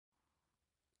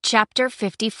Chapter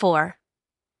 54.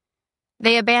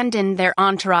 They abandoned their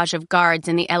entourage of guards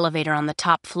in the elevator on the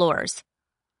top floors.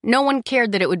 No one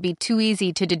cared that it would be too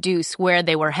easy to deduce where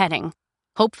they were heading.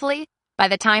 Hopefully, by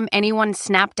the time anyone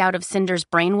snapped out of Cinder's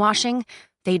brainwashing,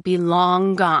 they'd be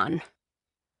long gone.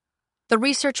 The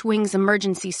research wing's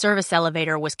emergency service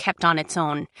elevator was kept on its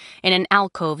own, in an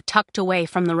alcove tucked away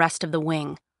from the rest of the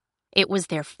wing. It was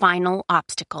their final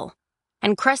obstacle,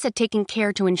 and Cress had taken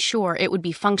care to ensure it would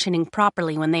be functioning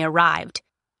properly when they arrived.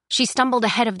 She stumbled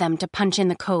ahead of them to punch in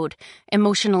the code,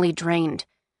 emotionally drained.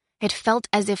 It felt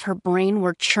as if her brain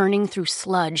were churning through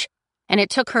sludge, and it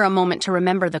took her a moment to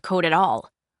remember the code at all.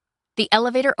 The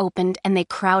elevator opened and they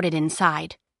crowded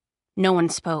inside. No one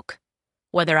spoke,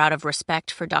 whether out of respect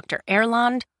for Dr.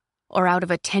 Erland or out of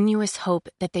a tenuous hope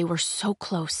that they were so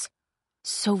close,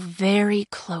 so very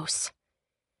close.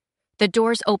 The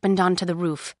doors opened onto the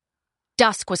roof.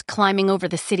 Dusk was climbing over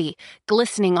the city,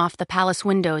 glistening off the palace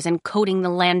windows and coating the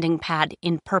landing pad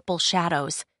in purple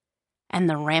shadows. And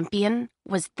the Rampion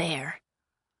was there.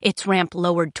 Its ramp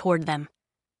lowered toward them.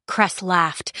 Cress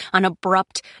laughed, an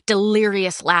abrupt,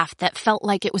 delirious laugh that felt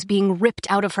like it was being ripped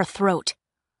out of her throat.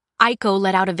 Aiko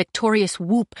let out a victorious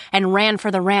whoop and ran for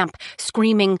the ramp,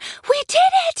 screaming, "We did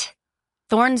it!"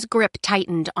 Thorn's grip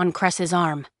tightened on Cress's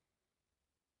arm.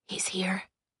 "He's here.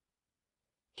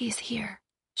 He's here,"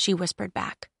 she whispered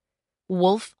back.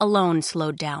 Wolf alone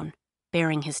slowed down,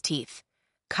 baring his teeth.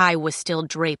 Kai was still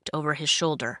draped over his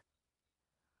shoulder.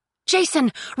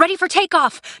 "Jason, ready for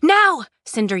takeoff! Now!"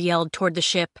 Cinder yelled toward the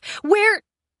ship. "Where—"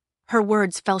 Her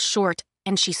words fell short,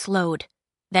 and she slowed,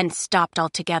 then stopped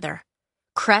altogether.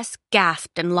 Cress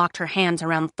gasped and locked her hands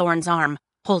around Thorn's arm,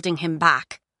 holding him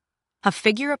back. A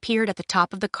figure appeared at the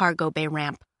top of the cargo bay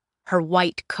ramp. Her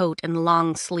white coat and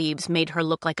long sleeves made her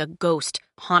look like a ghost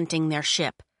haunting their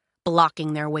ship,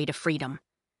 blocking their way to freedom.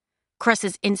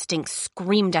 Cress's instincts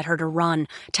screamed at her to run,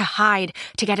 to hide,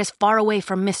 to get as far away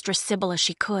from Mistress Sybil as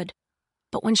she could.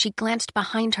 But when she glanced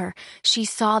behind her, she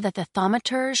saw that the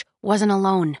thaumaturge wasn't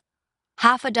alone.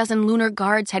 Half a dozen lunar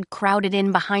guards had crowded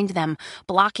in behind them,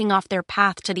 blocking off their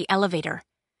path to the elevator.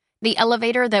 The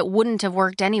elevator that wouldn't have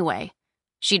worked anyway.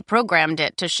 She'd programmed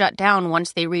it to shut down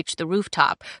once they reached the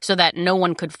rooftop so that no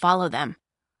one could follow them.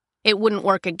 It wouldn't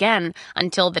work again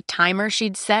until the timer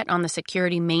she'd set on the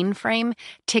security mainframe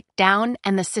ticked down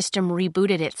and the system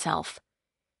rebooted itself.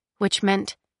 Which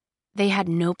meant they had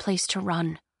no place to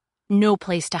run, no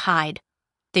place to hide.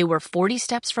 They were 40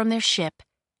 steps from their ship,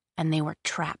 and they were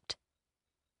trapped.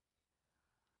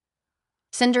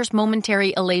 Cinder's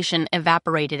momentary elation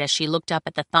evaporated as she looked up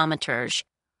at the thaumaturge.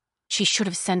 She should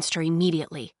have sensed her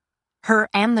immediately, her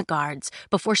and the guards,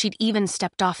 before she'd even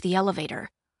stepped off the elevator.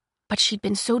 But she'd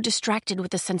been so distracted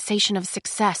with the sensation of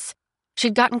success.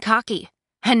 She'd gotten cocky,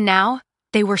 and now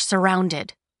they were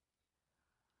surrounded.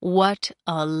 "What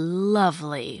a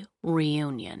lovely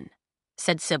reunion,"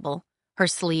 said Sybil, her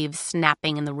sleeves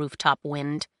snapping in the rooftop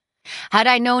wind. "Had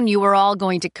I known you were all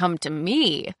going to come to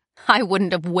me, I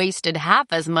wouldn't have wasted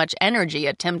half as much energy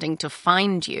attempting to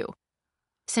find you."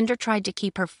 Cinder tried to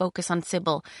keep her focus on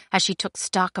Sybil as she took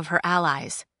stock of her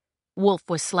allies. Wolf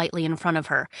was slightly in front of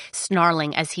her,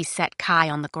 snarling as he set Kai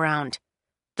on the ground.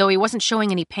 Though he wasn't showing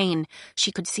any pain,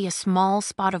 she could see a small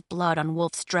spot of blood on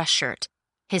Wolf's dress shirt.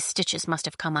 His stitches must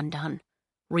have come undone,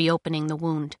 reopening the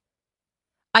wound.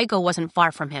 Aiko wasn't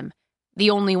far from him, the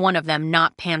only one of them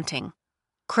not panting.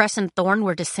 Cress and Thorn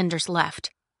were to Cinder's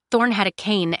left. Thorn had a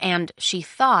cane and, she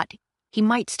thought, he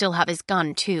might still have his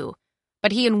gun, too.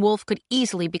 But he and Wolf could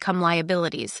easily become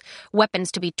liabilities,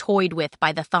 weapons to be toyed with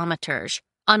by the thaumaturge,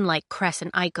 unlike Cress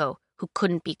and Aiko, who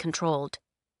couldn't be controlled.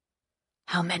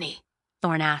 "How many?"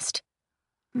 Thorn asked.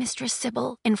 "Mistress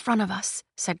Sybil in front of us,"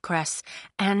 said Cress,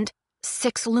 "and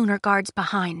 6 lunar guards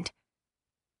behind."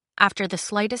 After the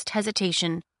slightest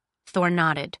hesitation, Thorn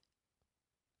nodded.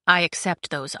 "I accept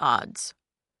those odds."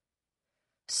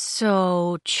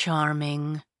 "So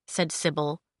charming," said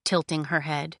Sybil, tilting her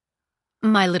head.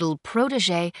 "My little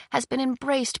protégé has been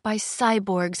embraced by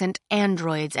cyborgs and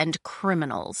androids and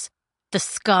criminals, the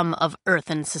scum of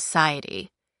earthen society.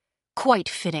 Quite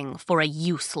fitting for a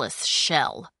useless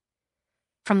shell."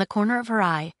 From the corner of her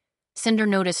eye, Cinder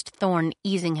noticed Thorn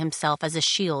easing himself as a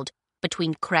shield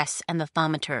between Cress and the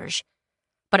thaumaturge.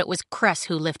 But it was Cress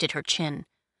who lifted her chin,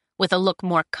 with a look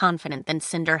more confident than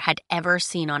Cinder had ever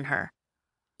seen on her.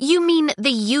 "You mean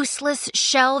the useless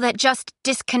shell that just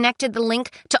disconnected the link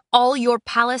to all your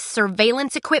palace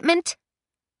surveillance equipment?"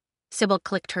 Sybil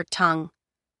clicked her tongue.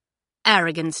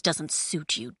 "Arrogance doesn't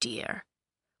suit you, dear.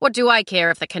 What do I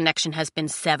care if the connection has been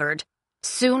severed?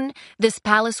 Soon, this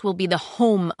palace will be the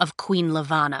home of Queen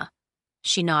Lavanna."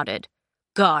 She nodded.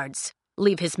 "Guards,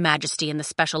 Leave His Majesty and the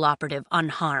special operative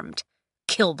unharmed.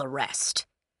 Kill the rest.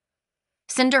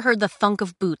 Cinder heard the thunk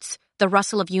of boots, the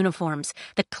rustle of uniforms,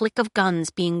 the click of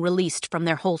guns being released from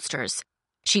their holsters.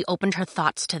 She opened her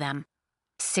thoughts to them.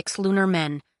 6 lunar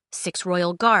men, 6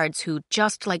 royal guards who,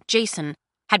 just like Jason,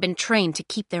 had been trained to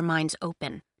keep their minds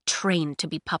open, trained to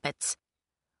be puppets.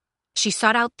 She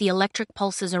sought out the electric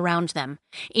pulses around them.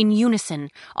 In unison,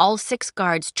 all 6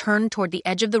 guards turned toward the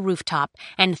edge of the rooftop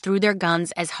and threw their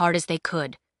guns as hard as they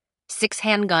could. 6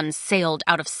 handguns sailed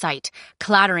out of sight,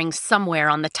 clattering somewhere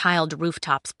on the tiled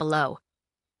rooftops below.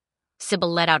 Sybil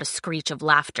let out a screech of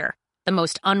laughter, the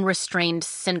most unrestrained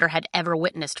Cinder had ever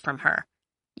witnessed from her.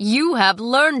 "You have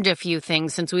learned a few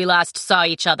things since we last saw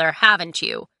each other, haven't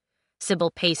you?"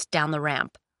 Sybil paced down the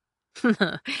ramp.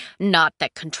 "Not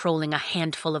that controlling a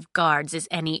handful of guards is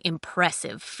any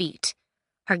impressive feat."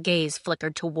 Her gaze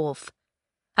flickered to Wolf.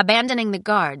 Abandoning the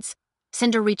guards,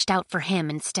 Cinder reached out for him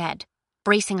instead,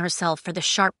 bracing herself for the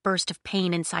sharp burst of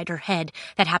pain inside her head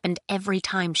that happened every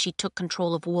time she took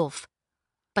control of Wolf.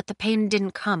 But the pain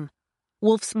didn't come.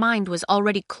 Wolf's mind was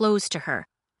already closed to her,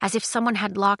 as if someone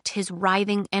had locked his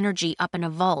writhing energy up in a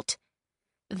vault.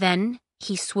 Then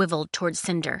he swiveled toward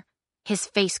Cinder, his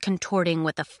face contorting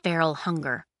with a feral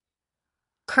hunger.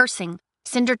 Cursing,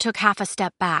 Cinder took half a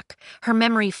step back. Her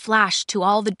memory flashed to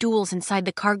all the duels inside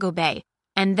the cargo bay,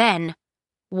 and then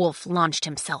Wolf launched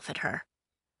himself at her.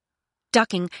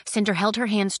 Ducking, Cinder held her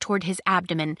hands toward his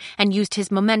abdomen and used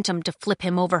his momentum to flip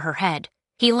him over her head.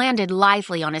 He landed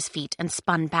lithely on his feet and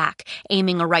spun back,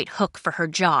 aiming a right hook for her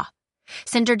jaw.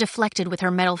 Cinder deflected with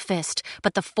her metal fist,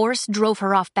 but the force drove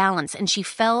her off balance and she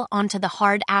fell onto the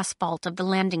hard asphalt of the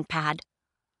landing pad.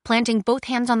 Planting both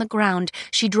hands on the ground,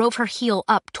 she drove her heel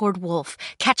up toward Wolf,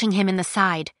 catching him in the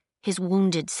side, his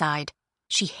wounded side.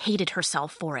 She hated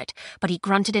herself for it, but he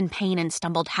grunted in pain and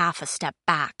stumbled half a step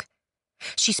back.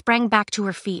 She sprang back to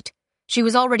her feet. She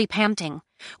was already panting.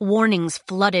 Warnings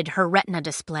flooded her retina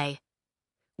display.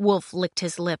 Wolf licked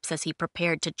his lips as he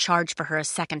prepared to charge for her a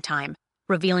second time,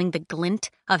 revealing the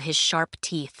glint of his sharp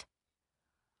teeth.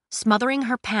 Smothering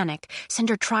her panic,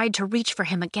 Cinder tried to reach for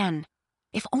him again.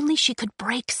 If only she could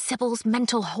break Sybil's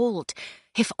mental hold.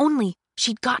 If only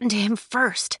she'd gotten to him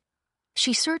first.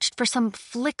 She searched for some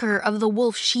flicker of the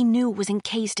wolf she knew was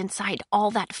encased inside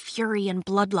all that fury and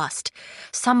bloodlust,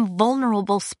 some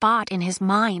vulnerable spot in his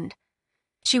mind.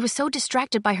 She was so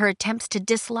distracted by her attempts to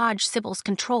dislodge Sybil's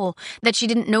control that she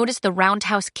didn't notice the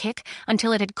roundhouse kick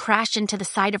until it had crashed into the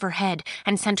side of her head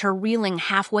and sent her reeling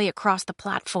halfway across the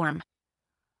platform.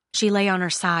 She lay on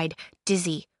her side,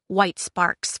 dizzy, white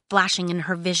sparks flashing in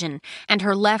her vision, and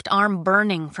her left arm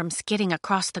burning from skidding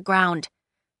across the ground.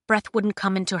 Breath wouldn't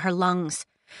come into her lungs.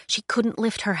 She couldn't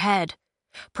lift her head.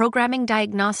 Programming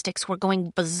diagnostics were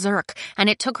going berserk, and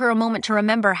it took her a moment to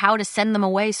remember how to send them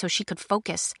away so she could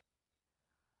focus.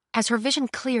 As her vision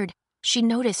cleared, she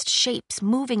noticed shapes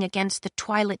moving against the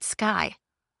twilit sky.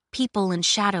 People in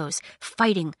shadows,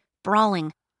 fighting,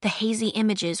 brawling. The hazy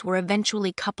images were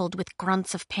eventually coupled with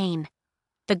grunts of pain.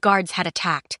 The guards had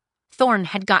attacked. Thorn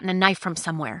had gotten a knife from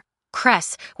somewhere.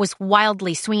 Cress was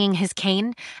wildly swinging his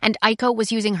cane, and Aiko was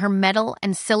using her metal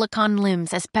and silicon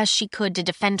limbs as best she could to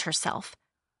defend herself.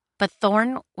 But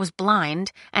Thorn was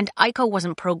blind, and Aiko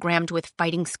wasn't programmed with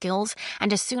fighting skills,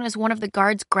 and as soon as one of the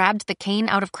guards grabbed the cane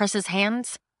out of Cress's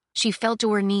hands, she fell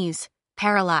to her knees,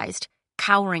 paralyzed,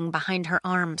 cowering behind her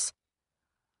arms.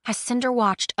 As Cinder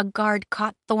watched, a guard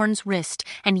caught Thorn's wrist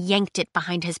and yanked it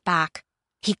behind his back.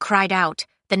 He cried out.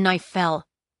 The knife fell.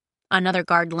 Another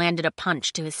guard landed a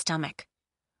punch to his stomach.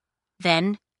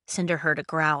 Then Cinder heard a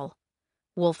growl.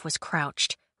 Wolf was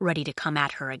crouched, ready to come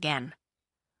at her again.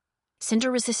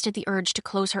 Cinder resisted the urge to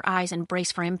close her eyes and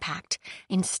brace for impact,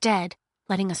 instead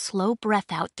letting a slow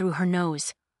breath out through her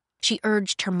nose. She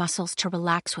urged her muscles to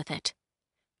relax with it.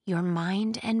 Your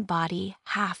mind and body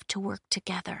have to work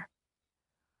together.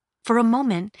 For a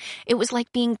moment, it was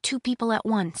like being 2 people at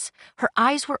once. Her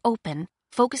eyes were open,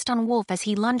 focused on Wolf as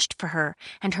he lunged for her,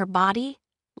 and her body,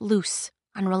 loose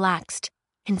and relaxed,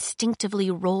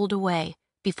 instinctively rolled away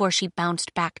before she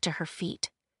bounced back to her feet.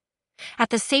 At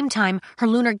the same time, her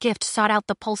lunar gift sought out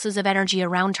the pulses of energy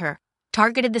around her,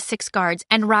 targeted the 6 guards,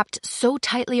 and wrapped so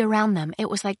tightly around them it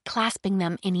was like clasping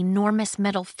them in enormous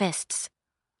metal fists.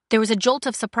 There was a jolt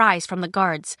of surprise from the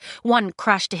guards. 1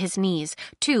 crashed to his knees,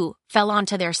 2 fell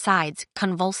onto their sides,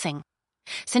 convulsing.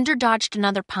 Cinder dodged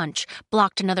another punch,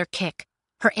 blocked another kick.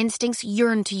 Her instincts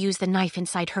yearned to use the knife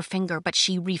inside her finger, but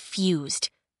she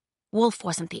refused. Wolf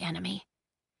wasn't the enemy.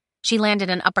 She landed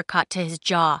an uppercut to his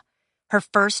jaw, her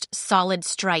first solid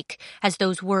strike as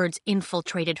those words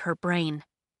infiltrated her brain.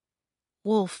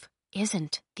 Wolf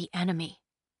isn't the enemy.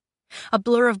 A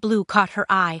blur of blue caught her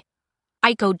eye.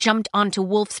 Aiko jumped onto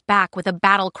Wolf's back with a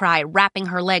battle cry, wrapping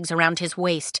her legs around his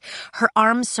waist. Her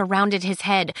arms surrounded his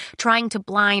head, trying to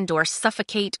blind or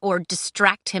suffocate or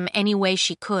distract him any way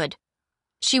she could.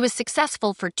 She was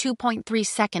successful for 2.3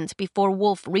 seconds before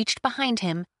Wolf reached behind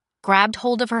him, grabbed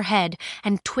hold of her head,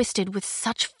 and twisted with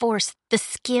such force the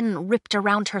skin ripped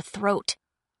around her throat.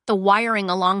 The wiring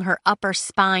along her upper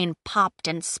spine popped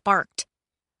and sparked.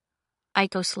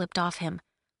 Aiko slipped off him,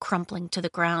 crumpling to the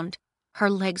ground. Her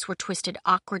legs were twisted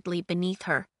awkwardly beneath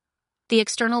her. The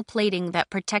external plating that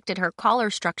protected her collar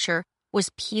structure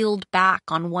was peeled back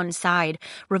on one side,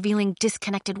 revealing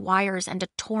disconnected wires and a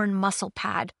torn muscle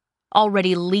pad,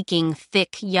 already leaking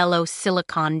thick yellow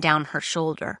silicone down her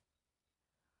shoulder.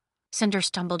 Cinder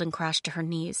stumbled and crashed to her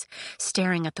knees,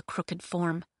 staring at the crooked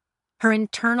form. Her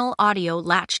internal audio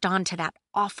latched onto that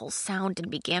awful sound and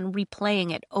began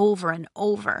replaying it over and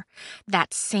over.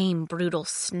 That same brutal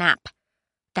snap.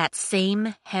 That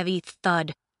same heavy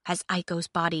thud as Aiko's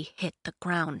body hit the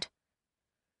ground.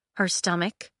 Her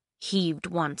stomach heaved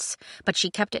once, but she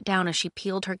kept it down as she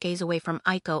peeled her gaze away from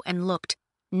Aiko and looked,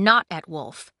 not at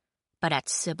Wolf, but at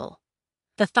Sybil.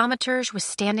 The thaumaturge was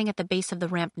standing at the base of the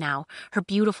ramp now. Her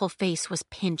beautiful face was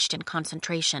pinched in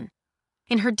concentration.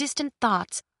 In her distant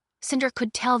thoughts, Cinder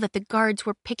could tell that the guards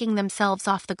were picking themselves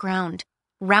off the ground,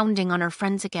 rounding on her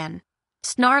friends again.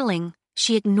 Snarling,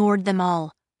 she ignored them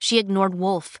all. She ignored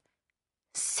Wolf.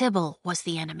 Sybil was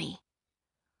the enemy.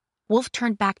 Wolf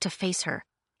turned back to face her.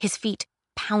 His feet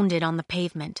pounded on the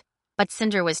pavement, but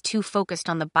Cinder was too focused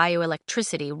on the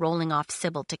bioelectricity rolling off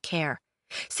Sybil to care.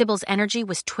 Sybil's energy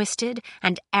was twisted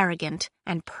and arrogant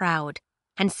and proud,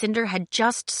 and Cinder had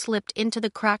just slipped into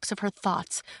the cracks of her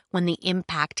thoughts when the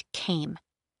impact came.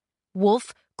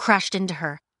 Wolf crashed into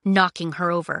her, knocking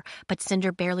her over, but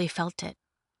Cinder barely felt it.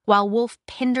 While Wolf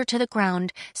pinned her to the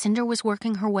ground, Cinder was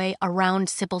working her way around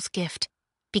Sybil's gift,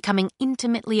 becoming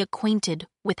intimately acquainted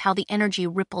with how the energy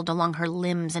rippled along her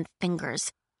limbs and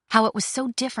fingers, how it was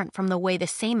so different from the way the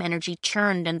same energy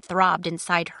churned and throbbed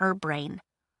inside her brain.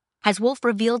 As Wolf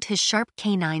revealed his sharp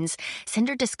canines,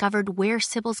 Cinder discovered where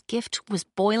Sybil's gift was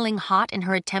boiling hot in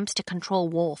her attempts to control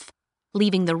Wolf,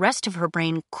 leaving the rest of her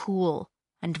brain cool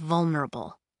and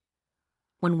vulnerable.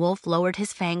 When Wolf lowered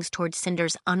his fangs toward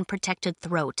Cinder's unprotected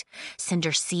throat,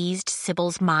 Cinder seized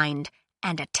Sybil's mind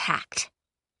and attacked.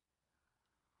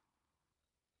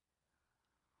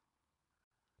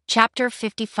 Chapter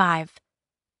 55.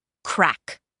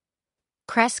 Crack.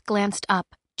 Cress glanced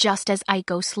up just as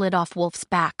Aiko slid off Wolf's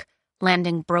back,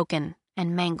 landing broken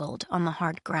and mangled on the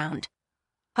hard ground.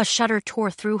 A shudder tore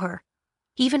through her.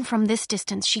 Even from this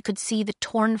distance, she could see the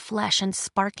torn flesh and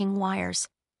sparking wires.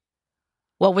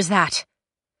 What was that?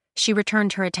 She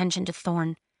returned her attention to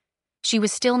Thorn. She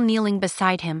was still kneeling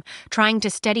beside him, trying to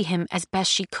steady him as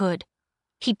best she could.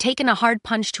 He'd taken a hard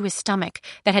punch to his stomach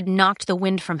that had knocked the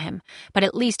wind from him, but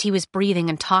at least he was breathing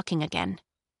and talking again.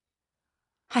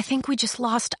 I think we just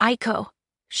lost Aiko,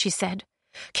 she said.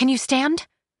 Can you stand?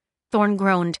 Thorn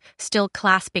groaned, still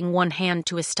clasping one hand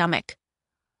to his stomach.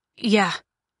 Yeah,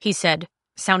 he said,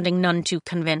 sounding none too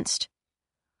convinced.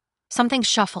 Something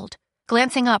shuffled.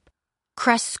 Glancing up,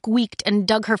 Cress squeaked and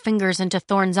dug her fingers into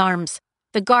Thorn's arms.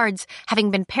 The guards, having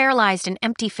been paralyzed and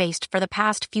empty-faced for the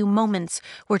past few moments,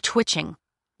 were twitching.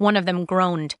 One of them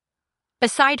groaned.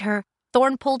 Beside her,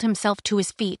 Thorn pulled himself to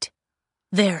his feet.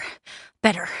 There,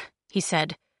 better, he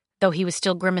said, though he was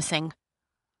still grimacing.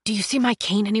 Do you see my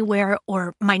cane anywhere,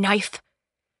 or my knife?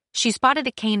 She spotted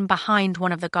a cane behind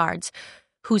one of the guards,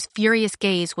 whose furious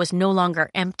gaze was no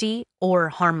longer empty or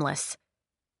harmless.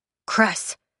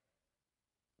 Cress.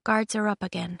 Guards are up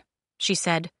again, she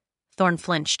said. Thorn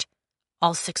flinched.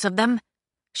 All 6 of them?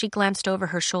 She glanced over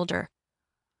her shoulder.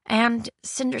 And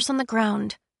Cinder's on the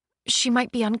ground. She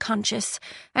might be unconscious,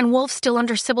 and Wolf's still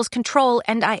under Sybil's control,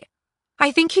 and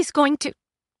I think he's going to...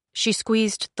 She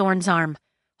squeezed Thorn's arm,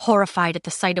 horrified at the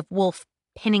sight of Wolf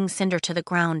pinning Cinder to the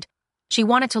ground. She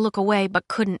wanted to look away, but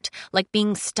couldn't, like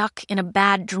being stuck in a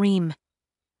bad dream.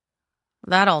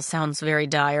 That all sounds very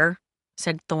dire,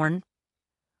 said Thorn.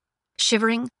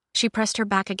 Shivering, she pressed her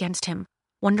back against him,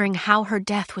 wondering how her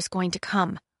death was going to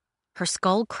come. Her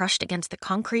skull crushed against the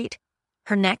concrete,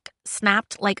 her neck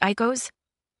snapped like Aiko's.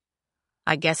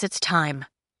 I guess it's time.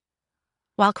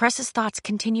 While Cress's thoughts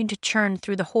continued to churn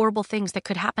through the horrible things that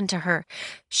could happen to her,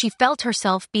 she felt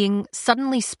herself being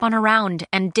suddenly spun around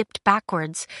and dipped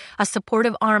backwards, a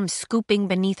supportive arm scooping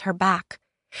beneath her back.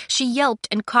 She yelped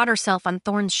and caught herself on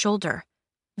Thorn's shoulder.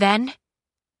 Then,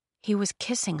 he was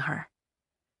kissing her.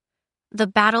 The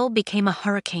battle became a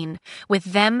hurricane, with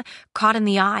them caught in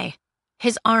the eye.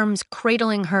 his arms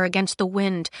cradling her against the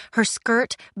wind, her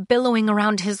skirt billowing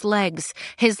around his legs,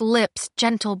 his lips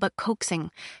gentle but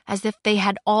coaxing, as if they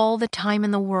had all the time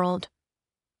in the world.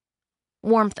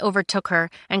 Warmth overtook her,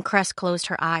 and Cress closed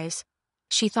her eyes.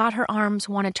 She thought her arms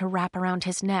wanted to wrap around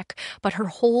his neck, but her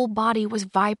whole body was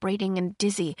vibrating and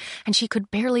dizzy, and she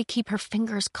could barely keep her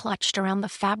fingers clutched around the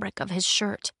fabric of his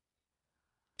shirt.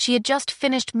 She had just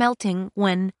finished melting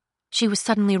when she was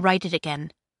suddenly righted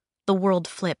again. The world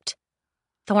flipped.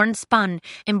 Thorn spun,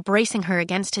 embracing her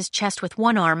against his chest with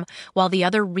one arm, while the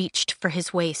other reached for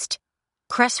his waist.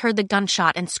 Cress heard the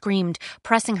gunshot and screamed,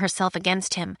 pressing herself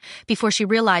against him, before she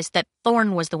realized that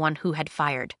Thorn was the one who had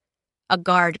fired. A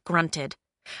guard grunted.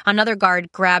 Another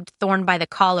guard grabbed Thorn by the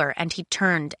collar, and he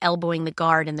turned, elbowing the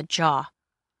guard in the jaw.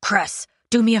 "Cress,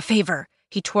 do me a favor."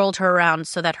 He twirled her around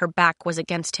so that her back was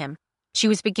against him. She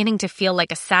was beginning to feel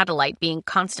like a satellite being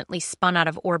constantly spun out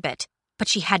of orbit, but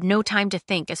she had no time to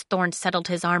think as Thorn settled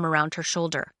his arm around her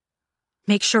shoulder.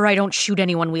 "Make sure I don't shoot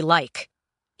anyone we like."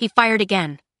 He fired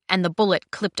again, and the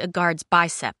bullet clipped a guard's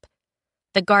bicep.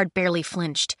 The guard barely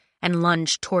flinched and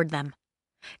lunged toward them.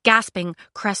 Gasping,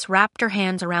 Cress wrapped her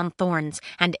hands around Thorn's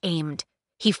and aimed.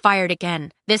 He fired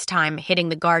again, this time hitting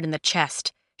the guard in the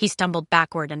chest. He stumbled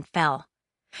backward and fell.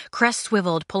 Cress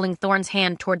swiveled, pulling Thorn's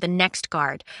hand toward the next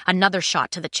guard. Another shot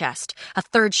to the chest. A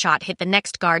third shot hit the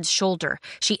next guard's shoulder.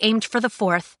 She aimed for the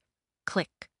fourth.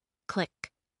 Click,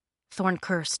 click. Thorn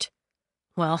cursed.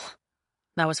 "Well,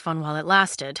 that was fun while it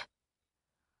lasted."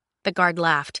 The guard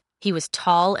laughed. He was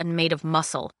tall and made of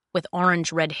muscle, with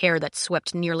orange-red hair that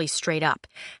swept nearly straight up,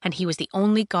 and he was the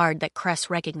only guard that Cress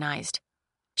recognized.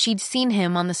 She'd seen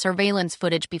him on the surveillance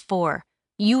footage before,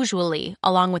 usually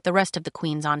along with the rest of the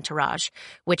Queen's entourage,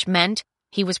 which meant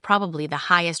he was probably the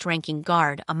highest-ranking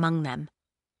guard among them.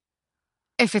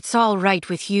 "If it's all right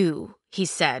with you," he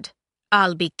said,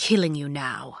 "I'll be killing you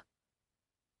now."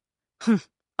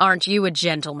 "Aren't you a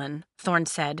gentleman?" Thorn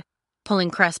said,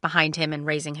 pulling Cress behind him and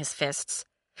raising his fists.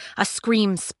 A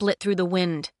scream split through the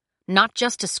wind. Not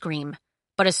just a scream,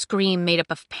 but a scream made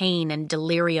up of pain and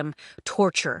delirium,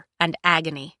 torture and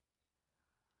agony.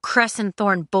 Cress and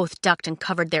Thorn both ducked and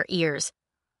covered their ears.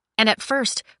 And at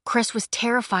first, Cress was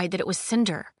terrified that it was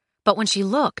Cinder. But when she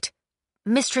looked,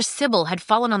 Mistress Sybil had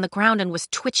fallen on the ground and was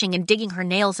twitching and digging her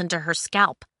nails into her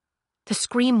scalp. The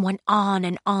scream went on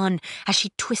and on as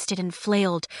she twisted and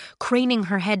flailed, craning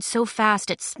her head so fast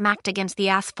it smacked against the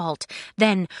asphalt,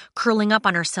 then curling up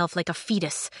on herself like a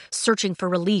fetus, searching for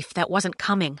relief that wasn't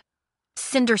coming.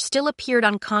 Cinder still appeared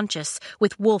unconscious,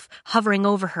 with Wolf hovering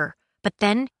over her, but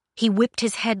then he whipped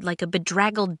his head like a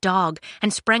bedraggled dog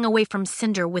and sprang away from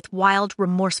Cinder with wild,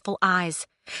 remorseful eyes.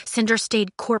 Cinder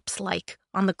stayed corpse-like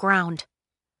on the ground.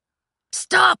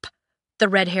 "Stop!" the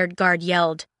red-haired guard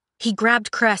yelled. He grabbed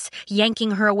Cress,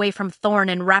 yanking her away from Thorn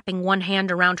and wrapping one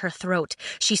hand around her throat.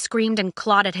 She screamed and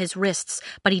clawed at his wrists,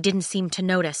 but he didn't seem to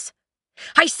notice.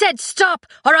 "I said stop,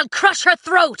 or I'll crush her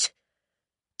throat!"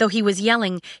 Though he was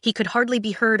yelling, he could hardly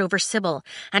be heard over Sybil,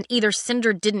 and either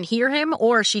Cinder didn't hear him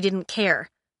or she didn't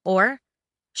care. Or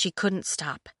she couldn't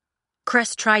stop.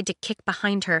 Cress tried to kick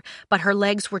behind her, but her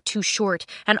legs were too short,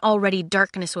 and already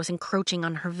darkness was encroaching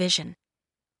on her vision.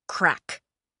 Crack.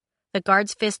 The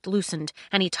guard's fist loosened,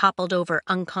 and he toppled over,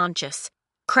 unconscious.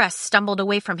 Cress stumbled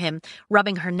away from him,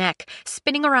 rubbing her neck.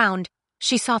 Spinning around,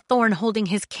 she saw Thorn holding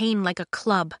his cane like a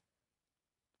club.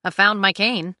 "I found my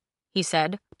cane," he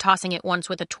said, tossing it once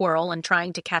with a twirl and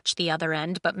trying to catch the other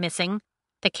end, but missing.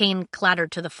 The cane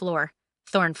clattered to the floor.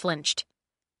 Thorn flinched.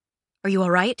 "Are you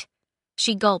all right?"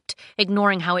 She gulped,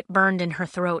 ignoring how it burned in her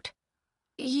throat.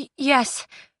 Yes.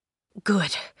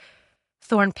 Good."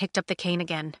 Thorn picked up the cane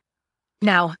again.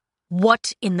 "Now,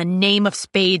 what in the name of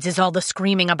spades is all the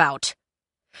screaming about?"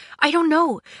 "I don't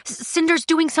know. Cinder's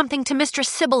doing something to Mistress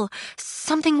Sybil.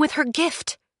 Something with her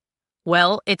gift."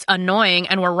 "Well, it's annoying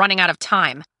and we're running out of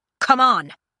time. Come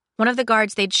on!" One of the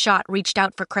guards they'd shot reached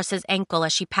out for Cress's ankle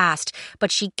as she passed,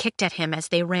 but she kicked at him as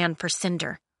they ran for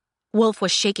Cinder. Wolf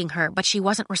was shaking her, but she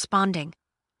wasn't responding.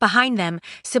 Behind them,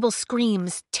 Sybil's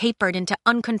screams tapered into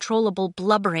uncontrollable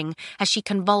blubbering as she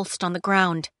convulsed on the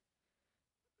ground.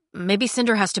 "Maybe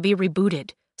Cinder has to be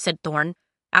rebooted," said Thorn,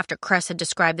 after Cress had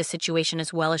described the situation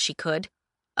as well as she could.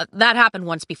 "That happened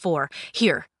once before.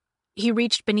 Here." He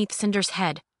reached beneath Cinder's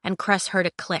head, and Cress heard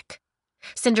a click.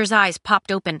 Cinder's eyes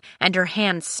popped open, and her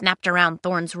hand snapped around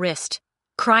Thorn's wrist.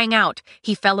 Crying out,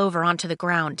 he fell over onto the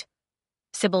ground.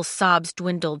 Sybil's sobs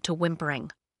dwindled to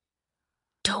whimpering.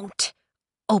 "Don't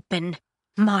open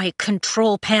my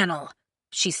control panel,"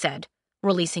 she said,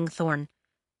 releasing Thorn.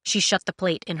 She shut the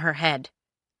plate in her head.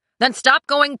 "Then stop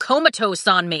going comatose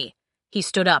on me." He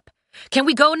stood up. Can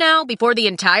we go now, before the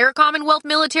entire Commonwealth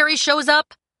military shows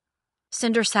up?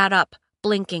 Cinder sat up,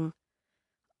 blinking.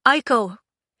 Aiko.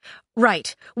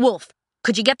 Right. Wolf,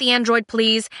 could you get the android,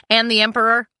 please, and the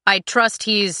Emperor? I trust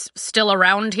he's still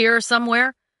around here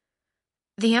somewhere.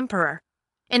 The Emperor.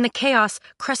 In the chaos,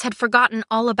 Cress had forgotten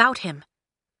all about him.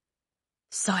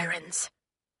 Sirens.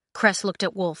 Cress looked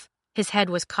at Wolf. His head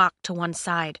was cocked to one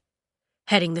side.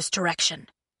 Heading this direction.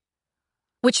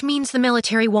 Which means the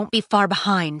military won't be far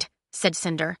behind, said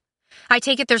Cinder. I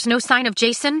take it there's no sign of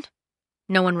Jason?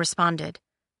 No one responded.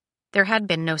 There had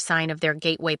been no sign of their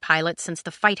gateway pilot since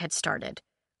the fight had started.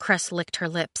 Cress licked her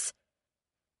lips.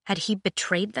 Had he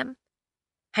betrayed them?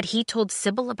 Had he told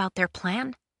Sybil about their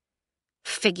plan?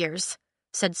 Figures,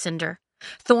 said Cinder.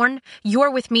 Thorn,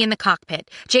 you're with me in the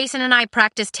cockpit. Jason and I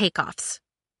practiced takeoffs.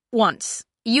 Once.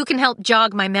 You can help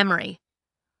jog my memory.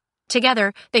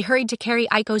 Together, they hurried to carry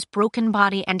Aiko's broken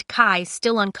body and Kai,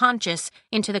 still unconscious,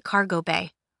 into the cargo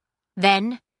bay.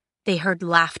 Then, they heard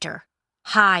laughter.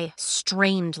 High,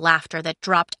 strained laughter that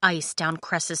dropped ice down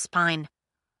Cress's spine.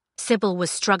 Sybil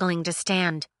was struggling to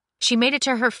stand. She made it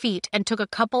to her feet and took a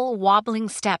couple wobbling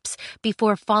steps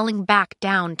before falling back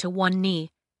down to one knee.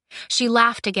 She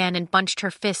laughed again and bunched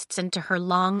her fists into her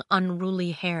long,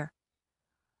 unruly hair.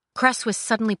 Cress was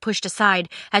suddenly pushed aside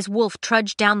as Wolf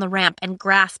trudged down the ramp and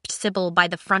grasped Sybil by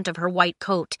the front of her white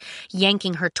coat,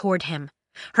 yanking her toward him.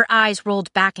 Her eyes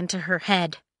rolled back into her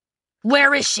head.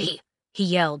 "Where is she?" he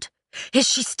yelled. "Is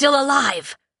she still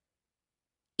alive?"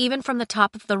 Even from the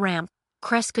top of the ramp,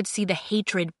 Cress could see the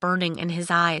hatred burning in his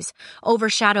eyes,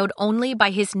 overshadowed only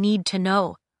by his need to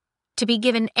know. To be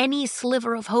given any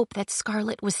sliver of hope that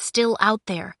Scarlet was still out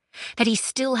there, that he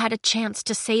still had a chance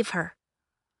to save her.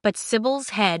 But Sybil's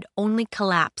head only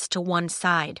collapsed to one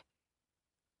side.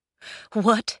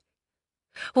 What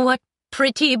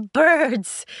pretty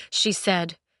birds," she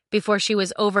said, before she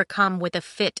was overcome with a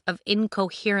fit of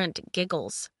incoherent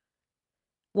giggles.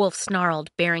 Wolf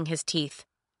snarled, baring his teeth.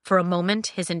 For a moment,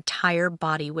 his entire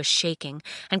body was shaking,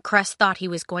 and Cress thought he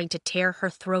was going to tear her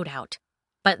throat out.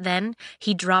 But then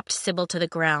he dropped Sybil to the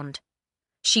ground.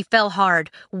 She fell hard,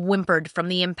 whimpered from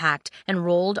the impact, and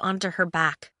rolled onto her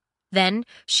back. Then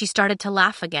she started to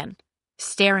laugh again,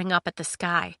 staring up at the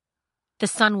sky. The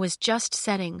sun was just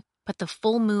setting, but the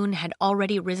full moon had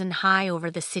already risen high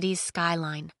over the city's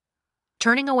skyline.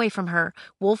 Turning away from her,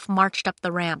 Wolf marched up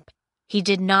the ramp. He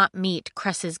did not meet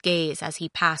Cress's gaze as he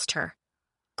passed her.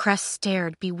 Cress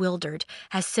stared, bewildered,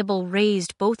 as Sybil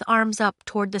raised both arms up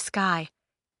toward the sky,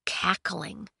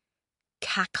 cackling.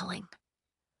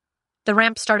 The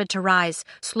ramp started to rise,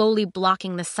 slowly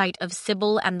blocking the sight of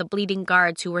Sybil and the bleeding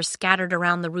guards who were scattered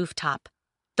around the rooftop.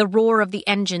 The roar of the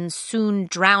engines soon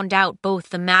drowned out both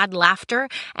the mad laughter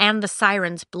and the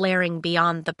sirens blaring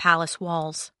beyond the palace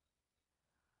walls.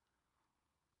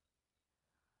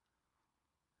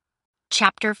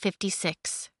 Chapter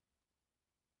 56.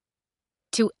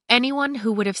 To anyone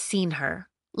who would have seen her,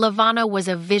 Lavanna was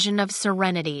a vision of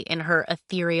serenity in her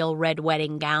ethereal red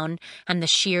wedding gown and the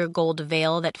sheer gold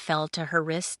veil that fell to her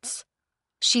wrists.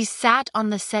 She sat on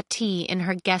the settee in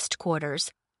her guest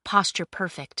quarters, posture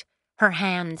perfect, her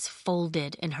hands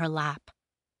folded in her lap.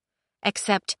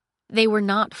 Except they were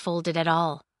not folded at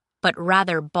all, but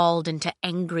rather balled into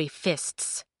angry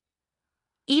fists.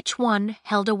 Each one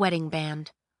held a wedding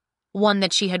band, one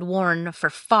that she had worn for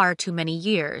far too many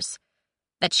years,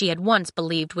 that she had once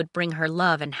believed would bring her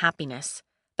love and happiness,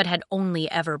 but had only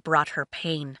ever brought her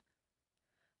pain.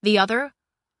 The other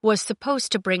was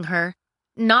supposed to bring her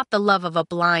not the love of a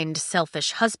blind,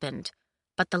 selfish husband,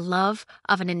 but the love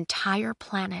of an entire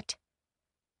planet.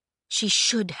 She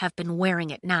should have been wearing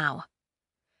it now.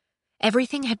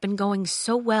 Everything had been going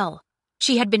so well.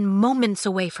 She had been moments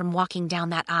away from walking down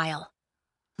that aisle.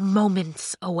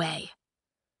 Moments away.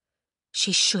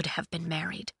 She should have been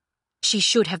married. She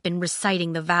should have been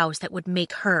reciting the vows that would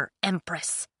make her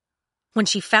empress. When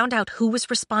she found out who was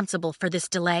responsible for this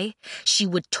delay, she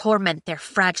would torment their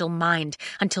fragile mind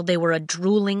until they were a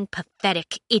drooling,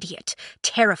 pathetic idiot,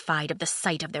 terrified of the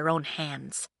sight of their own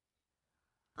hands.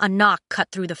 A knock cut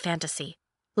through the fantasy.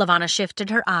 Lavanna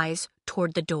shifted her eyes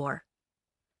toward the door.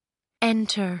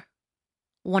 "Enter."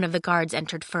 One of the guards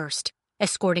entered first,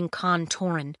 escorting Khan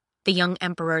Torin, the young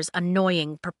emperor's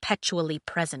annoying, perpetually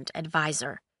present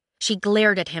advisor. She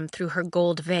glared at him through her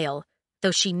gold veil,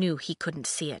 though she knew he couldn't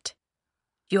see it.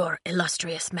 "Your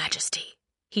illustrious majesty,"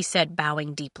 he said,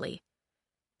 bowing deeply.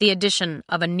 The addition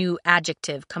of a new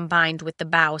adjective combined with the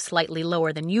bow slightly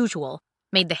lower than usual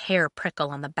made the hair prickle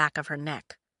on the back of her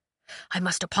neck. "I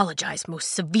must apologize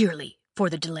most severely for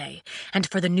the delay and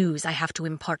for the news I have to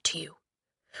impart to you.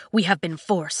 We have been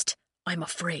forced, I'm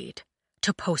afraid,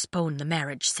 to postpone the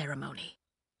marriage ceremony.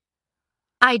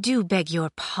 I do beg your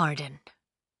pardon.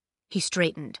 He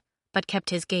straightened, but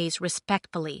kept his gaze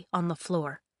respectfully on the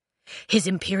floor. His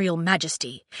Imperial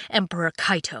Majesty, Emperor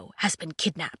Kaito, has been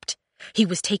kidnapped. He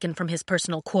was taken from his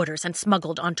personal quarters and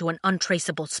smuggled onto an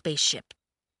untraceable spaceship.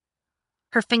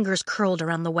 Her fingers curled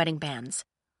around the wedding bands.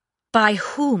 By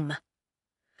whom?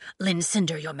 Lin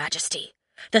Cinder, Your Majesty.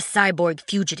 The cyborg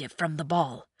fugitive from the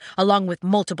ball, along with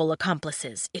multiple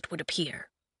accomplices, it would appear.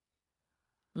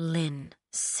 Lin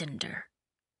Cinder.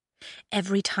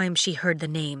 Every time she heard the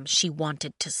name, she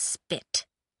wanted to spit.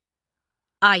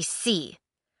 I see,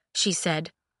 she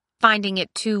said, finding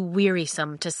it too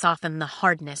wearisome to soften the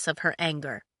hardness of her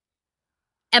anger.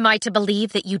 Am I to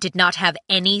believe that you did not have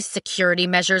any security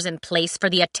measures in place for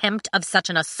the attempt of such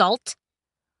an assault?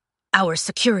 Our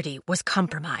security was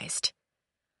compromised.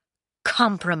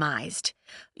 Compromised?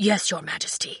 Yes, Your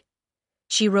Majesty.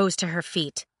 She rose to her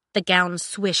feet. The gown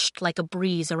swished like a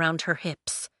breeze around her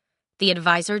hips. The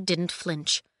advisor didn't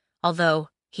flinch, although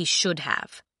he should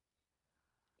have.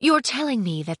 You're telling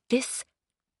me that this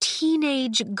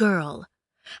teenage girl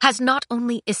has not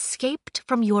only escaped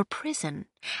from your prison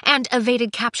and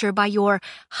evaded capture by your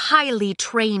highly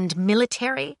trained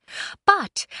military,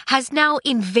 but has now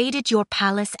invaded your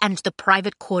palace and the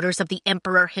private quarters of the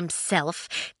Emperor himself,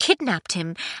 kidnapped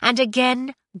him, and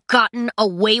again gotten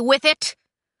away with it?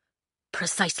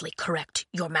 Precisely correct,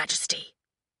 Your Majesty.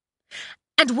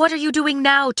 And what are you doing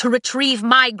now to retrieve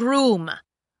my groom?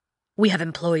 We have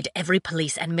employed every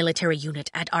police and military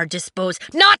unit at our disposal.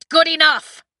 Not good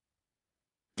enough!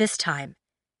 This time,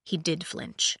 he did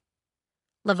flinch.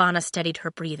 Lavanna steadied her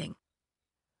breathing.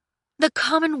 The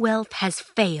Commonwealth has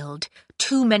failed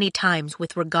too many times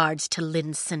with regards to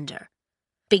Lin Cinder.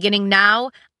 Beginning now,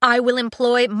 I will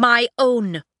employ my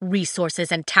own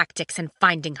resources and tactics in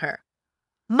finding her.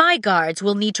 My guards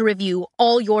will need to review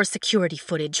all your security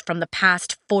footage from the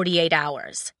past 48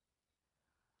 hours.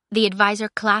 The advisor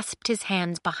clasped his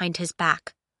hands behind his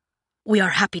back. We are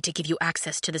happy to give you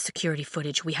access to the security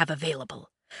footage we have available.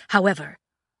 However,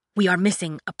 we are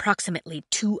missing approximately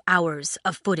 2 hours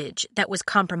of footage that was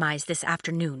compromised this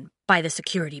afternoon by the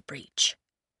security breach.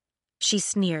 She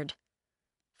sneered.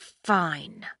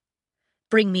 Fine.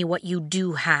 Bring me what you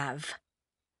do have.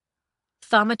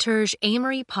 Thaumaturge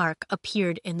Amory Park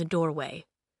appeared in the doorway.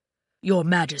 Your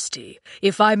Majesty,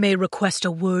 if I may request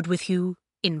a word with you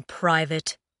in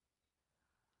private.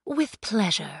 With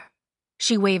pleasure.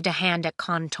 She waved a hand at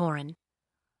Contorin.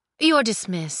 You're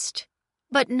dismissed,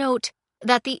 but note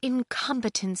that the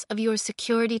incompetence of your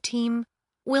security team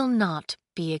will not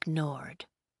be ignored.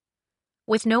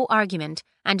 With no argument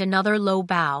and another low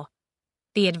bow,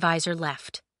 the advisor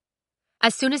left.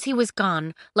 As soon as he was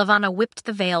gone, Lavanna whipped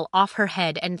the veil off her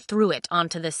head and threw it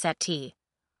onto the settee.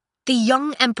 The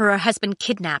young emperor has been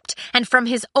kidnapped, and from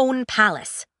his own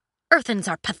palace. Earthens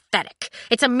are pathetic.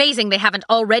 It's amazing they haven't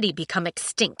already become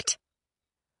extinct.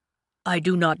 I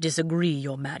do not disagree,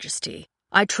 Your Majesty.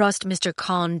 I trust Mr.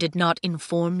 Khan did not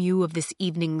inform you of this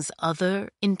evening's other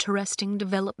interesting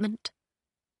development.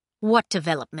 What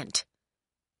development?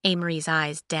 Amory's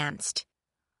eyes danced.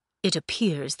 It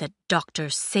appears that Dr.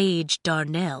 Sage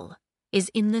Darnell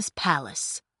is in this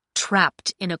palace,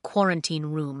 trapped in a quarantine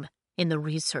room in the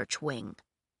research wing.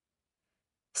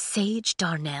 Sage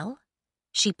Darnell?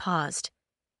 She paused.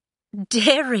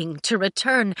 Daring to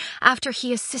return after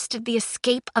he assisted the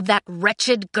escape of that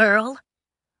wretched girl?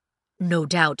 No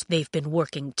doubt they've been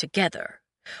working together,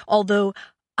 although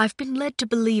I've been led to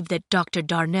believe that Dr.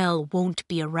 Darnell won't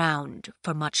be around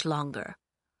for much longer.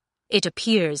 It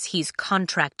appears he's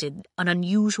contracted an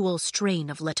unusual strain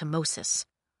of letomosis,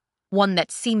 one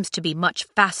that seems to be much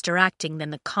faster acting than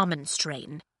the common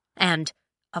strain, and,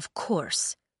 of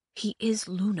course, he is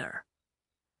lunar.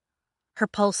 Her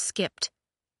pulse skipped.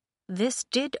 This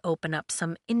did open up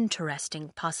some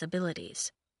interesting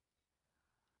possibilities.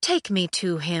 Take me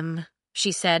to him,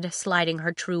 she said, sliding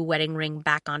her true wedding ring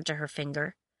back onto her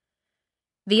finger.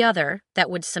 The other, that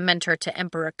would cement her to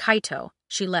Emperor Kaito,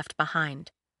 she left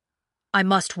behind. I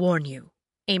must warn you,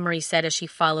 Amory said as she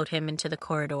followed him into the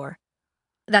corridor,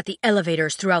 that the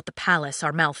elevators throughout the palace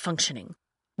are malfunctioning.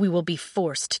 We will be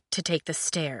forced to take the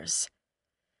stairs.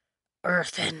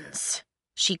 Earthens,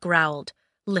 she growled,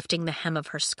 lifting the hem of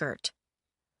her skirt.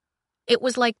 It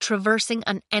was like traversing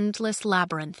an endless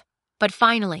labyrinth, but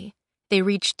finally, they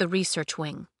reached the research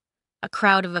wing. A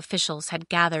crowd of officials had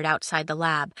gathered outside the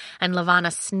lab, and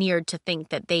Lavanna sneered to think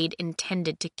that they'd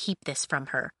intended to keep this from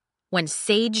her, when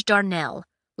Sage Darnell,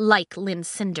 like Lin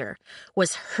Cinder,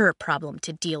 was her problem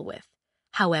to deal with,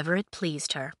 however it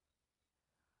pleased her.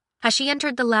 As she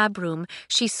entered the lab room,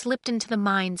 she slipped into the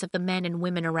minds of the men and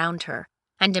women around her,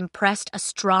 and impressed a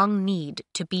strong need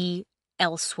to be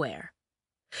elsewhere.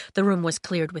 The room was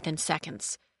cleared within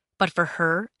seconds, but for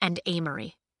her and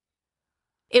Amory.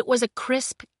 It was a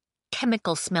crisp,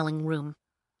 chemical-smelling room,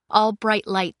 all bright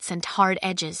lights and hard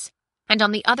edges, and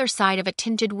on the other side of a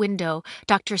tinted window,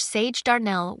 Dr. Sage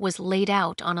Darnell was laid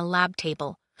out on a lab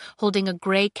table, holding a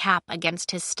gray cap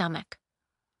against his stomach.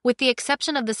 With the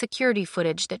exception of the security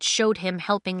footage that showed him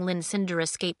helping Lynn Cinder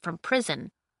escape from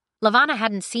prison, Lavanna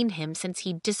hadn't seen him since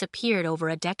he'd disappeared over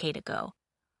a decade ago.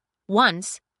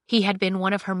 Once, he had been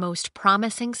one of her most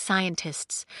promising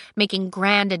scientists, making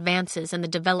grand advances in the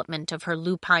development of her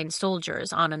lupine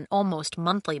soldiers on an almost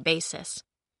monthly basis.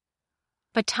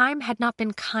 But time had not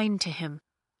been kind to him.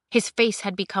 His face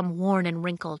had become worn and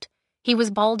wrinkled. He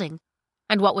was balding,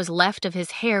 and what was left of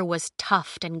his hair was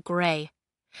tufted and gray.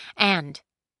 And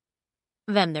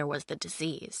then there was the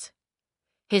disease.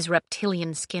 His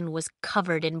reptilian skin was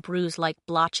covered in bruise-like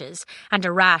blotches and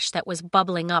a rash that was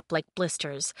bubbling up like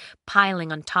blisters,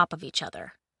 piling on top of each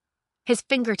other. His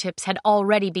fingertips had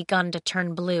already begun to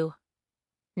turn blue.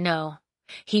 No,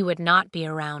 he would not be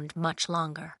around much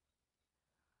longer.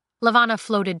 Lavanna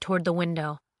floated toward the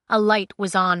window. A light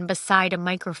was on beside a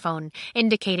microphone,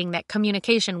 indicating that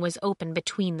communication was open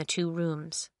between the two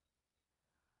rooms.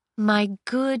 My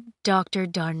good Dr.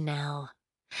 Darnell,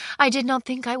 I did not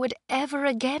think I would ever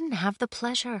again have the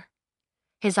pleasure.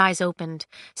 His eyes opened,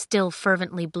 still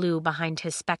fervently blue behind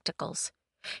his spectacles.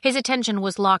 His attention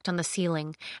was locked on the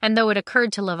ceiling, and though it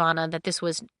occurred to Lavanna that this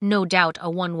was no doubt a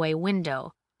one-way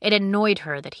window, it annoyed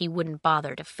her that he wouldn't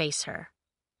bother to face her.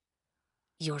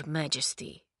 Your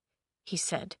Majesty, he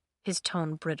said, his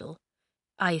tone brittle,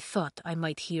 I thought I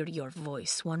might hear your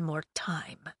voice one more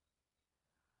time.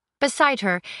 Beside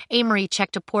her, Amory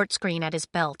checked a port screen at his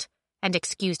belt and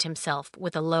excused himself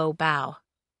with a low bow.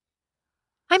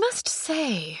 I must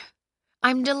say,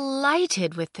 I'm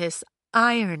delighted with this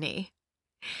irony.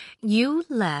 You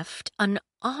left an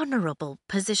honorable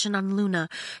position on Luna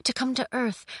to come to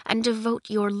Earth and devote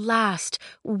your last,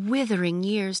 withering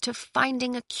years to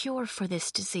finding a cure for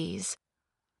this disease.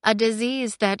 A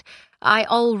disease that I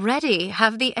already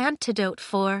have the antidote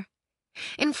for.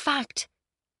 In fact,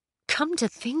 come to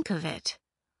think of it,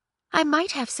 I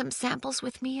might have some samples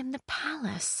with me in the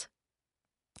palace.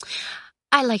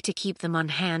 I like to keep them on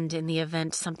hand in the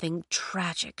event something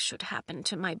tragic should happen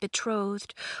to my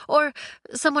betrothed, or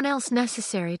someone else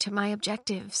necessary to my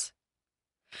objectives.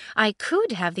 I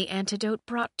could have the antidote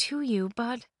brought to you,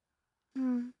 but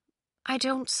I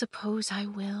don't suppose I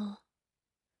will.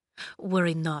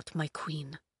 Worry not, my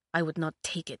queen. I would not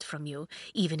take it from you,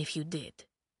 even if you did.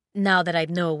 Now that I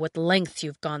know what lengths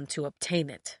you've gone to obtain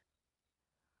it.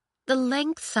 The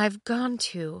lengths I've gone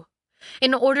to,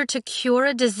 in order to cure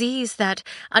a disease that,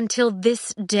 until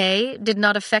this day, did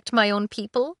not affect my own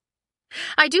people?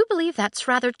 I do believe that's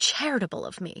rather charitable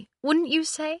of me, wouldn't you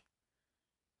say?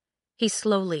 He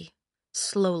slowly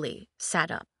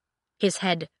sat up. His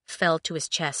head fell to his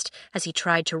chest as he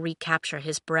tried to recapture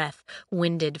his breath,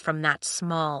 winded from that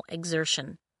small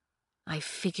exertion. I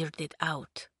figured it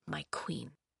out, my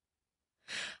queen.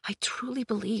 I truly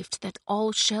believed that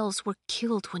all shells were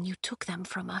killed when you took them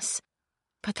from us.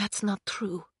 But that's not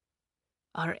true.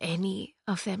 Are any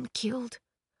of them killed?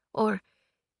 Or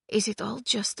is it all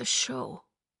just a show?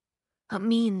 A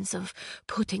means of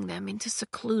putting them into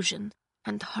seclusion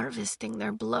and harvesting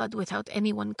their blood without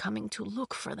anyone coming to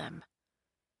look for them?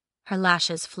 Her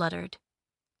lashes fluttered.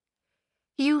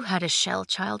 You had a shell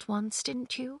child once,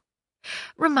 didn't you?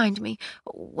 Remind me,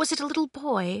 was it a little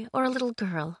boy or a little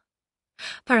girl?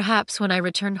 Perhaps when I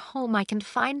return home I can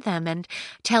find them and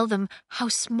tell them how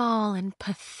small and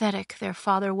pathetic their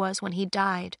father was when he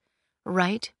died,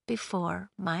 right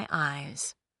before my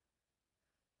eyes.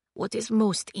 What is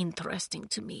most interesting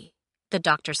to me, the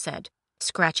doctor said,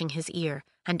 scratching his ear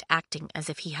and acting as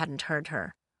if he hadn't heard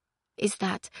her, is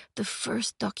that the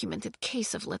first documented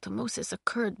case of letomosis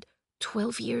occurred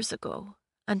 12 years ago,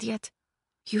 and yet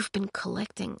you've been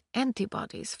collecting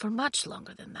antibodies for much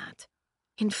longer than that.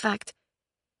 In fact,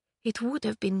 it would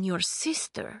have been your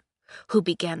sister who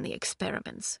began the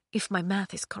experiments, if my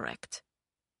math is correct.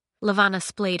 Lavanna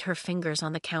splayed her fingers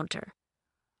on the counter.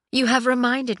 You have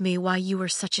reminded me why you were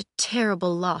such a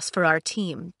terrible loss for our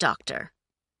team, Doctor.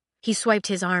 He swiped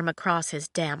his arm across his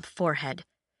damp forehead.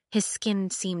 His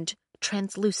skin seemed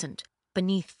translucent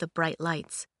beneath the bright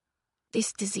lights.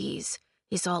 This disease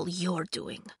is all your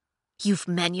doing. You've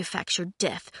manufactured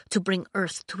death to bring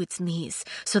Earth to its knees,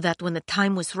 so that when the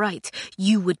time was right,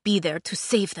 you would be there to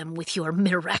save them with your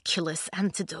miraculous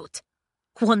antidote.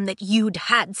 One that you'd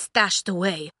had stashed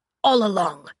away all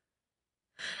along.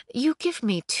 You give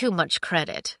me too much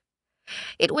credit.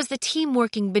 It was the team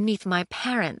working beneath my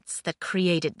parents that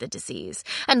created the disease,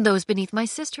 and those beneath my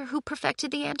sister who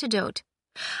perfected the antidote.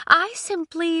 I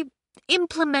simply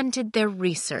implemented their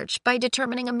research by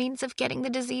determining a means of getting the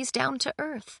disease down to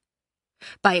Earth.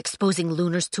 By exposing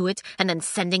lunars to it and then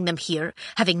sending them here,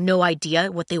 having no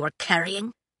idea what they were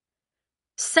carrying?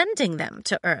 Sending them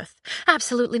to Earth?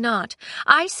 Absolutely not.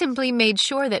 I simply made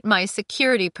sure that my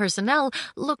security personnel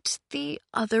looked the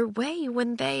other way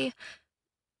when they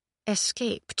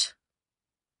escaped.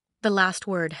 The last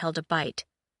word held a bite.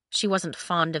 She wasn't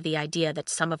fond of the idea that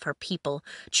some of her people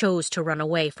chose to run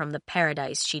away from the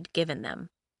paradise she'd given them.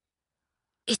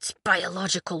 It's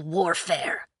biological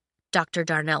warfare. Dr.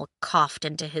 Darnell coughed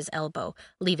into his elbow,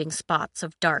 leaving spots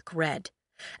of dark red.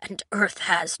 And Earth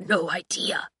has no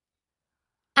idea.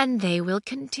 And they will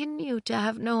continue to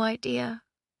have no idea,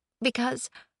 because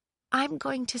I'm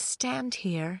going to stand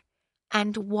here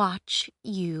and watch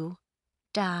you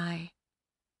die.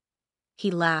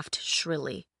 He laughed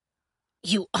shrilly.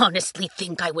 You honestly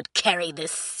think I would carry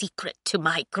this secret to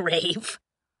my grave?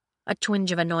 A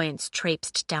twinge of annoyance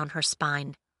traipsed down her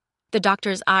spine. The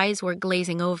doctor's eyes were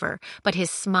glazing over, but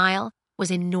his smile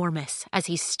was enormous as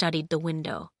he studied the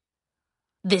window.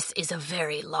 This is a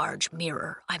very large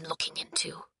mirror I'm looking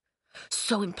into.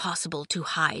 So impossible to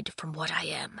hide from what I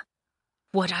am,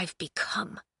 what I've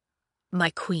become. My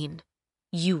queen,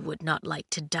 you would not like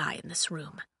to die in this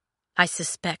room. I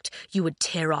suspect you would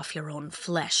tear off your own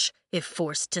flesh if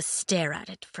forced to stare at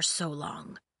it for so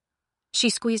long. She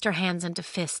squeezed her hands into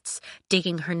fists,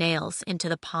 digging her nails into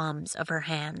the palms of her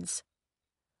hands.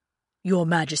 Your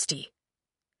Majesty.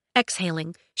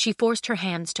 Exhaling, she forced her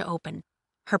hands to open.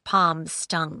 Her palms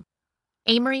stung.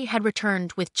 Amory had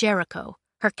returned with Jericho,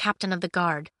 her captain of the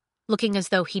guard, looking as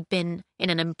though he'd been in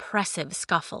an impressive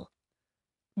scuffle.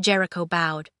 Jericho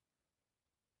bowed.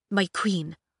 My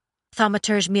queen,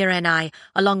 Thaumaturge Mira and I,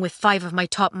 along with 5 of my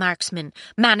top marksmen,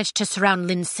 managed to surround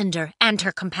Lynn Cinder and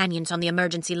her companions on the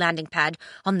emergency landing pad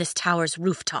on this tower's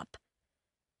rooftop.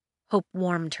 Hope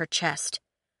warmed her chest.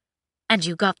 And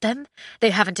you got them?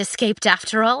 They haven't escaped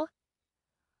after all?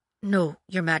 No,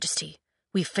 Your Majesty.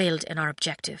 We failed in our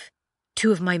objective.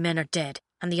 2 of my men are dead,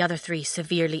 and the other 3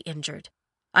 severely injured.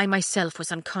 I myself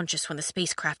was unconscious when the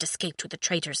spacecraft escaped with the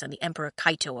traitors and the Emperor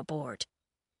Kaito aboard.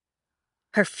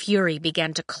 Her fury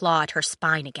began to claw at her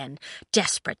spine again,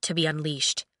 desperate to be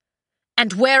unleashed.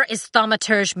 And where is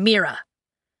Thaumaturge Mira?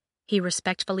 He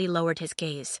respectfully lowered his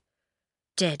gaze.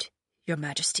 Dead, Your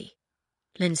Majesty.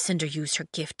 Lynn Cinder used her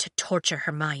gift to torture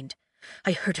her mind.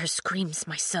 I heard her screams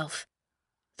myself.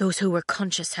 Those who were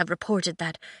conscious have reported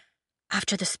that,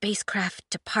 after the spacecraft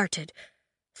departed,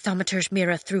 Thaumaturge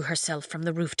Mira threw herself from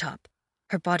the rooftop.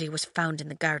 Her body was found in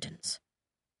the gardens.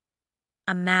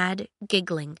 A mad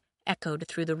giggling echoed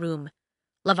through the room.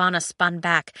 Lavanna spun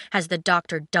back as the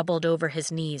doctor doubled over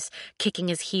his knees, kicking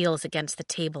his heels against the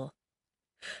table.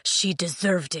 She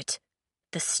deserved it,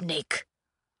 the snake.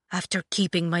 After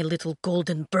keeping my little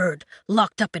golden bird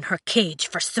locked up in her cage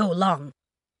for so long.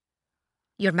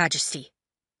 Your Majesty,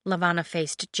 Lavanna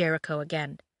faced Jericho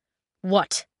again.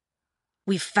 What?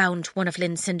 We've found one of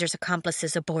Lynn Cinder's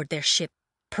accomplices aboard their ship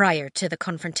prior to the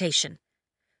confrontation.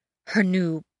 Her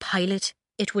new pilot,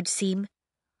 it would seem.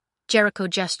 Jericho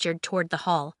gestured toward the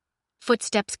hall.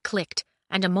 Footsteps clicked,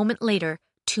 and a moment later,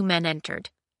 2 men entered.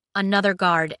 Another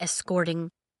guard escorting.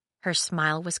 Her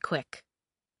smile was quick.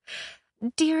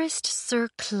 Dearest Sir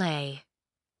Clay.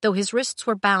 Though his wrists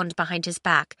were bound behind his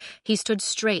back, he stood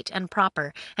straight and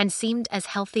proper and seemed as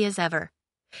healthy as ever.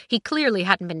 He clearly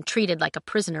hadn't been treated like a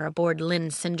prisoner aboard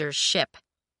Lynn Cinder's ship.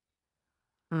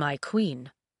 My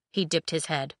queen, he dipped his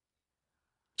head.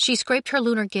 She scraped her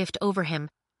lunar gift over him,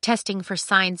 testing for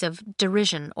signs of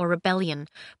derision or rebellion,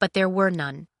 but there were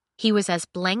none. He was as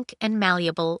blank and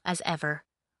malleable as ever.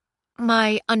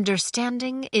 My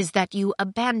understanding is that you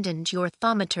abandoned your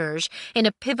thaumaturge in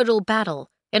a pivotal battle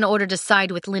in order to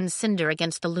side with Lynn Cinder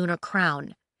against the Lunar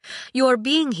Crown. Your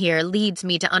being here leads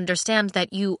me to understand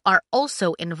that you are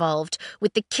also involved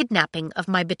with the kidnapping of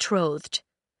my betrothed.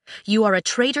 You are a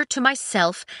traitor to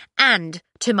myself and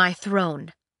to my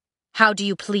throne. How do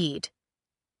you plead?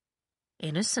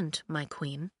 Innocent, my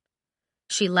queen.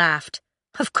 She laughed.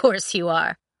 Of course you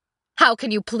are. How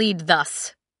can you plead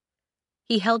thus?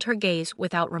 He held her gaze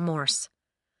without remorse.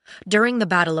 During the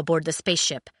battle aboard the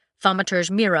spaceship, Thaumaturge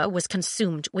Mira was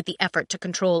consumed with the effort to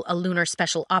control a lunar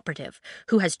special operative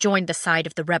who has joined the side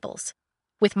of the rebels.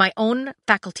 With my own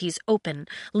faculties open,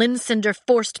 Lynn Cinder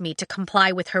forced me to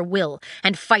comply with her will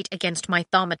and fight against my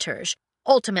thaumaturge,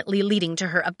 ultimately leading to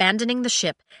her abandoning the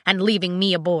ship and leaving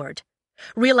me aboard.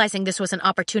 Realizing this was an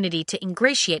opportunity to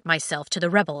ingratiate myself to the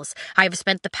rebels, I have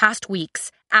spent the past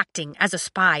weeks acting as a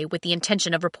spy with the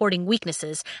intention of reporting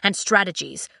weaknesses and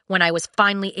strategies when I was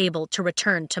finally able to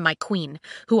return to my queen,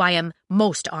 who I am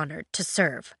most honored to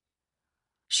serve.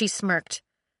 She smirked.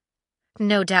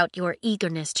 No doubt your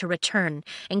eagerness to return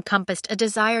encompassed a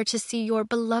desire to see your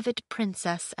beloved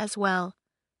princess as well.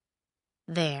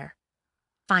 There,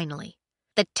 finally,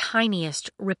 the tiniest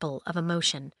ripple of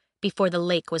emotion before the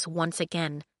lake was once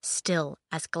again still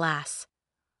as glass.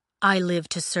 I live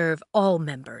to serve all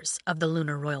members of the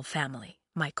Lunar Royal family,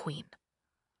 my queen.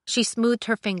 She smoothed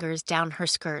her fingers down her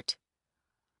skirt.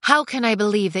 How can I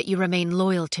believe that you remain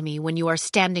loyal to me when you are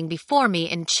standing before me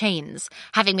in chains,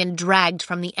 having been dragged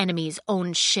from the enemy's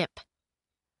own ship?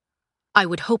 I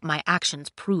would hope my actions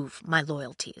prove my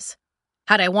loyalties.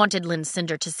 Had I wanted Lynn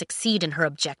Cinder to succeed in her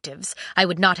objectives, I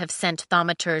would not have sent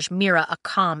Thaumaturge Mira a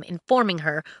comm informing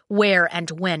her where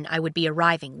and when I would be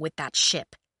arriving with that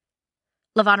ship.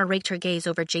 Lavanna raked her gaze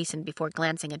over Jason before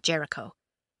glancing at Jericho.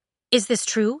 Is this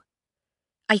true?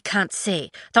 I can't say.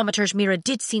 Thaumaturge Mira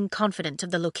did seem confident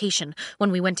of the location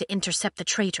when we went to intercept the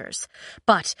traitors,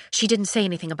 but she didn't say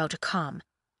anything about a comm,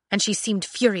 and she seemed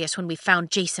furious when we found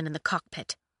Jason in the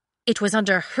cockpit. It was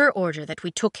under her order that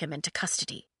we took him into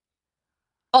custody.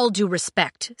 All due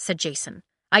respect, said Jason.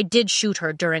 I did shoot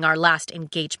her during our last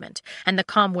engagement, and the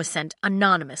comm was sent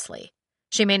anonymously.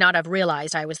 She may not have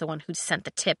realized I was the one who sent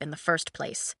the tip in the first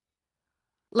place.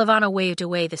 Lavanna waved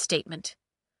away the statement.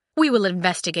 We will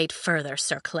investigate further,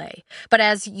 Sir Clay, but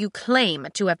as you claim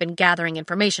to have been gathering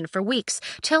information for weeks,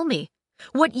 tell me,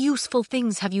 what useful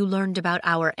things have you learned about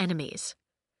our enemies?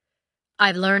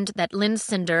 I've learned that Lynn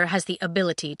Cinder has the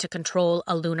ability to control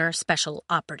a lunar special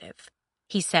operative,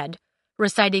 he said,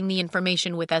 reciting the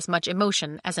information with as much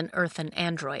emotion as an earthen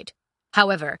android.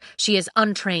 However, she is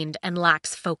untrained and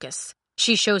lacks focus.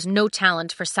 She shows no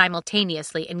talent for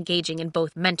simultaneously engaging in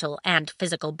both mental and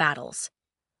physical battles.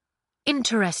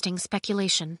 Interesting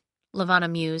speculation, Lavanna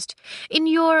mused. In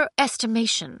your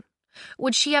estimation,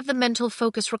 would she have the mental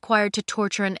focus required to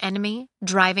torture an enemy,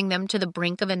 driving them to the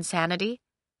brink of insanity?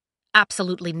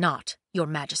 Absolutely not, Your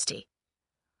Majesty.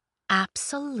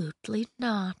 Absolutely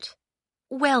not.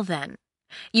 Well then,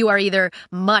 you are either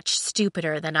much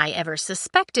stupider than I ever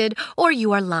suspected, or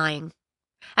you are lying.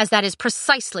 As that is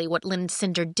precisely what Lynn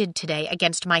Cinder did today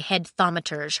against my head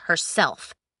thaumaturge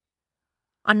herself.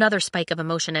 Another spike of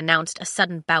emotion announced a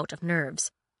sudden bout of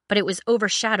nerves, but it was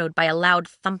overshadowed by a loud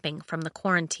thumping from the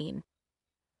quarantine.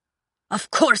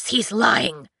 Of course he's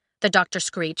lying, the doctor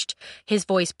screeched, his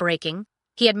voice breaking.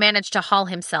 He had managed to haul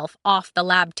himself off the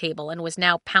lab table and was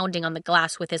now pounding on the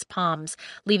glass with his palms,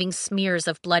 leaving smears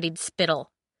of bloodied spittle.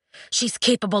 She's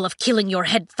capable of killing your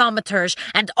head thaumaturge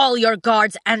and all your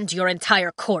guards and your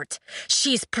entire court.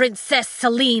 She's Princess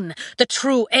Celine, the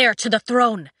true heir to the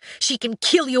throne. She can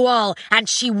kill you all, and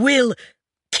she will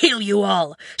kill you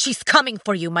all. She's coming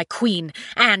for you, my queen,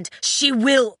 and she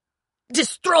will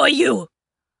destroy you.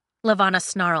 Lavanna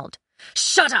snarled.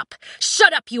 Shut up!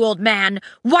 Shut up, you old man!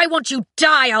 Why won't you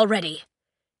die already?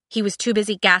 He was too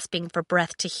busy gasping for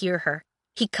breath to hear her.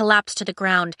 He collapsed to the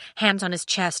ground, hands on his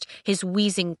chest, his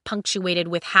wheezing punctuated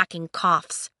with hacking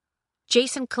coughs.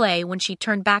 Jason Clay, when she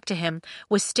turned back to him,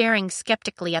 was staring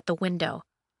skeptically at the window,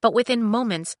 but within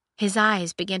moments his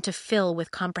eyes began to fill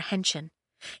with comprehension.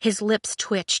 His lips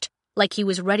twitched, like he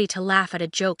was ready to laugh at a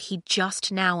joke he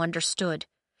just now understood.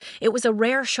 It was a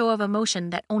rare show of emotion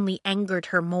that only angered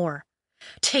her more.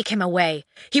 Take him away.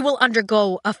 He will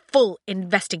undergo a full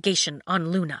investigation on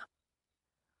Luna.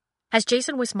 As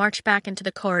Jason was marched back into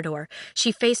the corridor,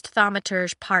 she faced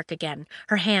Thaumaturge Park again,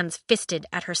 her hands fisted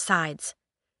at her sides.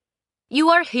 You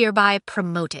are hereby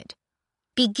promoted.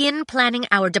 Begin planning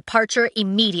our departure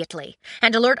immediately,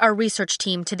 and alert our research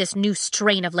team to this new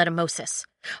strain of letumosis.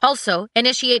 Also,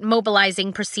 initiate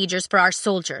mobilizing procedures for our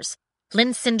soldiers.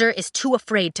 Lynn Cinder is too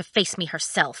afraid to face me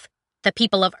herself. The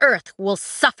people of Earth will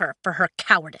suffer for her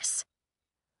cowardice.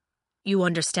 You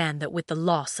understand that with the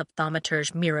loss of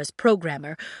Thaumaturge Mira's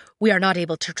programmer, we are not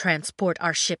able to transport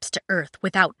our ships to Earth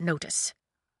without notice.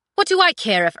 What do I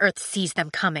care if Earth sees them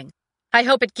coming? I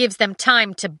hope it gives them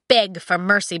time to beg for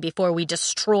mercy before we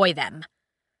destroy them.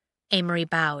 Amory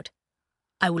bowed.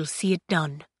 I will see it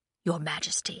done, Your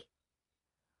Majesty.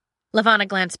 Lavanna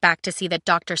glanced back to see that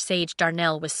Dr. Sage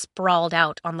Darnell was sprawled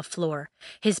out on the floor,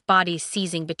 his body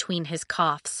seizing between his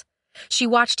coughs. She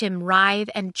watched him writhe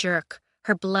and jerk,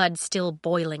 her blood still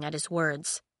boiling at his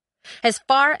words. As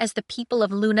far as the people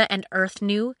of Luna and Earth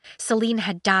knew, Celine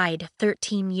had died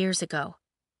 13 years ago.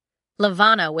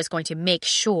 Lavanna was going to make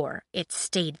sure it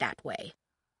stayed that way.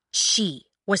 She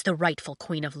was the rightful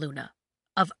queen of Luna,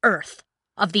 of Earth,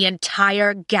 of the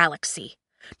entire galaxy.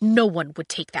 No one would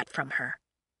take that from her.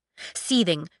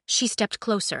 Seething, she stepped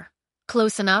closer,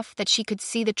 close enough that she could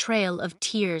see the trail of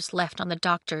tears left on the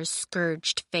doctor's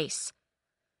scourged face.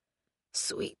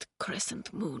 "Sweet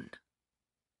crescent moon,"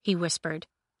 he whispered,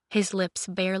 his lips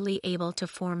barely able to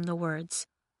form the words.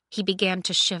 He began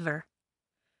to shiver.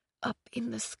 "Up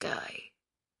in the sky."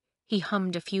 He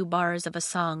hummed a few bars of a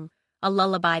song, a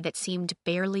lullaby that seemed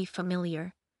barely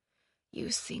familiar.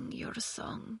 "You sing your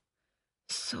song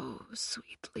so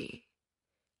sweetly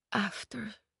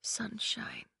after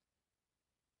sunshine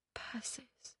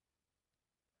passes."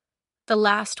 The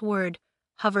last word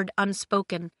hovered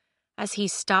unspoken as he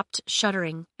stopped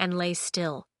shuddering and lay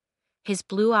still, his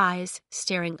blue eyes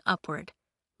staring upward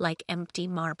like empty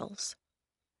marbles.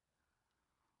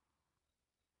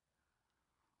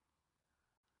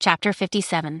 Chapter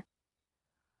 57.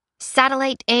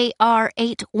 Satellite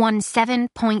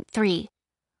AR-817.3.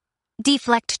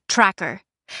 Deflect tracker.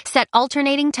 Set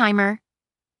alternating timer.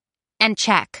 And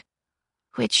check.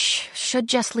 Which should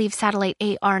just leave satellite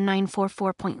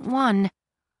AR-944.1.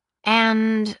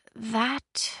 And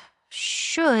that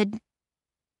should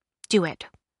do it.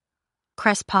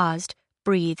 Cress paused,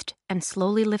 breathed, and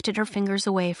slowly lifted her fingers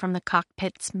away from the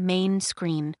cockpit's main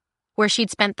screen, where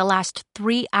she'd spent the last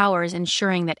 3 hours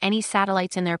ensuring that any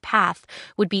satellites in their path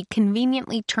would be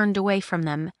conveniently turned away from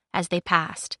them as they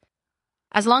passed.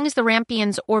 As long as the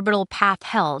Rampian's orbital path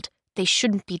held, they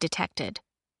shouldn't be detected.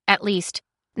 At least,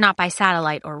 not by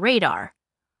satellite or radar.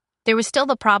 There was still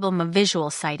the problem of visual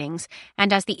sightings,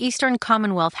 and as the Eastern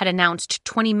Commonwealth had announced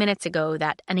 20 minutes ago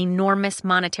that an enormous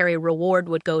monetary reward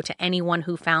would go to anyone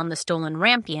who found the stolen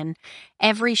Rampian,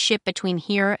 every ship between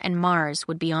here and Mars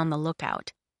would be on the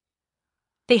lookout.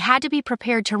 They had to be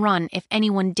prepared to run if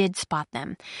anyone did spot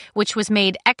them, which was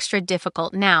made extra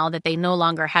difficult now that they no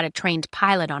longer had a trained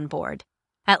pilot on board.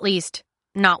 At least,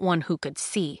 not one who could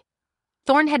see.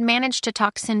 Thorne had managed to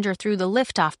talk Cinder through the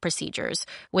liftoff procedures,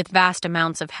 with vast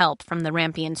amounts of help from the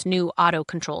Rampian's new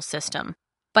auto-control system.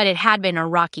 But it had been a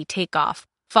rocky takeoff,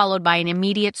 followed by an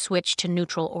immediate switch to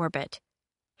neutral orbit.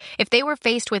 If they were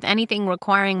faced with anything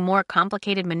requiring more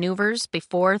complicated maneuvers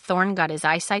before Thorne got his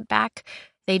eyesight back,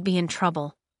 they'd be in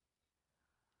trouble.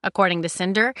 According to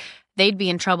Cinder, they'd be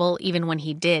in trouble even when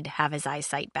he did have his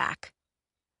eyesight back.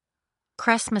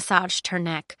 Cress massaged her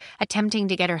neck, attempting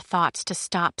to get her thoughts to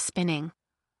stop spinning.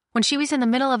 When she was in the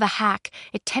middle of a hack,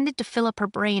 it tended to fill up her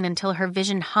brain until her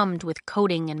vision hummed with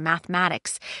coding and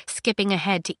mathematics, skipping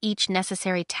ahead to each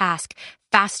necessary task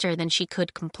faster than she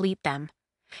could complete them.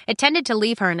 It tended to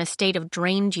leave her in a state of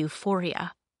drained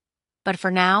euphoria. But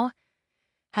for now,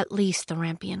 at least the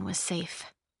Rampian was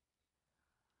safe.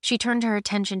 She turned her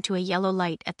attention to a yellow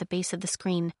light at the base of the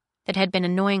screen that had been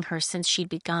annoying her since she'd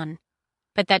begun,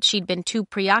 but that she'd been too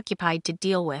preoccupied to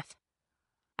deal with.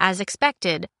 As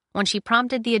expected, when she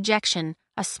prompted the ejection,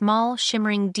 a small,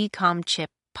 shimmering decom chip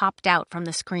popped out from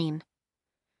the screen.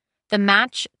 The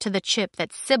match to the chip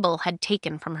that Sybil had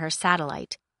taken from her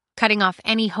satellite, cutting off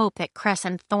any hope that Cress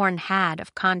and Thorne had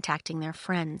of contacting their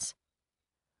friends.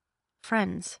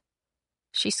 Friends.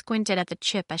 She squinted at the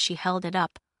chip as she held it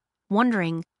up,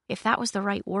 wondering if that was the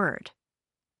right word.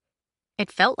 It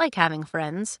felt like having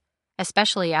friends,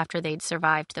 especially after they'd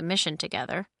survived the mission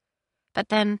together. But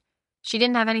then, she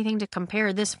didn't have anything to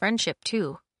compare this friendship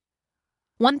to.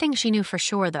 One thing she knew for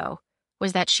sure, though,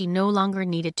 was that she no longer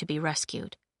needed to be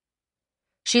rescued.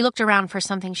 She looked around for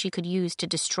something she could use to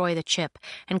destroy the chip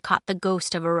and caught the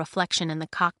ghost of a reflection in the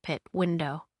cockpit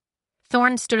window.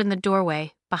 Thorne stood in the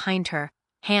doorway, behind her,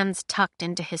 hands tucked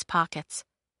into his pockets.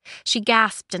 She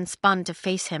gasped and spun to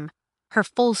face him, her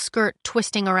full skirt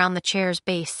twisting around the chair's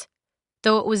base.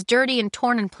 Though it was dirty and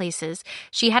torn in places,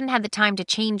 she hadn't had the time to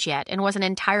change yet and wasn't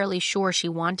entirely sure she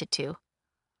wanted to.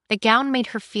 The gown made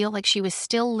her feel like she was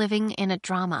still living in a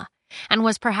drama, and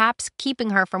was perhaps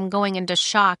keeping her from going into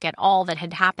shock at all that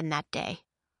had happened that day.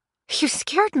 "You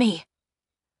scared me."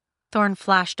 Thorne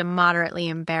flashed a moderately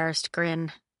embarrassed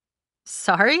grin.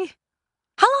 "Sorry?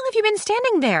 How long have you been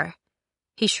standing there?"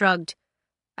 He shrugged.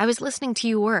 "I was listening to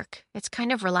you work. It's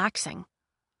kind of relaxing.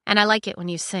 And I like it when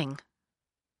you sing."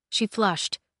 She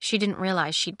flushed. She didn't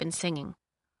realize she'd been singing.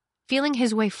 Feeling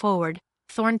his way forward,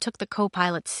 Thorne took the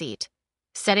co-pilot's seat,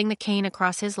 setting the cane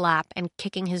across his lap and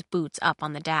kicking his boots up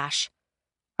on the dash.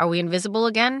 "Are we invisible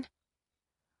again?"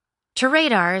 "To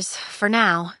radars, for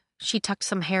now." She tucked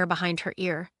some hair behind her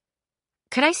ear.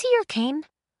 "Could I see your cane?"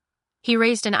 He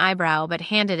raised an eyebrow but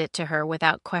handed it to her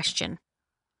without question.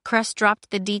 Cress dropped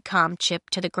the decom chip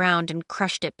to the ground and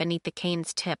crushed it beneath the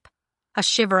cane's tip. A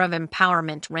shiver of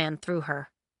empowerment ran through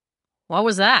her. "What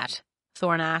was that?"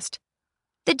 Thorne asked.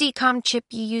 "The decom chip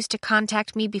you used to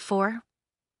contact me before.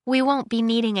 We won't be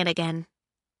needing it again.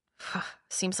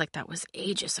 Seems like that was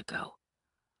ages ago.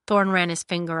 Thorn ran his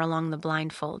finger along the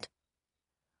blindfold.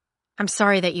 I'm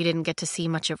sorry that you didn't get to see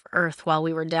much of Earth while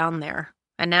we were down there,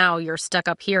 and now you're stuck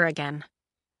up here again.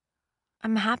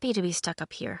 I'm happy to be stuck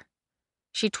up here.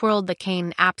 She twirled the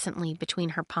cane absently between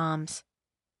her palms.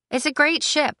 It's a great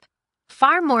ship,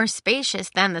 far more spacious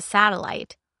than the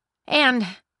satellite, and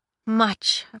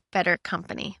much better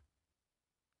company.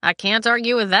 I can't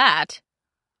argue with that.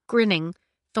 Grinning,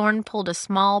 Thorn pulled a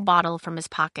small bottle from his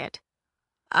pocket.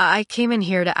 I came in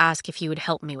here to ask if you would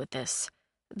help me with this.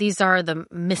 These are the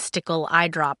mystical eye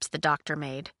drops the doctor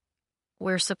made.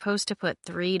 We're supposed to put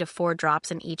 3 to 4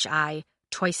 drops in each eye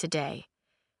twice a day.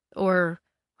 Or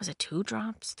was it 2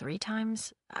 drops 3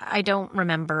 times? I don't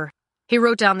remember. He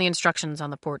wrote down the instructions on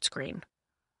the port screen.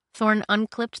 Thorn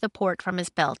unclipped the port from his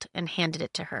belt and handed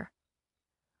it to her.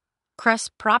 Cress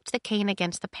propped the cane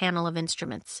against the panel of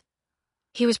instruments.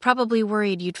 He was probably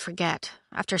worried you'd forget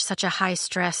after such a high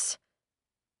stress.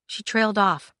 She trailed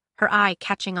off, her eye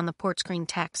catching on the port screen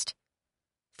text.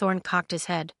 Thorn cocked his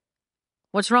head.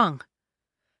 What's wrong?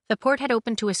 The port had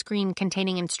opened to a screen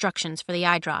containing instructions for the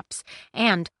eye drops,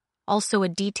 and also a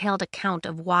detailed account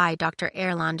of why Dr.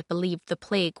 Erland believed the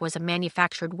plague was a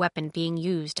manufactured weapon being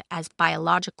used as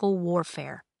biological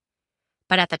warfare.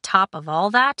 But at the top of all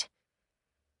that,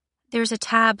 there's a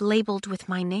tab labeled with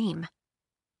my name.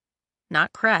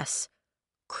 Not Cress.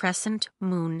 Crescent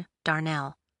Moon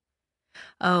Darnell.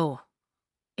 Oh,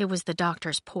 it was the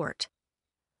doctor's port.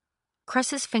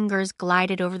 Cress's fingers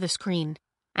glided over the screen,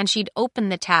 and she'd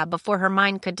opened the tab before her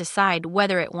mind could decide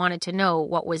whether it wanted to know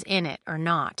what was in it or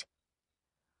not.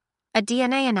 A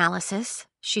DNA analysis,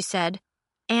 she said,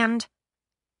 and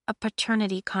a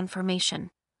paternity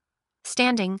confirmation.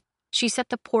 Standing, she set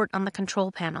the port on the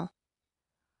control panel.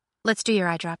 Let's do your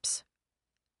eye drops.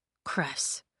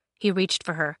 Cress. He reached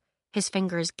for her, his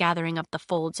fingers gathering up the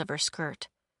folds of her skirt.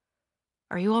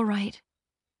 Are you all right?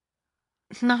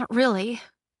 Not really.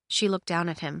 She looked down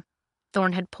at him.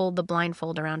 Thorn had pulled the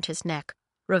blindfold around his neck,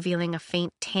 revealing a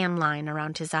faint tan line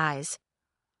around his eyes.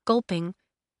 Gulping,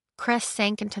 Cress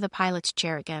sank into the pilot's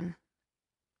chair again.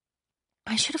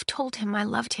 I should have told him I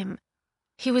loved him.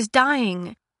 He was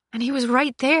dying, and he was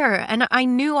right there, and I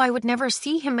knew I would never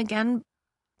see him again,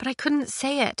 but I couldn't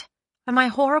say it. Am I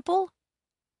horrible?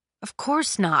 Of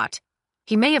course not.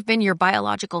 He may have been your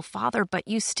biological father, but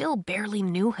you still barely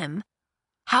knew him.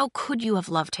 How could you have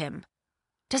loved him?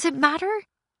 Does it matter?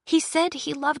 He said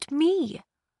he loved me.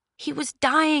 He was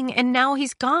dying, and now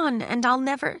he's gone, and I'll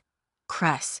never...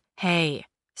 Cress, hey,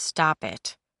 stop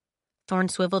it. Thorn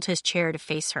swiveled his chair to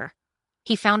face her.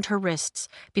 He found her wrists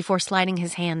before sliding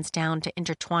his hands down to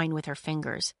intertwine with her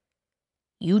fingers.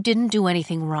 You didn't do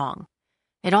anything wrong.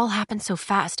 It all happened so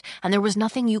fast, and there was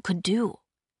nothing you could do.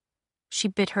 She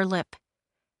bit her lip.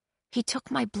 He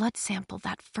took my blood sample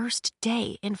that first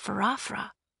day in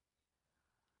Farafra.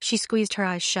 She squeezed her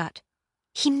eyes shut.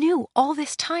 He knew all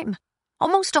this time,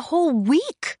 almost a whole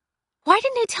week. Why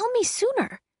didn't he tell me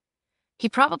sooner? He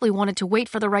probably wanted to wait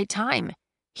for the right time.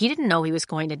 He didn't know he was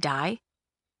going to die.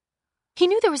 He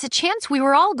knew there was a chance we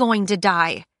were all going to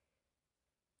die.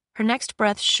 Her next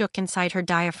breath shook inside her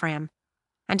diaphragm,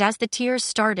 and as the tears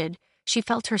started, she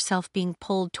felt herself being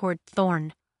pulled toward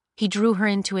Thorn. He drew her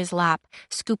into his lap,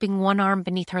 scooping one arm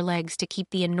beneath her legs to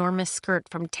keep the enormous skirt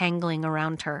from tangling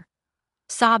around her.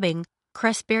 Sobbing,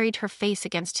 Cress buried her face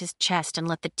against his chest and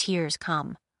let the tears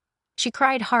come. She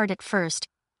cried hard at first,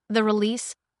 the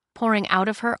release pouring out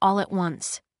of her all at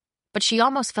once. But she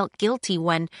almost felt guilty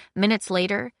when, minutes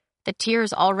later, the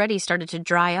tears already started to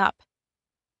dry up.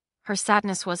 Her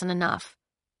sadness wasn't enough.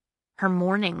 Her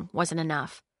mourning wasn't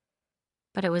enough.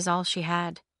 But it was all she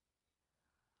had.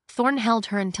 Thorn held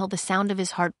her until the sound of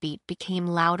his heartbeat became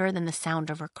louder than the sound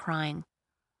of her crying.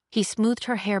 He smoothed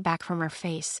her hair back from her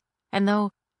face, and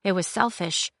though it was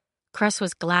selfish, Cress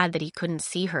was glad that he couldn't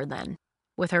see her then,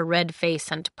 with her red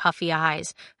face and puffy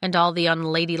eyes and all the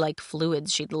unladylike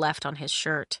fluids she'd left on his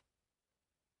shirt.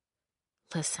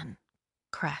 Listen,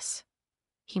 Cress,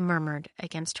 he murmured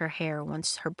against her hair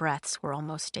once her breaths were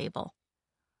almost stable.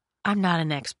 I'm not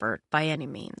an expert by any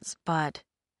means, but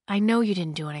I know you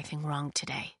didn't do anything wrong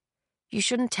today. You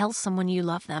shouldn't tell someone you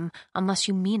love them unless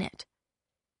you mean it.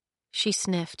 She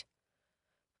sniffed.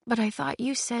 But I thought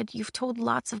you said you've told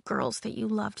lots of girls that you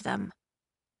loved them.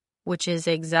 Which is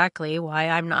exactly why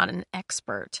I'm not an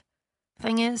expert.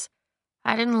 Thing is,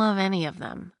 I didn't love any of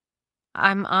them.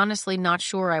 I'm honestly not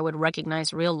sure I would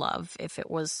recognize real love if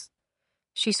it was...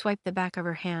 She swiped the back of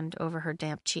her hand over her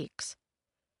damp cheeks.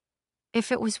 If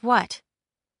it was what?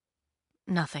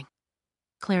 Nothing.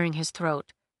 Clearing his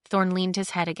throat, Thorn leaned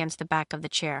his head against the back of the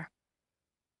chair.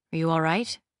 Are you all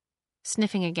right?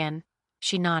 Sniffing again,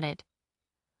 she nodded.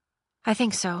 I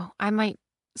think so. I might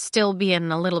still be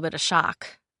in a little bit of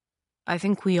shock. I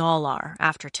think we all are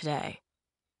after today.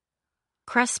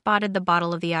 Cress spotted the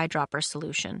bottle of the eyedropper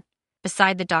solution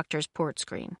beside the doctor's port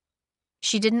screen.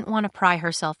 She didn't want to pry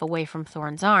herself away from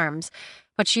Thorne's arms,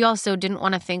 but she also didn't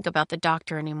want to think about the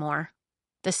doctor anymore.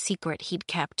 The secret he'd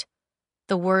kept.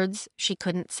 The words she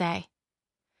couldn't say.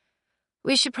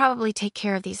 We should probably take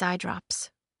care of these eye drops.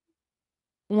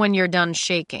 When you're done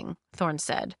shaking, Thorne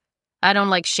said. I don't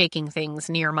like shaking things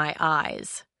near my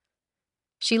eyes.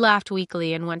 She laughed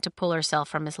weakly and went to pull herself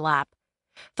from his lap.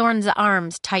 Thorne's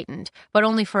arms tightened, but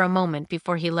only for a moment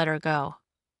before he let her go.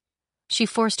 She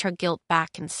forced her guilt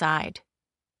back inside.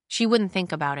 She wouldn't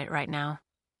think about it right now.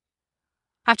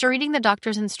 After reading the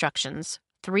doctor's instructions,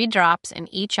 3 drops in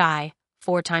each eye,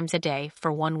 4 times a day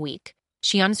for 1 week,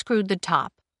 she unscrewed the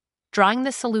top. Drawing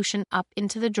the solution up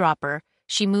into the dropper,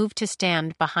 she moved to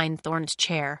stand behind Thorne's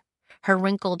chair, her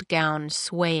wrinkled gown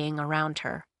swaying around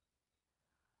her.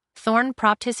 Thorne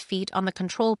propped his feet on the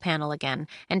control panel again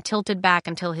and tilted back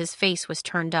until his face was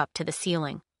turned up to the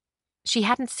ceiling. She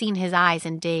hadn't seen his eyes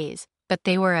in days, but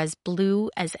they were as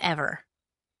blue as ever.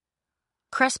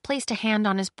 Cress placed a hand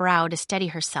on his brow to steady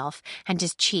herself, and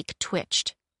his cheek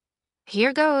twitched.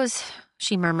 Here goes,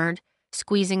 she murmured,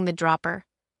 squeezing the dropper.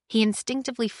 He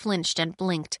instinctively flinched and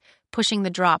blinked, pushing the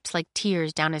drops like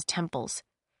tears down his temples.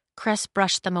 Cress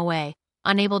brushed them away,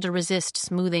 unable to resist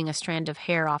smoothing a strand of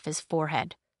hair off his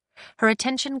forehead. Her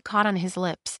attention caught on his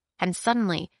lips, and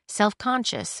suddenly,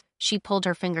 self-conscious, she pulled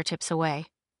her fingertips away.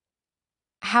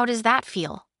 How does that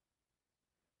feel?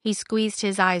 He squeezed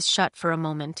his eyes shut for a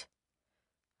moment.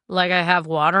 Like I have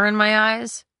water in my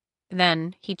eyes?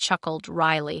 Then he chuckled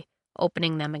wryly,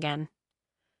 opening them again.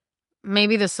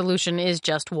 Maybe the solution is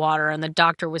just water and the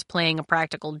doctor was playing a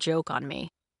practical joke on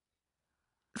me.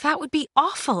 That would be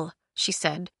awful, she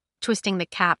said, twisting the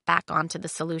cap back onto the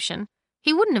solution.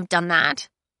 He wouldn't have done that.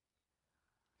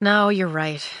 No, you're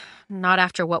right. Not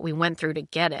after what we went through to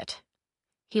get it.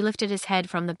 He lifted his head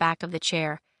from the back of the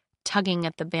chair, tugging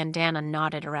at the bandana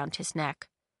knotted around his neck.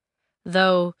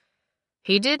 Though,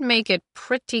 he did make it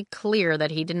pretty clear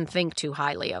that he didn't think too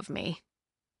highly of me.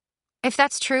 If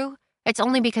that's true, it's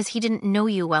only because he didn't know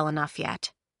you well enough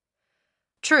yet.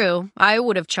 True, I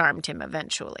would have charmed him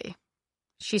eventually.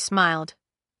 She smiled.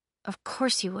 Of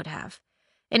course you would have.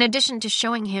 In addition to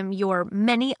showing him your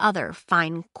many other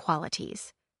fine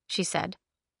qualities, she said,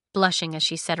 blushing as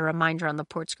she set a reminder on the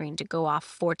port screen to go off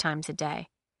 4 times a day.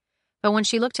 But when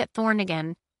she looked at Thorne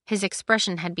again, his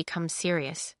expression had become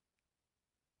serious.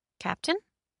 Captain?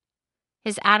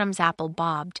 His Adam's apple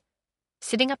bobbed.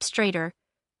 Sitting up straighter,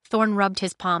 Thorne rubbed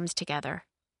his palms together.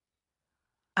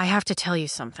 I have to tell you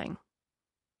something.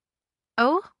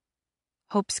 Oh?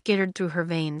 Hope skittered through her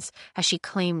veins as she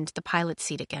claimed the pilot's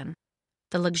seat again.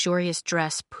 The luxurious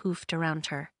dress poofed around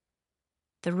her.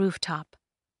 The rooftop.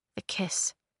 The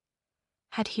kiss.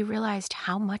 Had he realized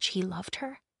how much he loved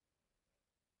her?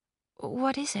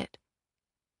 What is it?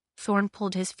 Thorne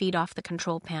pulled his feet off the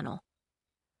control panel.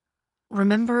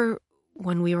 Remember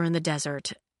when we were in the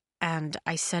desert and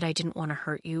I said I didn't want to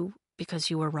hurt you because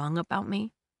you were wrong about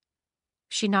me?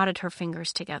 She knotted her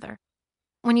fingers together.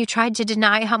 When you tried to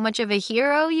deny how much of a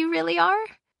hero you really are?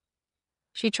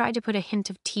 She tried to put a hint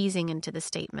of teasing into the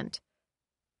statement,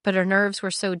 but her nerves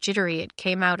were so jittery it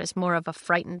came out as more of a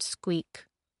frightened squeak.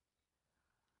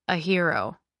 A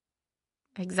hero.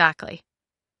 Exactly.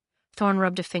 Thorne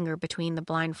rubbed a finger between the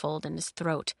blindfold and his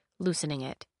throat, loosening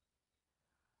it.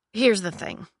 Here's the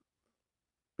thing.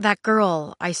 That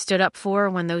girl I stood up for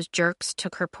when those jerks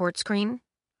took her port screen?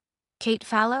 Kate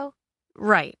Fallow?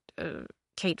 Right,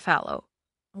 Kate Fallow.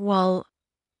 Well,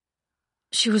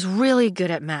 she was really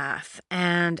good at math,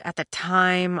 and at the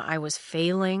time I was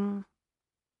failing.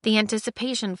 The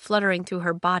anticipation fluttering through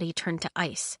her body turned to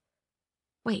ice.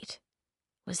 Wait,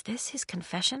 was this his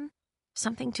confession?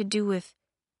 Something to do with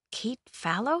Kate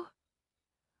Fallow?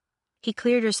 He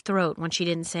cleared his throat when she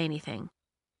didn't say anything.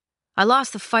 I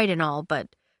lost the fight and all, but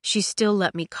she still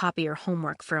let me copy her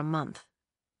homework for a month.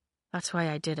 That's why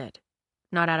I did it,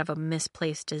 not out of a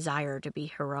misplaced desire to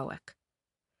be heroic.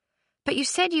 But you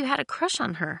said you had a crush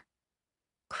on her.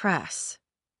 Cress.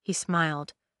 He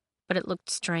smiled, but it looked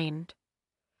strained.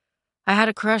 I had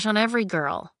a crush on every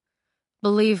girl.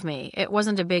 Believe me, it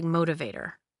wasn't a big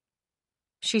motivator.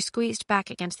 She squeezed back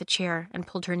against the chair and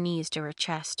pulled her knees to her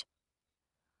chest.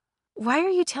 Why are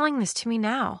you telling this to me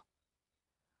now?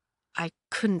 I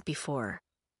couldn't before.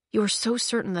 You were so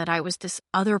certain that I was this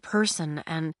other person,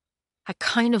 and I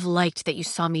kind of liked that you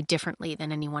saw me differently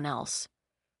than anyone else.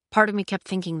 Part of me kept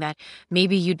thinking that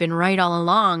maybe you'd been right all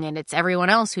along and it's everyone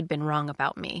else who'd been wrong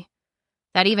about me.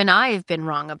 That even I've been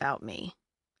wrong about me."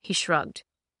 He shrugged.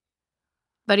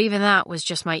 "But even that was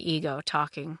just my ego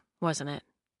talking, wasn't it?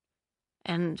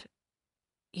 And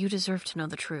you deserve to know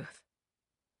the truth."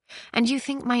 "And you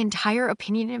think my entire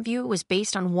opinion of you was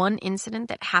based on one incident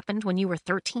that happened when you were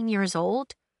 13 years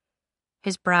old?"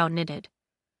 His brow knitted.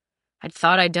 "I'd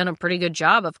thought I'd done a pretty good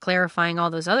job of clarifying all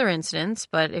those other incidents,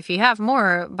 but if you have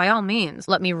more, by all means,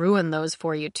 let me ruin those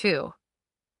for you, too."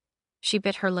 She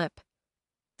bit her lip.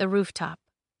 The rooftop.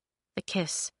 The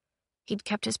kiss. He'd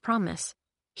kept his promise.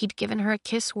 He'd given her a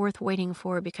kiss worth waiting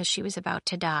for because she was about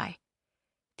to die.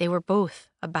 They were both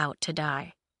about to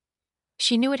die.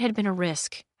 She knew it had been a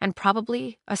risk, and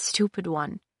probably a stupid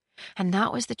one, and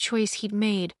that was the choice he'd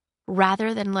made,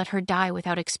 rather than let her die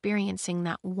without experiencing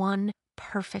that one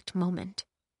perfect moment.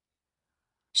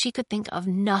 She could think of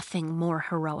nothing more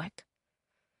heroic.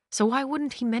 So why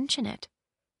wouldn't he mention it?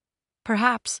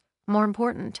 Perhaps, more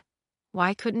important,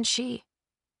 why couldn't she?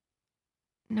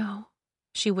 "No,"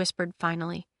 she whispered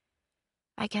finally.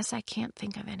 "I guess I can't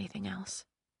think of anything else."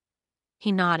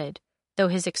 He nodded, though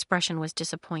his expression was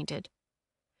disappointed.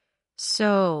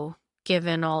 "So,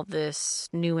 given all this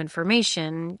new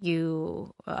information,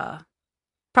 you,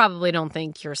 probably don't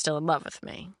think you're still in love with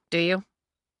me, do you?"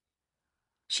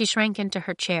 She shrank into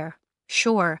her chair,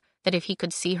 sure that if he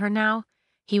could see her now,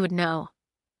 he would know.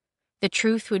 The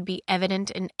truth would be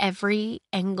evident in every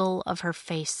angle of her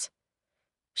face.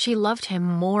 She loved him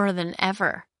more than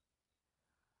ever.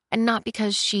 And not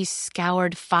because she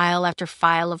scoured file after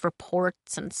file of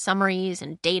reports and summaries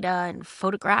and data and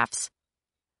photographs.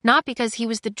 Not because he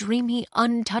was the dreamy,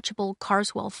 untouchable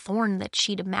Carswell Thorne that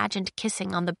she'd imagined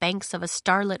kissing on the banks of a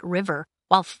starlit river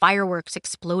while fireworks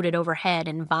exploded overhead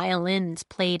and violins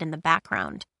played in the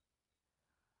background.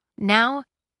 Now,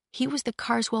 he was the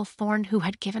Carswell Thorne who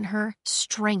had given her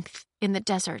strength in the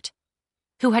desert,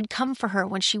 who had come for her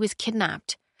when she was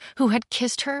kidnapped, who had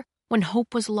kissed her when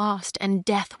hope was lost and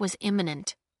death was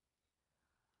imminent.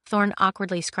 Thorne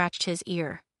awkwardly scratched his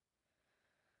ear.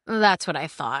 "That's what I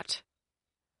thought.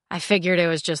 I figured it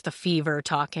was just the fever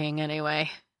talking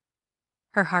anyway."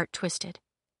 Her heart twisted.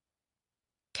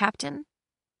 "Captain?"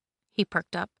 He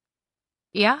perked up.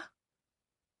 "Yeah?"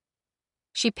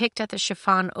 She picked at the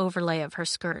chiffon overlay of her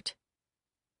skirt.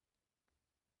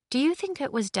 "Do you think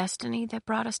it was destiny that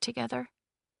brought us together?"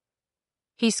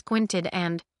 He squinted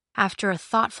and, after a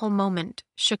thoughtful moment,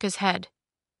 shook his head.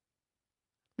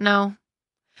 "No,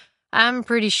 I'm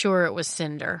pretty sure it was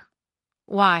Cinder.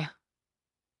 Why?"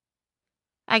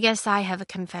 "I guess I have a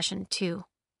confession, too."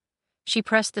 She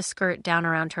pressed the skirt down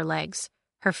around her legs,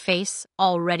 her face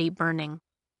already burning.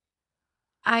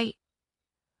 I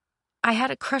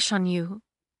had a crush on you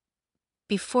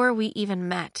before we even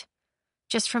met,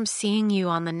 just from seeing you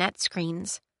on the net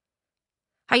screens.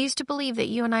 I used to believe that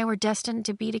you and I were destined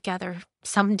to be together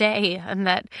someday and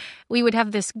that we would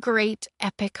have this great,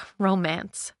 epic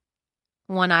romance."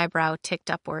 One eyebrow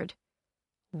ticked upward.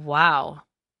 "Wow.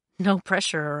 No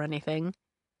pressure or anything."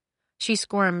 She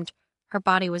squirmed. Her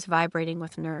body was vibrating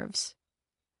with nerves.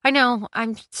 "I know.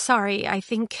 I'm sorry. I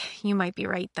think you might be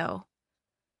right, though.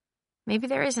 Maybe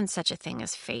there isn't such a thing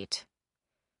as fate.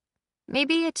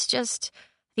 Maybe it's just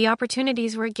the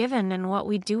opportunities we're given and what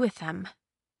we do with them.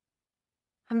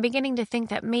 I'm beginning to think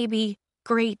that maybe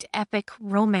great epic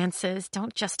romances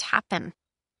don't just happen.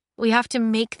 We have to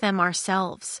make them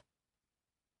ourselves."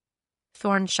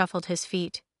 Thorne shuffled his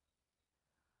feet.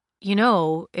 "You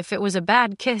know, if it was a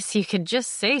bad kiss, you could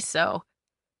just say so."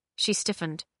 She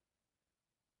stiffened.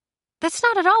 "That's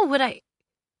not at all what I...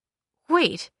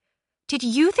 Wait, did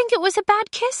you think it was a bad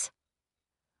kiss?"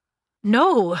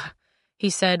 "No," he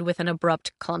said with an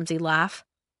abrupt, clumsy laugh.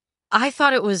 "I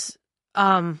thought it was,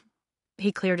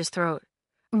 He cleared his throat.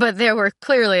 "But there were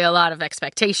clearly a lot of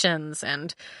expectations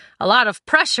and a lot of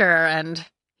pressure and..."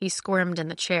 He squirmed in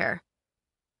the chair.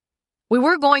 "We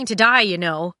were going to die, you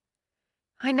know."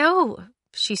 "I know."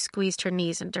 She squeezed her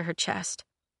knees into her chest.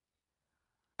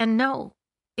 "And no,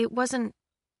 it wasn't...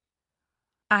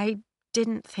 I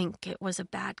didn't think it was a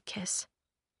bad kiss."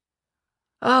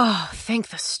 "Oh, thank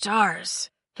the stars."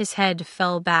 His head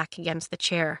fell back against the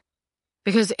chair.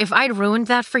 "Because if I'd ruined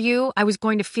that for you, I was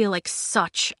going to feel like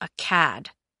such a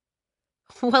cad."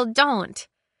 "Well, don't.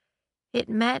 It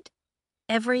met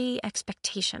every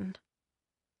expectation.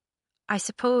 I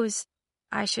suppose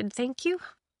I should thank you?"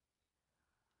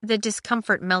 The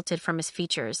discomfort melted from his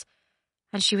features,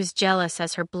 and she was jealous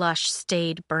as her blush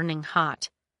stayed burning hot.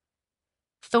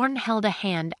 Thorne held a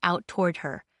hand out toward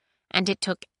her, and it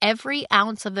took every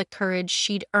ounce of the courage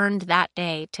she'd earned that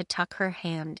day to tuck her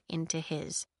hand into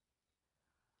his.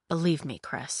 Believe me,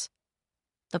 Cress,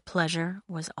 the pleasure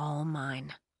was all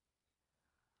mine.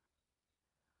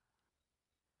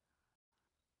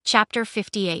 Chapter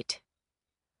 58.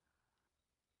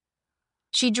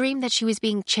 She dreamed that she was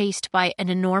being chased by an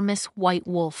enormous white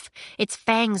wolf, its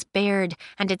fangs bared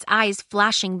and its eyes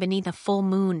flashing beneath a full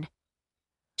moon.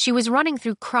 She was running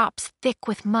through crops thick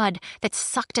with mud that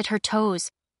sucked at her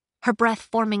toes, her breath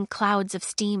forming clouds of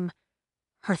steam.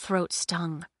 Her throat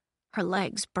stung. Her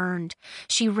legs burned.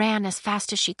 She ran as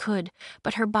fast as she could,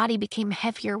 but her body became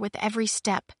heavier with every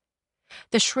step.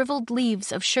 The shriveled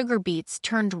leaves of sugar beets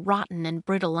turned rotten and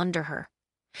brittle under her.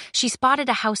 She spotted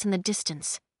a house in the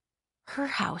distance. Her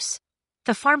house.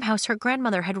 The farmhouse her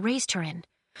grandmother had raised her in,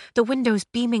 the windows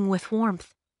beaming with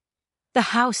warmth.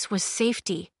 The house was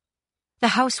safety.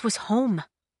 The house was home.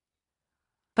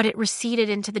 But it receded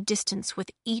into the distance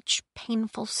with each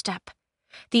painful step.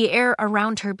 The air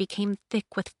around her became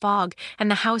thick with fog, and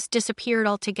the house disappeared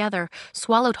altogether,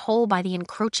 swallowed whole by the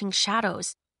encroaching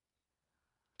shadows.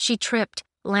 She tripped,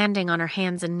 landing on her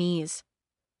hands and knees.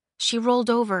 She rolled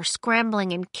over,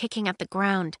 scrambling and kicking at the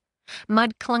ground.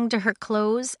 Mud clung to her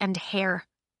clothes and hair.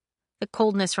 The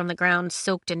coldness from the ground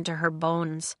soaked into her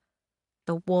bones.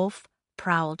 The wolf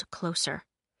prowled closer.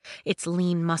 Its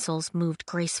lean muscles moved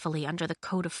gracefully under the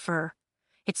coat of fur.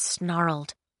 It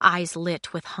snarled, eyes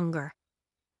lit with hunger.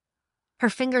 Her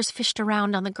fingers fished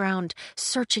around on the ground,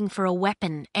 searching for a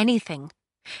weapon, anything.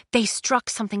 They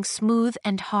struck something smooth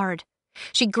and hard.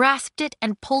 She grasped it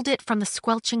and pulled it from the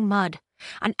squelching mud.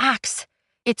 An axe,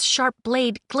 its sharp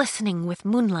blade glistening with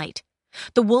moonlight.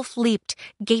 The wolf leaped,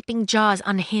 gaping jaws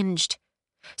unhinged.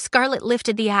 Scarlet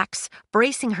lifted the axe,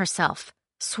 bracing herself,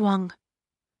 swung.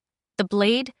 The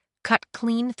blade cut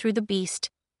clean through the beast,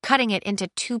 cutting it into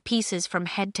 2 pieces from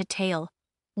head to tail.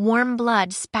 Warm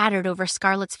blood spattered over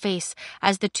Scarlet's face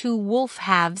as the 2 wolf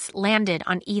halves landed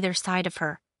on either side of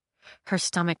her. Her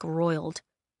stomach roiled.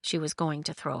 She was going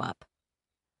to throw up.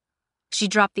 She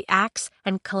dropped the axe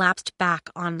and collapsed back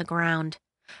on the ground.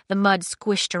 The mud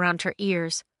squished around her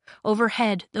ears.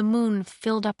 Overhead, the moon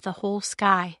filled up the whole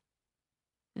sky.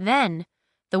 Then,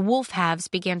 the wolf halves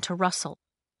began to rustle.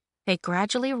 They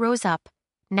gradually rose up,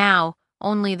 now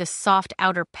only the soft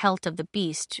outer pelt of the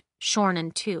beast, shorn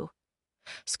in 2.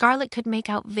 Scarlet could make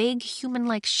out vague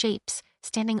human-like shapes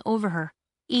standing over her,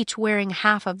 each wearing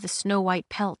half of the snow-white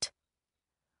pelt.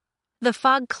 The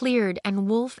fog cleared, and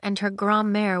Wolf and her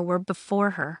grand-mère were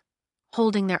before her,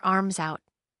 holding their arms out,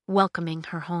 welcoming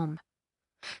her home.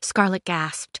 Scarlet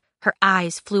gasped. Her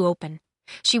eyes flew open.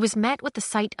 She was met with the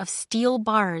sight of steel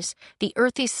bars, the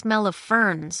earthy smell of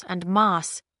ferns and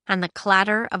moss, and the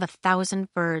clatter of 1,000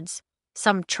 birds,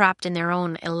 some trapped in their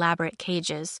own elaborate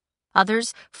cages.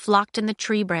 Others flocked in the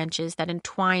tree branches that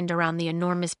entwined around the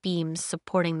enormous beams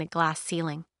supporting the glass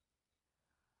ceiling.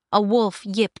 A wolf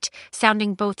yipped,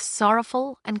 sounding both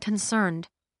sorrowful and concerned.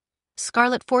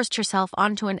 Scarlet forced herself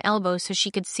onto an elbow so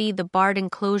she could see the barred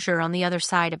enclosure on the other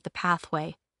side of the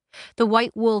pathway. The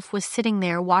white wolf was sitting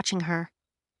there watching her.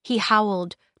 He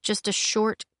howled, just a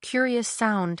short, curious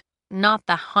sound, not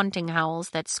the haunting howls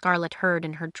that Scarlet heard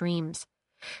in her dreams.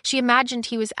 She imagined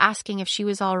he was asking if she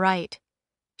was all right.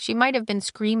 She might have been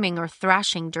screaming or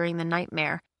thrashing during the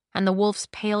nightmare, and the wolf's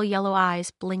pale yellow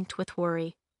eyes blinked with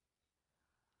worry.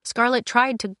 Scarlet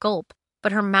tried to gulp,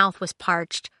 but her mouth was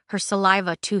parched, her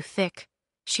saliva too thick.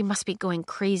 She must be going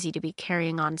crazy to be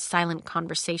carrying on silent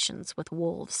conversations with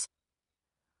wolves.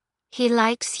 "He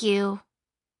likes you."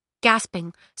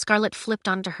 Gasping, Scarlet flipped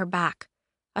onto her back.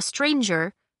 A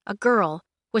stranger, a girl,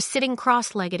 was sitting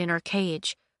cross-legged in her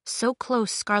cage, so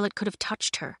close Scarlet could have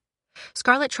touched her.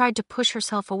 Scarlet tried to push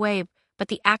herself away, but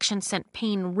the action sent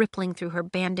pain rippling through her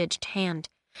bandaged hand.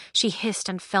 She hissed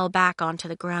and fell back onto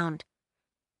the ground.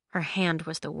 Her hand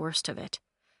was the worst of it.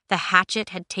 The hatchet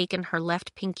had taken her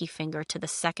left pinky finger to the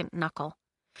second knuckle.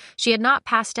 She had not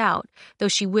passed out, though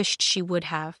she wished she would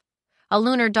have. A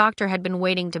lunar doctor had been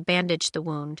waiting to bandage the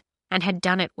wound, and had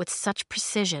done it with such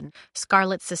precision,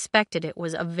 Scarlet suspected it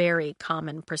was a very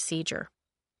common procedure.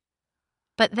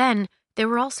 But then, there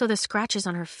were also the scratches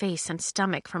on her face and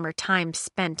stomach from her time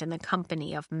spent in the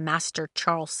company of Master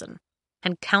Charleston,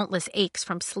 and countless aches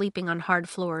from sleeping on hard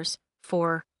floors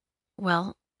for,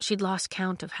 well, she'd lost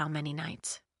count of how many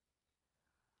nights.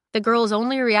 The girl's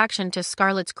only reaction to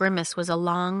Scarlet's grimace was a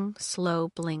long, slow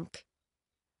blink.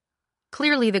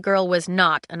 Clearly the girl was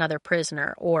not another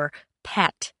prisoner, or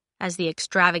pet, as the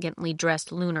extravagantly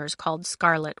dressed Lunars called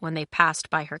Scarlet when they passed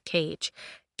by her cage,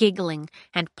 giggling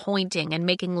and pointing and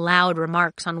making loud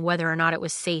remarks on whether or not it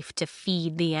was safe to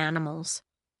feed the animals.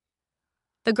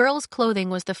 The girl's clothing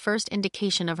was the first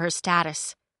indication of her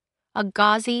status. a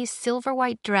gauzy,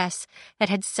 silver-white dress that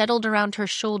had settled around her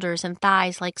shoulders and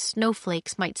thighs like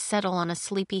snowflakes might settle on a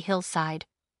sleepy hillside.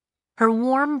 Her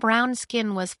warm brown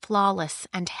skin was flawless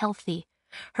and healthy,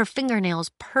 her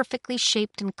fingernails perfectly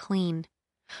shaped and clean.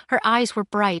 Her eyes were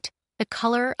bright, the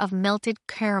color of melted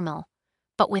caramel,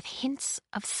 but with hints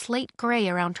of slate gray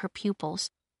around her pupils.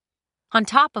 On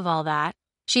top of all that,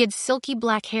 she had silky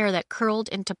black hair that curled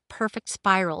into perfect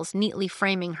spirals, neatly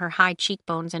framing her high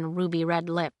cheekbones and ruby red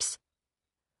lips.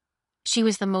 She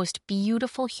was the most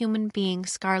beautiful human being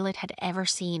Scarlet had ever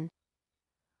seen.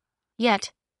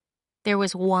 Yet, there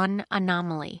was one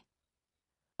anomaly.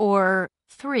 Or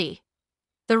 3.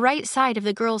 The right side of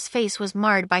the girl's face was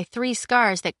marred by 3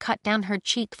 scars that cut down her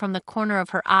cheek from the corner of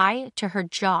her eye to her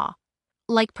jaw,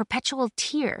 like perpetual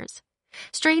tears.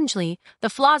 Strangely, the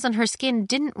flaws on her skin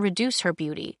didn't reduce her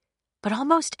beauty, but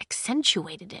almost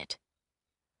accentuated it.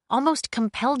 Almost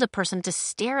compelled a person to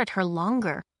stare at her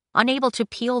longer, unable to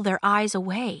peel their eyes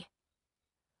away.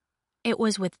 It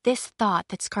was with this thought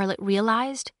that Scarlet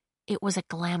realized it was a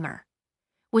glamour,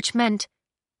 which meant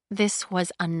this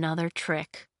was another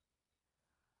trick.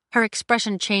 Her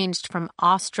expression changed from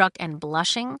awestruck and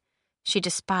blushing, she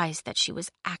despised that she was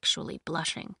actually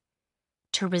blushing,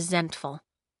 to resentful.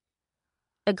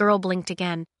 The girl blinked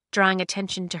again, drawing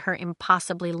attention to her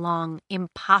impossibly long,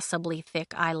 impossibly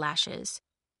thick eyelashes.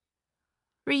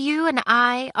 "Ryu and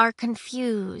I are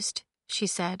confused," she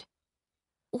said.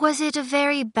 "Was it a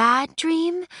very bad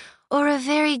dream or a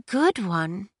very good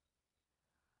one?"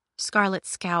 Scarlet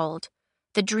scowled.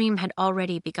 The dream had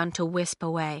already begun to wisp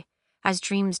away, as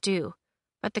dreams do,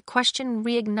 but the question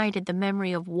reignited the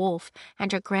memory of Wolf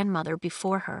and her grandmother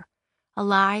before her,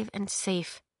 alive and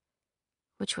safe,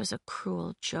 which was a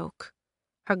cruel joke.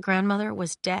 Her grandmother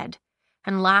was dead,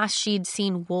 and last she'd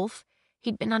seen Wolf,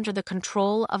 he'd been under the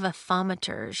control of a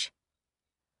thaumaturge.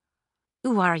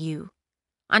 "Who are you?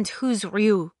 And who's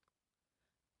Ryu?"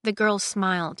 The girl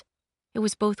smiled. It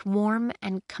was both warm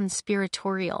and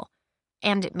conspiratorial,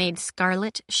 and it made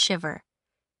Scarlet shiver.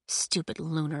 Stupid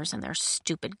lunars and their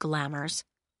stupid glamours.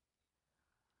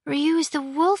 "Ryu is the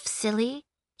wolf, silly.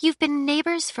 You've been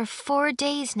neighbors for 4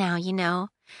 days now, you know.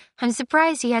 I'm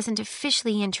surprised he hasn't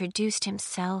officially introduced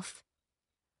himself."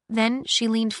 Then she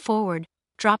leaned forward,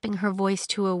 dropping her voice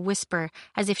to a whisper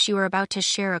as if she were about to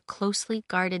share a closely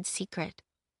guarded secret.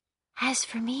 "As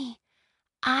for me,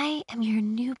 I am your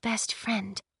new best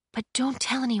friend, but don't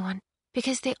tell anyone,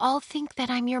 because they all think that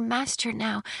I'm your master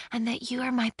now and that you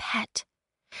are my pet.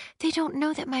 They don't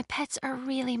know that my pets are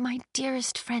really my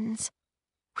dearest friends.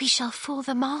 We shall fool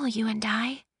them all, you and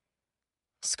I."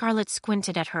 Scarlet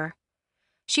squinted at her.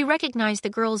 She recognized the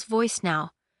girl's voice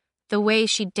now, the way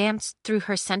she danced through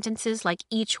her sentences like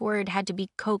each word had to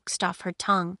be coaxed off her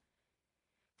tongue.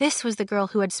 This was the girl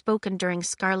who had spoken during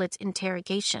Scarlet's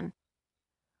interrogation.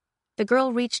 The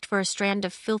girl reached for a strand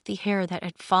of filthy hair that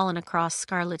had fallen across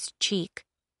Scarlet's cheek.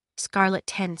 Scarlet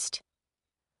tensed.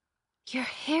 "Your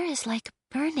hair is like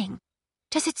burning.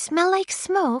 Does it smell like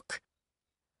smoke?"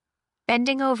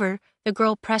 Bending over, the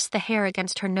girl pressed the hair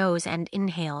against her nose and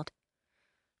inhaled.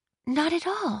 "Not at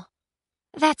all."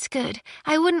 "That's good.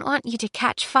 I wouldn't want you to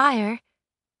catch fire."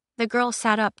 The girl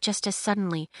sat up just as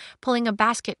suddenly, pulling a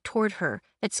basket toward her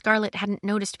that Scarlet hadn't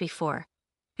noticed before.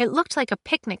 It looked like a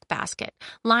picnic basket,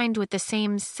 lined with the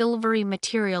same silvery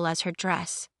material as her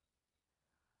dress.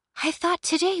 "I thought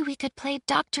today we could play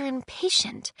doctor and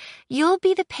patient. You'll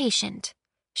be the patient."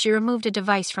 She removed a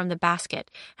device from the basket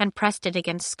and pressed it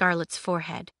against Scarlet's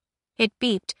forehead. It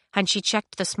beeped, and she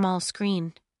checked the small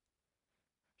screen.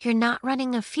 "You're not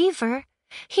running a fever.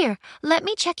 Here, let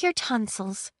me check your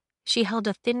tonsils." She held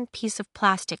a thin piece of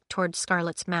plastic toward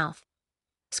Scarlet's mouth.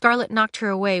 Scarlet knocked her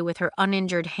away with her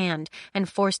uninjured hand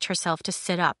and forced herself to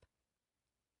sit up.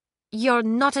 "You're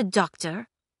not a doctor?"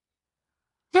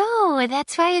 "No,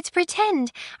 that's why it's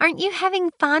pretend. Aren't you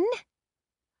having fun?"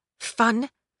 "Fun?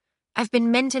 I've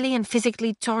been mentally and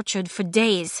physically tortured for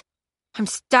days. I'm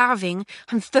starving.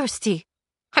 I'm thirsty.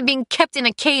 I'm being kept in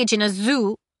a cage in a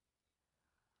zoo."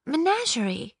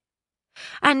 "Menagerie."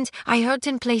 "And I hurt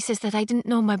in places that I didn't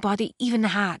know my body even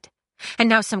had. And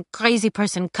now some crazy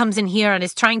person comes in here and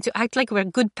is trying to act like we're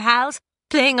good pals,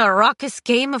 playing a raucous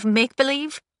game of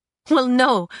make-believe? Well,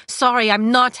 no, sorry,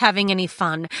 I'm not having any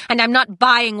fun, and I'm not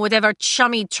buying whatever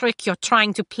chummy trick you're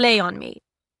trying to play on me."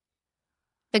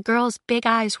 The girl's big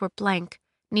eyes were blank,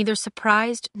 neither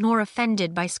surprised nor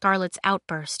offended by Scarlet's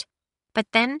outburst. But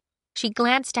then she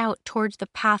glanced out towards the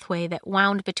pathway that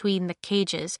wound between the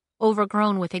cages,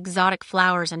 overgrown with exotic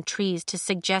flowers and trees to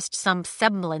suggest some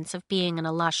semblance of being in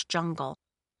a lush jungle.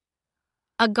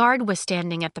 A guard was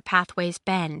standing at the pathway's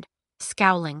bend,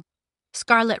 scowling.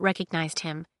 Scarlet recognized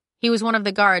him. He was one of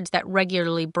the guards that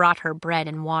regularly brought her bread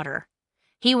and water.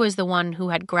 He was the one who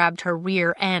had grabbed her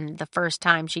rear end the first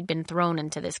time she'd been thrown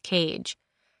into this cage.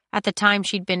 At the time,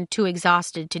 she'd been too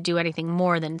exhausted to do anything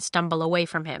more than stumble away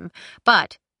from him,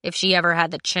 but if she ever had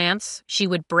the chance, she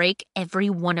would break every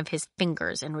one of his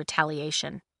fingers in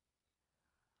retaliation.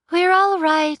 "We're all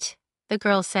right," the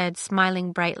girl said,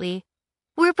 smiling brightly.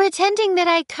 "We're pretending that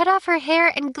I cut off her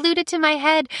hair and glued it to my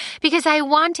head because I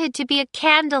wanted to be a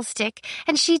candlestick,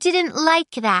 and she didn't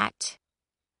like that."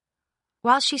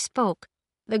 While she spoke,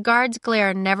 the guard's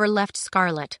glare never left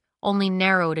Scarlet, only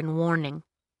narrowed in warning.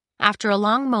 After a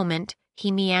long moment,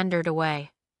 he meandered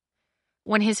away.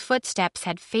 When his footsteps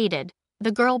had faded,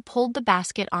 the girl pulled the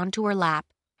basket onto her lap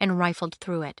and rifled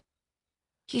through it.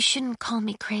 "You shouldn't call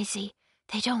me crazy.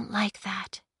 They don't like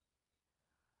that."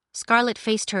 Scarlet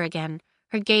faced her again,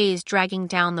 her gaze dragging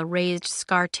down the raised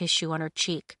scar tissue on her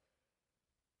cheek.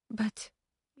 "But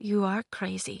you are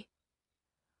crazy."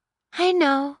 "I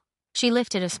know." She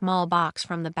lifted a small box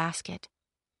from the basket.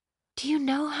 "Do you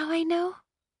know how I know?"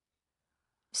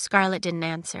 Scarlet didn't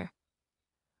answer.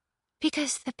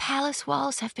 "Because the palace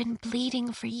walls have been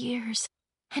bleeding for years,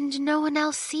 and no one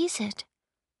else sees it."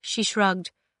 She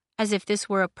shrugged, as if this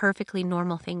were a perfectly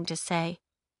normal thing to say.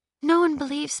 "No one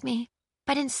believes me,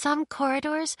 but in some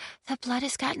corridors, the blood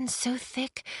has gotten so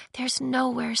thick there's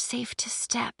nowhere safe to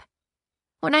step.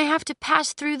 When I have to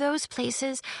pass through those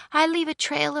places, I leave a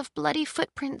trail of bloody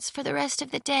footprints for the rest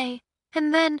of the day.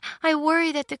 And then I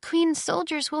worry that the Queen's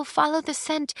soldiers will follow the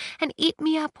scent and eat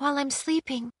me up while I'm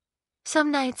sleeping.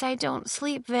 Some nights I don't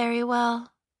sleep very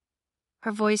well."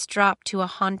 Her voice dropped to a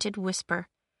haunted whisper,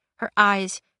 her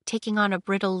eyes taking on a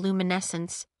brittle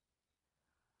luminescence.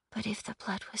 "But if the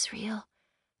blood was real,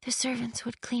 the servants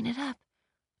would clean it up,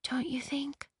 don't you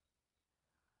think?"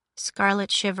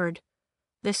 Scarlet shivered.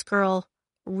 This girl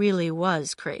really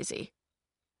was crazy.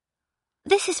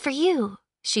 "This is for you,"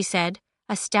 she said,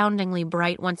 astoundingly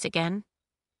bright once again.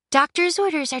 "Doctor's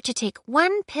orders are to take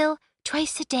 1 pill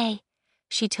twice a day."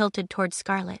 She tilted toward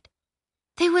Scarlet.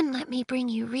 "They wouldn't let me bring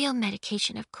you real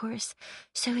medication, of course,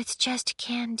 so it's just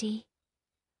candy."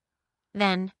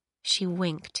 Then she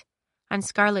winked, and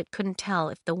Scarlet couldn't tell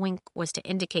if the wink was to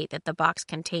indicate that the box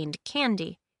contained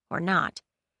candy or not.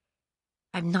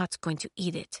 "I'm not going to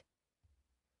eat it."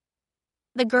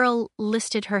 The girl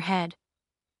lifted her head.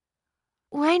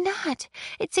 "Why not?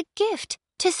 It's a gift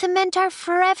to cement our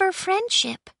forever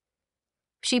friendship."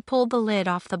 She pulled the lid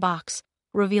off the box,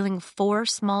 revealing 4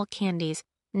 small candies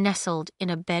nestled in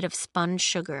a bed of spun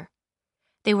sugar.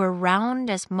 They were round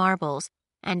as marbles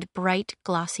and bright,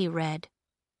 glossy red.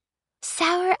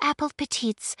 "Sour apple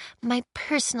petites, my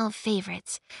personal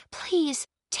favorites. Please,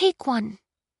 take one."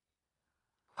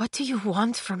 "What do you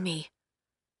want from me?"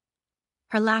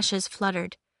 Her lashes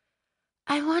fluttered.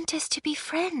 "I want us to be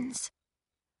friends."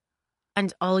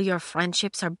 "And all your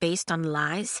friendships are based on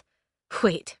lies?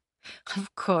 Wait,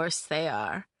 of course they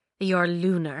are. You're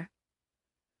lunar."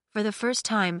 For the first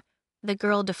time, the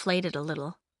girl deflated a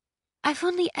little. "I've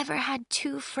only ever had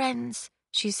 2 friends,"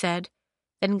 she said,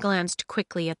 then glanced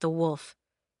quickly at the wolf.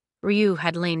 Ryu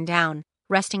had lain down,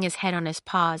 resting his head on his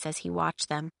paws as he watched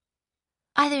them.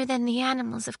 "Other than the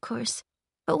animals, of course.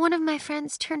 But one of my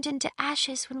friends turned into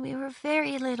ashes when we were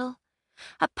very little.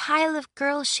 A pile of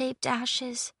girl-shaped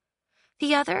ashes.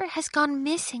 The other has gone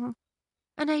missing,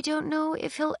 and I don't know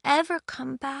if he'll ever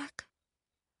come back."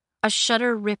 A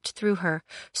shudder ripped through her,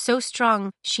 so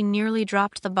strong she nearly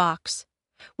dropped the box.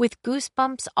 With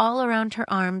goosebumps all around her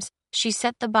arms, she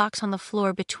set the box on the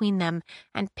floor between them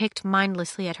and picked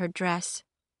mindlessly at her dress.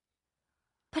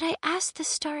 "But I asked the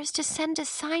stars to send a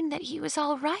sign that he was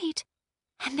all right,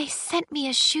 and they sent me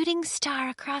a shooting star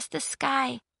across the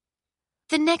sky.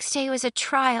 The next day was a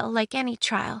trial like any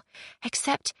trial,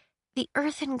 except the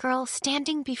earthen girl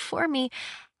standing before me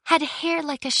had hair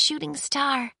like a shooting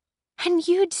star, and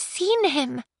you'd seen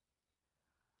him."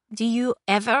 "Do you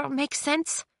ever make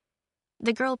sense?"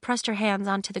 The girl pressed her hands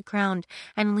onto the ground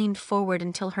and leaned forward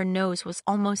until her nose was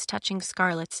almost touching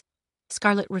Scarlet's.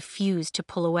 Scarlet refused to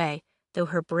pull away, though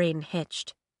her brain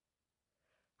hitched.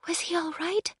 "Was he all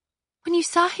right? When you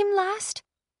saw him last?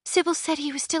 Sybil said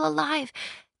he was still alive,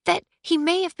 that he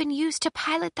may have been used to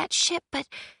pilot that ship, but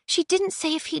she didn't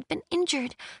say if he'd been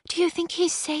injured. Do you think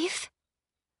he's safe?"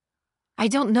 "I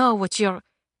don't know what you're—"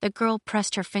 The girl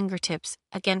pressed her fingertips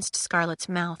against Scarlet's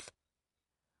mouth.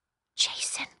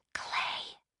 "Jason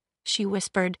Clay," she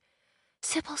whispered.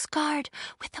 "Sybil's guard,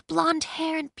 with the blonde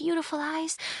hair and beautiful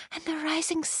eyes, and the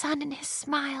rising sun in his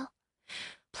smile.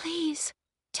 Please,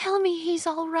 tell me he's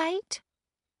all right."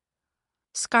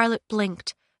 Scarlet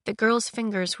blinked. The girl's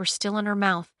fingers were still in her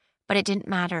mouth, but it didn't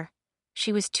matter.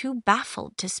 She was too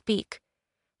baffled to speak.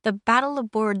 The battle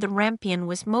aboard the Rampion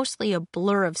was mostly a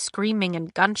blur of screaming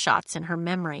and gunshots in her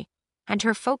memory, and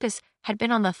her focus had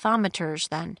been on the thaumaturge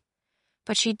then.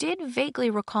 But she did vaguely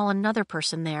recall another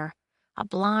person there, a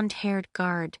blonde-haired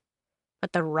guard.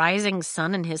 But the rising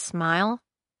sun in his smile?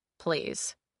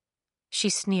 Please. She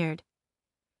sneered.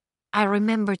 I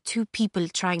remember 2 people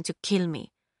trying to kill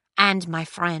me, and my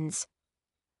friends.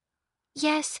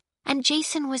 Yes, and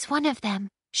Jason was one of them,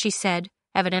 she said,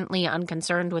 evidently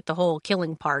unconcerned with the whole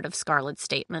killing part of Scarlett's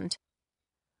statement.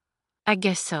 I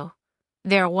guess so.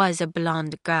 There was a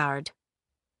blonde guard.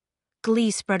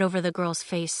 Glee spread over the girl's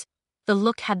face. The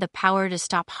look had the power to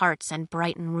stop hearts and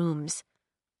brighten rooms.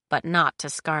 But not to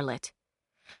Scarlett.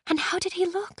 And how did he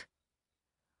look?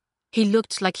 He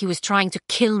looked like he was trying to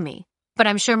kill me, but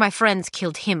I'm sure my friends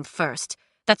killed him first.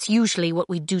 That's usually what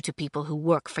we do to people who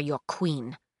work for your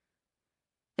queen.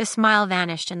 The smile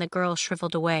vanished and the girl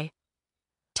shriveled away,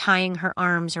 tying her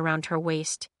arms around her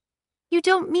waist. You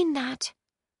don't mean that.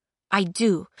 I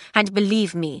do, and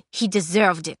believe me, he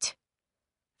deserved it.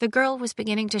 The girl was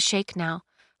beginning to shake now,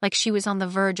 like she was on the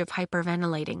verge of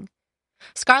hyperventilating.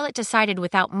 Scarlett decided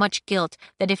without much guilt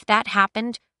that if that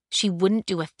happened, she wouldn't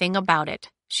do a thing about it.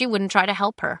 She wouldn't try to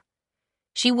help her.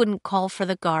 She wouldn't call for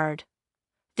the guard.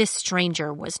 This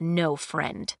stranger was no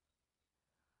friend.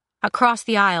 Across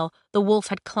the aisle, the wolf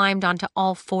had climbed onto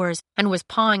all fours and was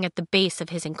pawing at the base of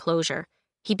his enclosure.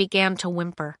 He began to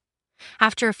whimper.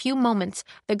 After a few moments,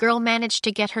 the girl managed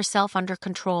to get herself under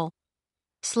control.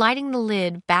 Sliding the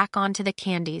lid back onto the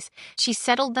candies, she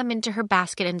settled them into her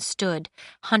basket and stood,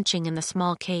 hunching in the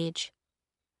small cage.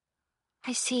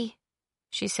 I see,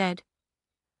 she said.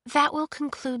 That will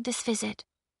conclude this visit.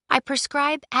 I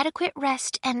prescribe adequate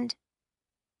rest and...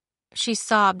 She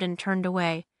sobbed and turned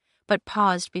away, but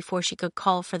paused before she could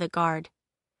call for the guard.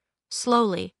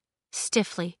 Slowly,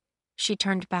 stiffly, she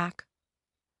turned back.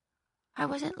 I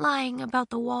wasn't lying about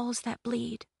the walls that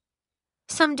bleed.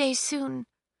 Someday soon,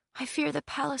 I fear the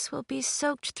palace will be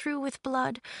soaked through with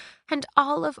blood, and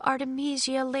all of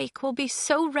Artemisia Lake will be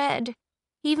so red,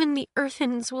 even the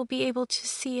earthens will be able to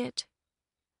see it.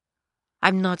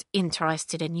 I'm not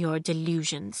interested in your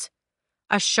delusions.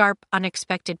 A sharp,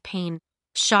 unexpected pain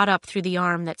shot up through the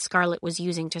arm that Scarlett was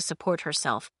using to support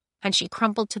herself, and she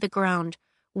crumpled to the ground,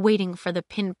 waiting for the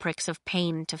pinpricks of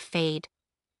pain to fade.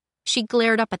 She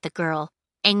glared up at the girl,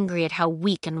 angry at how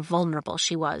weak and vulnerable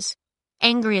she was,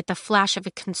 angry at the flash of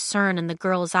a concern in the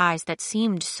girl's eyes that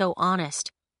seemed so honest.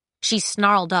 She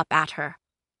snarled up at her.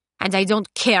 And I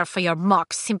don't care for your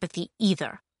mock sympathy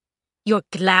either. Your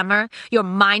glamour, your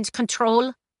mind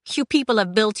control. You people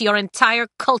have built your entire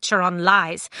culture on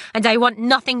lies, and I want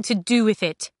nothing to do with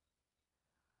it.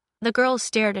 The girl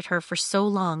stared at her for so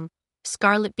long,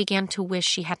 Scarlett began to wish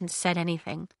she hadn't said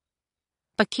anything.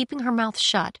 But keeping her mouth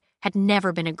shut had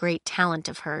never been a great talent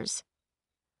of hers.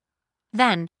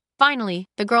 Then, finally,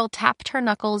 the girl tapped her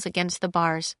knuckles against the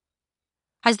bars.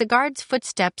 As the guard's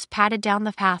footsteps padded down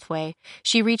the pathway,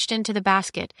 she reached into the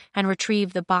basket and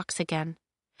retrieved the box again.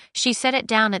 She set it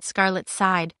down at Scarlett's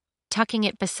side, tucking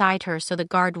it beside her so the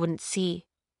guard wouldn't see.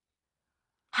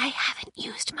 I haven't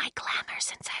used my glamour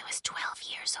since I was 12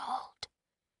 years old,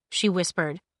 she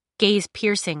whispered, gaze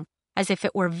piercing, as if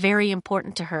it were very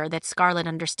important to her that Scarlett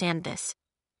understand this.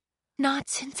 Not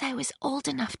since I was old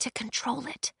enough to control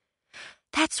it.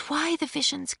 That's why the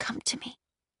visions come to me.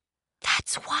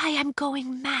 That's why I'm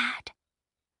going mad.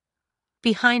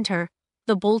 Behind her,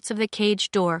 the bolts of the cage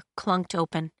door clunked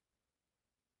open.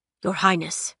 Your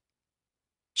Highness.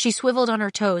 She swiveled on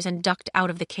her toes and ducked out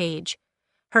of the cage,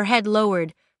 her head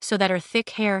lowered so that her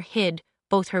thick hair hid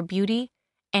both her beauty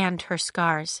and her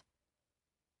scars.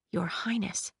 Your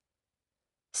Highness.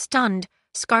 Stunned,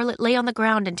 Scarlett lay on the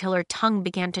ground until her tongue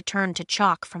began to turn to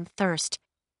chalk from thirst.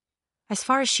 As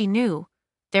far as she knew,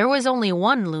 there was only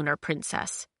one lunar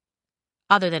princess.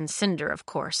 Other than Cinder, of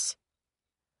course.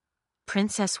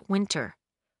 Princess Winter,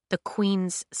 the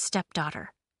Queen's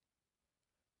stepdaughter.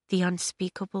 The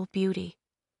unspeakable beauty,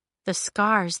 the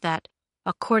scars that,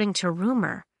 according to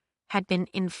rumor, had been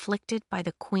inflicted by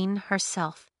the Queen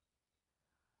herself.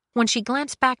 When she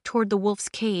glanced back toward the wolf's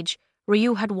cage,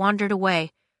 Ryu had wandered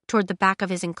away, toward the back of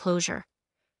his enclosure.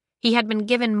 He had been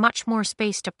given much more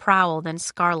space to prowl than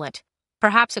Scarlett,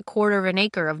 perhaps a quarter of an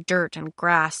acre of dirt and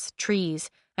grass, trees,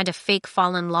 and a fake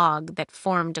fallen log that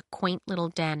formed a quaint little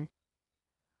den.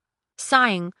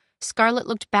 Sighing, Scarlett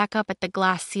looked back up at the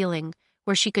glass ceiling,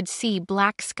 where she could see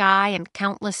black sky and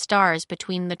countless stars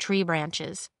between the tree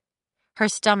branches. Her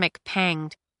stomach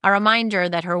panged, a reminder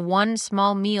that her one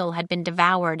small meal had been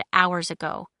devoured hours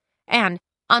ago, and,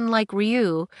 Unlike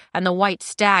Ryu and the white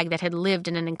stag that had lived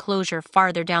in an enclosure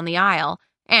farther down the aisle,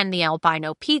 and the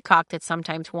albino peacock that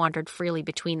sometimes wandered freely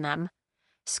between them,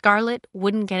 Scarlet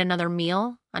wouldn't get another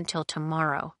meal until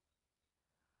tomorrow.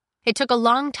 It took a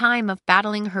long time of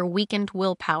battling her weakened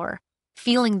willpower,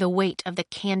 feeling the weight of the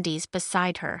candies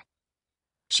beside her.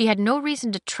 She had no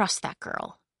reason to trust that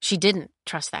girl. She didn't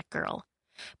trust that girl.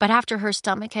 But after her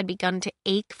stomach had begun to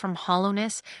ache from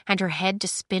hollowness and her head to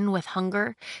spin with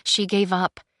hunger, she gave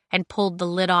up and pulled the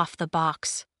lid off the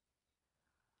box.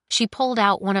 She pulled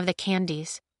out one of the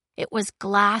candies. It was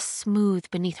glass smooth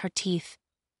beneath her teeth.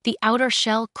 The outer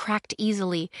shell cracked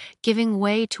easily, giving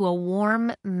way to a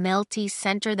warm, melty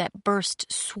center that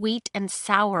burst sweet and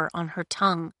sour on her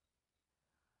tongue.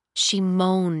 She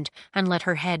moaned and let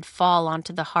her head fall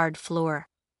onto the hard floor.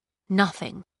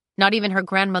 Nothing, not even her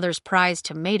grandmother's prized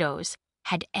tomatoes,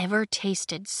 had ever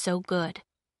tasted so good.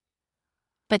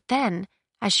 But then,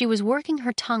 as she was working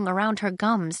her tongue around her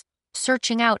gums,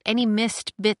 searching out any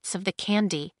missed bits of the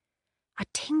candy, a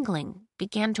tingling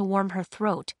began to warm her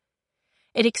throat.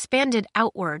 It expanded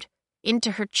outward,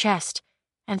 into her chest,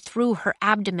 and through her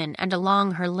abdomen and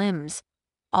along her limbs,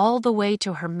 all the way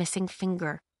to her missing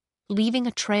finger, leaving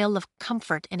a trail of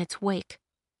comfort in its wake.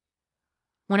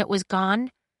 When it was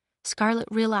gone, Scarlet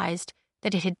realized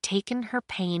that it had taken her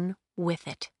pain with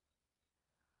it.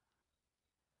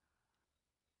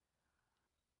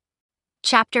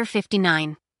 Chapter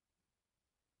 59.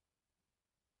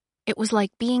 It was like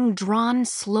being drawn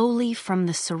slowly from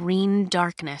the serene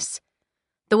darkness.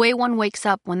 The way one wakes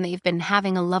up when they've been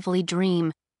having a lovely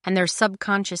dream and their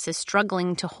subconscious is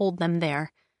struggling to hold them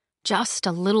there, just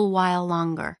a little while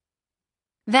longer.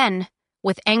 Then,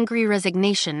 with angry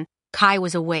resignation, Kai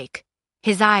was awake,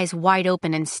 his eyes wide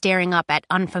open and staring up at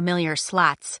unfamiliar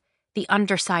slats, the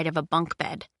underside of a bunk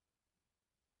bed.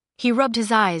 He rubbed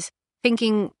his eyes,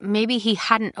 thinking maybe he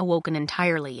hadn't awoken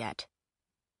entirely yet.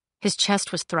 His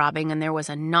chest was throbbing and there was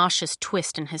a nauseous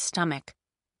twist in his stomach.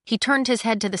 He turned his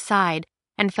head to the side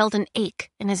and felt an ache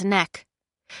in his neck.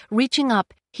 Reaching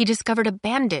up, he discovered a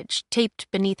bandage taped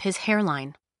beneath his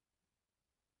hairline.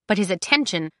 But his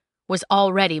attention was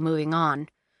already moving on,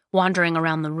 wandering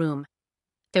around the room.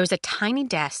 There was a tiny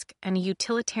desk and a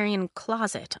utilitarian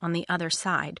closet on the other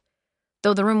side.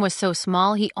 Though the room was so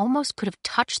small, he almost could have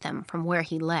touched them from where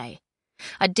he lay.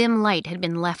 A dim light had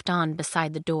been left on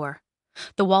beside the door.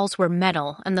 The walls were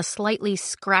metal, and the slightly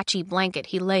scratchy blanket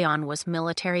he lay on was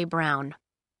military brown.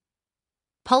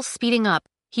 Pulse speeding up,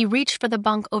 he reached for the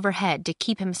bunk overhead to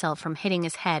keep himself from hitting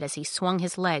his head as he swung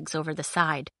his legs over the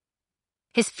side.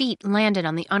 His feet landed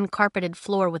on the uncarpeted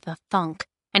floor with a thunk,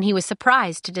 and he was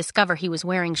surprised to discover he was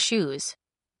wearing shoes.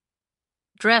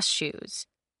 Dress shoes,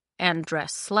 and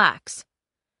dress slacks,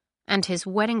 and his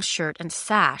wedding shirt and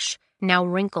sash, now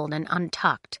wrinkled and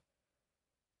untucked.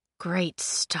 Great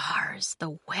stars,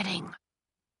 the wedding.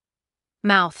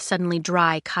 Mouth suddenly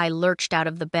dry, Kai lurched out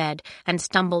of the bed and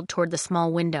stumbled toward the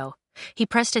small window. He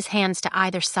pressed his hands to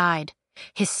either side.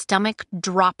 His stomach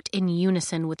dropped in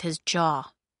unison with his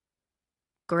jaw.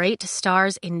 Great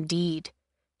stars indeed.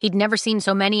 He'd never seen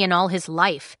so many in all his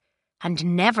life,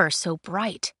 and never so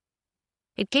bright.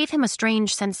 It gave him a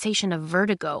strange sensation of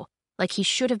vertigo, like he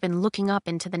should have been looking up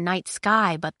into the night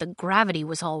sky, but the gravity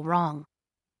was all wrong.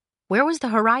 Where was the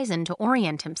horizon to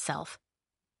orient himself?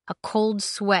 A cold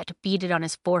sweat beaded on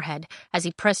his forehead as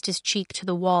he pressed his cheek to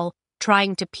the wall,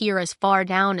 trying to peer as far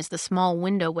down as the small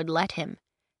window would let him.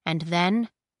 And then,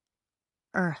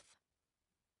 Earth.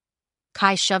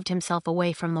 Kai shoved himself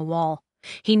away from the wall.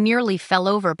 He nearly fell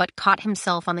over, but caught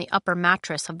himself on the upper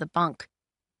mattress of the bunk.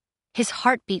 His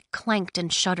heartbeat clanked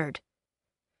and shuddered.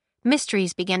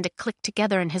 Mysteries began to click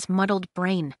together in his muddled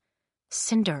brain.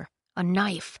 Cinder, a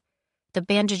knife, the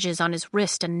bandages on his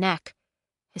wrist and neck,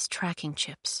 his tracking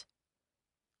chips.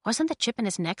 Wasn't the chip in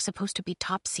his neck supposed to be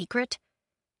top secret?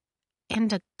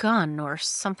 And a gun or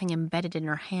something embedded in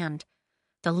her hand,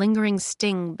 the lingering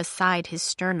sting beside his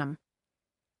sternum.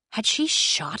 Had she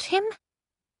shot him?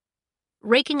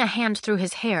 Raking a hand through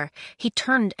his hair, he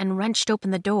turned and wrenched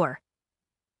open the door.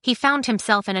 He found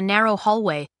himself in a narrow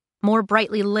hallway, more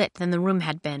brightly lit than the room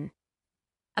had been.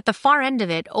 At the far end of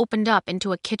it opened up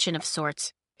into a kitchen of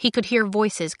sorts. He could hear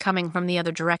voices coming from the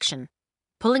other direction.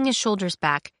 Pulling his shoulders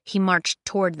back, he marched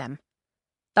toward them.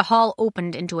 The hall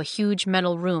opened into a huge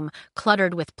metal room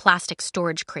cluttered with plastic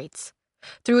storage crates.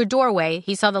 Through a doorway,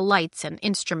 he saw the lights and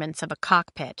instruments of a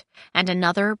cockpit, and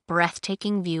another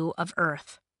breathtaking view of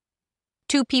Earth.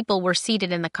 2 people were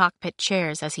seated in the cockpit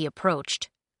chairs as he approached.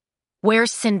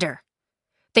 "Where's Cinder?"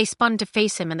 They spun to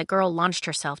face him, and the girl launched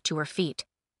herself to her feet.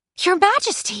 "Your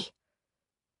Majesty!"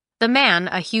 The man,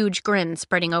 a huge grin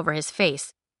spreading over his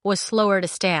face, was slower to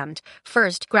stand,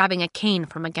 first grabbing a cane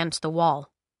from against the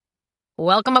wall.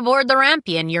 "Welcome aboard the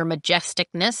Rampion, your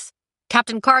majesticness.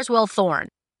 Captain Carswell Thorne,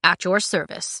 at your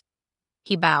service."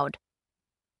 He bowed.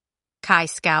 Kai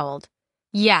scowled.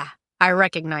 "Yeah, I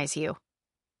recognize you."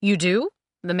 "You do?"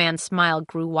 The man's smile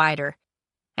grew wider,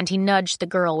 and he nudged the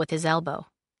girl with his elbow.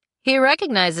 "He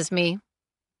recognizes me."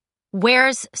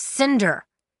 "Where's Cinder?"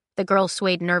 The girl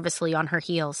swayed nervously on her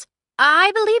heels.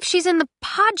 "I believe she's in the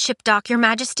pod ship dock, Your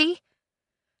Majesty."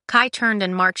 Kai turned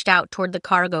and marched out toward the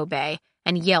cargo bay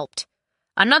and yelped.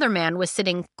 Another man was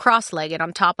sitting cross-legged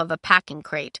on top of a packing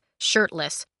crate,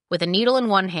 shirtless, with a needle in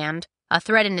one hand, a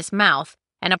thread in his mouth,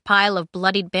 and a pile of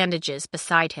bloodied bandages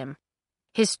beside him.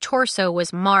 His torso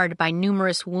was marred by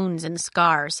numerous wounds and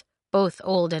scars, both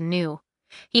old and new.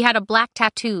 He had a black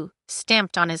tattoo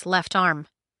stamped on his left arm.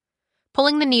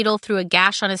 Pulling the needle through a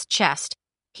gash on his chest,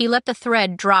 he let the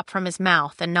thread drop from his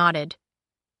mouth and nodded.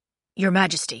 "Your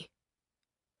Majesty."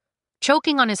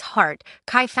 Choking on his heart,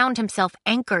 Kai found himself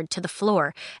anchored to the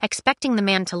floor, expecting the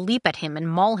man to leap at him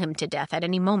and maul him to death at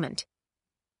any moment.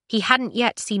 He hadn't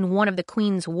yet seen one of the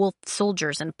Queen's wolf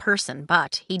soldiers in person,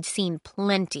 but he'd seen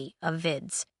plenty of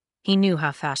vids. He knew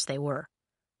how fast they were,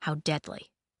 how deadly.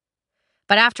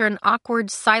 But after an awkward,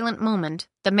 silent moment,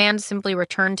 the man simply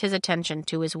returned his attention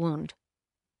to his wound.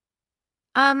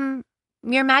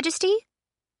 Your Majesty?"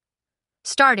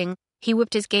 Starting, he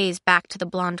whipped his gaze back to the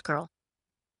blonde girl.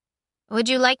 "Would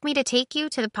you like me to take you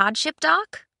to the pod ship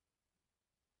dock?"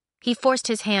 He forced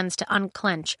his hands to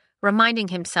unclench, reminding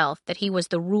himself that he was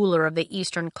the ruler of the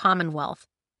Eastern Commonwealth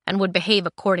and would behave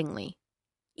accordingly,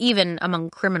 even among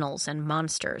criminals and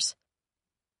monsters.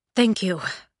 "Thank you,"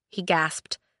 he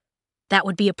gasped. "That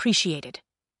would be appreciated."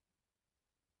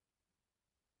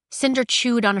 Cinder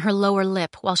chewed on her lower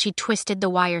lip while she twisted the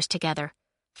wires together,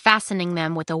 fastening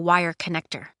them with a wire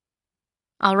connector.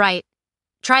 "All right,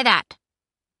 try that."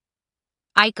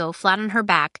 Aiko, flat on her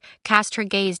back, cast her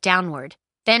gaze downward,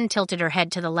 then tilted her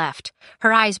head to the left.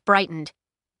 Her eyes brightened,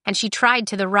 and she tried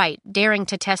to the right, daring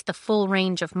to test the full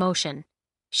range of motion.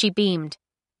 She beamed.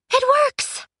 "It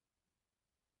works!"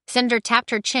 Cinder tapped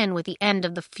her chin with the end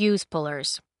of the fuse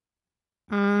pullers.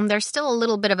 There's still a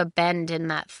little bit of a bend in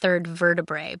that third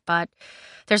vertebrae, but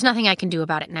there's nothing I can do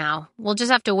about it now. We'll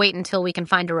just have to wait until we can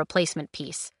find a replacement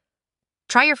piece.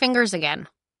 Try your fingers again."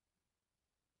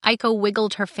 Aiko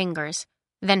wiggled her fingers,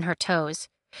 then her toes.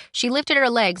 She lifted her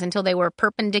legs until they were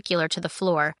perpendicular to the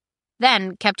floor,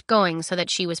 then kept going so that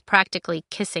she was practically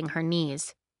kissing her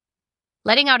knees.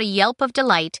 Letting out a yelp of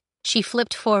delight, she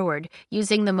flipped forward,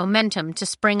 using the momentum to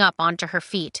spring up onto her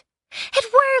feet.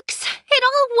 "It works! It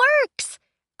all works!"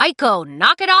 "Aiko,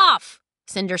 knock it off!"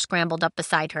 Cinder scrambled up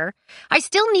beside her. "I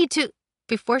still need to—"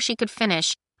 Before she could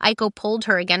finish, Aiko pulled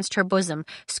her against her bosom,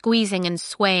 squeezing and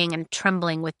swaying and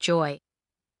trembling with joy.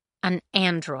 An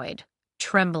android,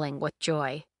 trembling with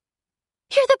joy.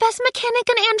 "You're the best mechanic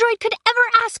an android could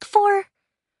ever ask for!"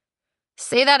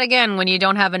 "Say that again when you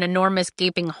don't have an enormous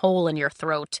gaping hole in your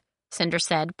throat," Cinder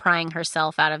said, prying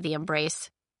herself out of the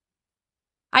embrace.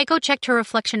 Aiko checked her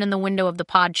reflection in the window of the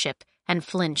pod ship and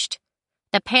flinched.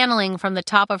 The paneling from the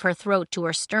top of her throat to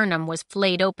her sternum was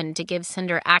flayed open to give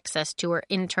Cinder access to her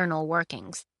internal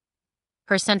workings.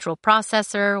 Her central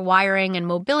processor, wiring, and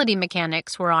mobility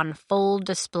mechanics were on full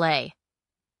display.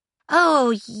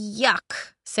 "Oh,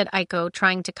 yuck," said Aiko,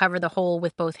 trying to cover the hole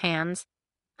with both hands.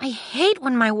 "I hate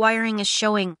when my wiring is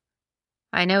showing."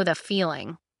 "I know the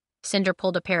feeling." Cinder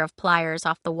pulled a pair of pliers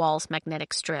off the wall's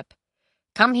magnetic strip.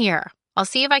 "Come here. I'll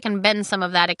see if I can bend some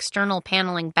of that external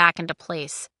paneling back into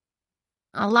place.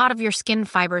 A lot of your skin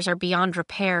fibers are beyond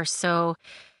repair, so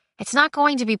it's not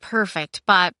going to be perfect,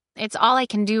 but it's all I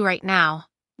can do right now.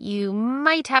 You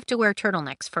might have to wear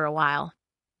turtlenecks for a while."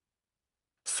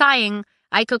 Sighing,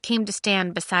 Aiko came to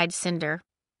stand beside Cinder.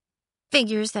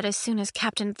 "Figures that as soon as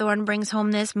Captain Thorne brings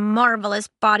home this marvelous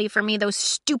body for me, those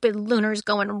stupid lunars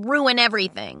go and ruin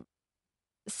everything."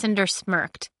 Cinder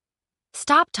smirked.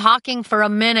 "Stop talking for a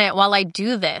minute while I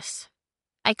do this."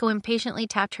 Aiko impatiently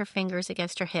tapped her fingers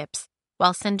against her hips,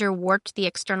 while Cinder worked the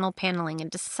external paneling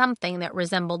into something that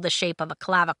resembled the shape of a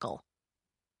clavicle.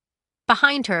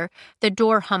 Behind her, the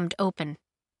door hummed open.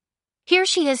 "Here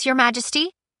she is, Your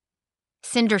Majesty."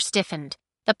 Cinder stiffened,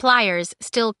 the pliers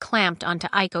still clamped onto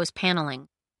Aiko's paneling.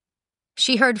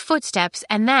 She heard footsteps,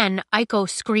 and then Aiko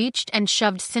screeched and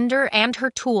shoved Cinder and her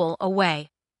tool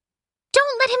away.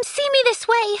 "Don't let him see me this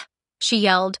way!" she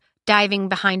yelled, diving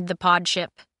behind the pod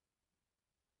ship.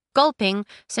 Gulping,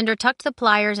 Cinder tucked the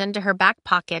pliers into her back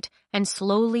pocket and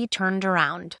slowly turned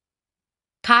around.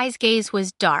 Kai's gaze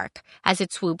was dark as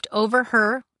it swooped over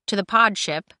her to the pod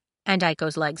ship and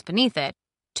Aiko's legs beneath it,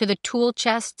 to the tool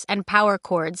chests and power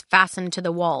cords fastened to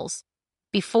the walls,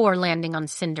 before landing on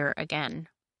Cinder again.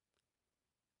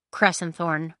 Cress and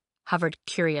Thorn hovered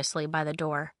curiously by the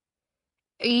door.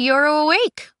 "You're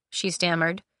awake," she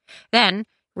stammered. Then,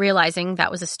 realizing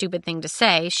that was a stupid thing to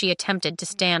say, she attempted to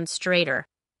stand straighter.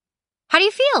 "How do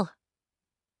you feel?"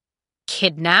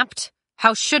 "Kidnapped?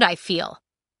 How should I feel?"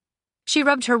 She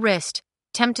rubbed her wrist,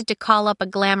 tempted to call up a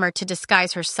glamour to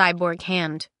disguise her cyborg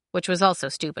hand, which was also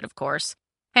stupid, of course.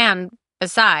 And,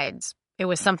 besides, it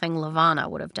was something Levana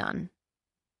would have done.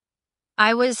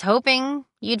 "I was hoping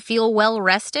you'd feel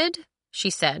well-rested," she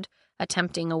said,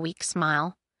 attempting a weak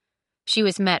smile. She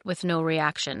was met with no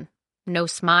reaction. No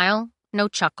smile, no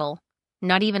chuckle,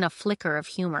 not even a flicker of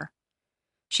humor.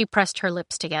 She pressed her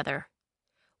lips together.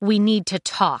 "We need to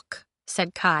talk,"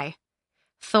 said Kai.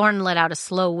 Thorn let out a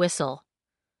slow whistle.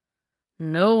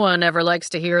 "No one ever likes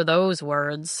to hear those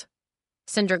words."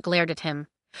 Cinder glared at him.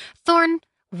 "Thorn,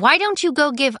 why don't you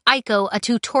go give Aiko a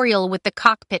tutorial with the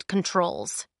cockpit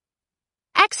controls?"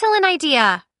 "Excellent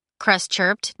idea," Cress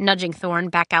chirped, nudging Thorn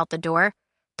back out the door.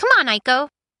 "Come on, Aiko."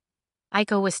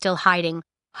 Aiko was still hiding,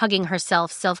 hugging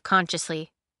herself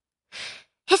self-consciously.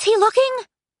 "Is he looking?"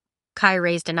 Kai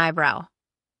raised an eyebrow.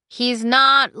 "He's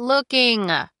not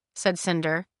looking," said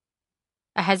Cinder.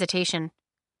 A hesitation.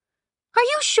 "Are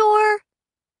you sure?"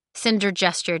 Cinder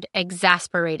gestured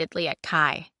exasperatedly at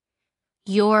Kai.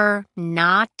 "You're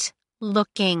not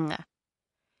looking."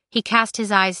 He cast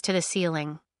his eyes to the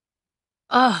ceiling.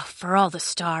 "Oh, for all the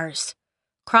stars."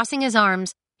 Crossing his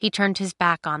arms, he turned his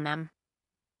back on them.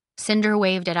 Cinder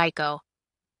waved at Aiko.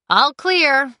 "All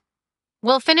clear.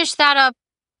 We'll finish that up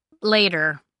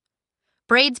later."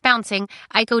 Braids bouncing,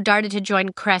 Aiko darted to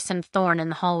join Cress and Thorn in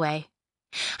the hallway.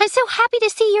 "I'm so happy to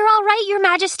see you're all right, Your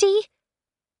Majesty,"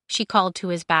 she called to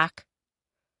his back.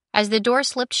 As the door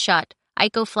slipped shut,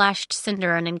 Aiko flashed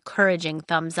Cinder an encouraging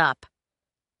thumbs up.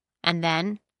 And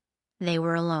then they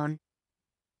were alone.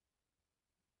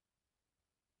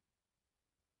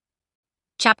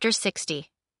 Chapter 60.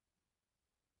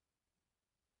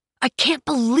 "I can't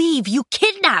believe you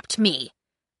kidnapped me!"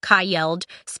 Kai yelled,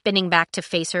 spinning back to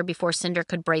face her before Cinder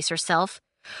could brace herself.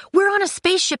 "We're on a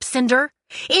spaceship, Cinder!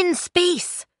 In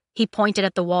space!" He pointed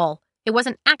at the wall. It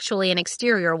wasn't actually an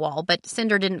exterior wall, but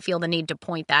Cinder didn't feel the need to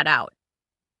point that out.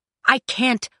 "I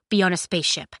can't be on a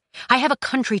spaceship. I have a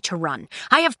country to run.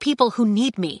 I have people who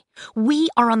need me. We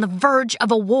are on the verge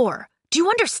of a war. Do you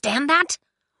understand that?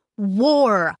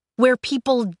 War, where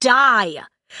people die.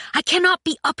 I cannot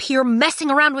be up here messing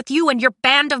around with you and your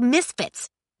band of misfits.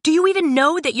 Do you even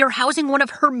know that you're housing one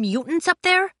of her mutants up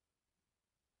there?"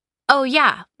 "Oh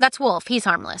yeah, that's Wolf. He's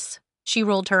harmless." She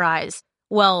rolled her eyes.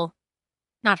 "Well,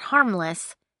 not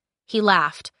harmless." He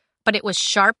laughed, but it was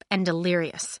sharp and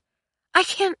delirious. "I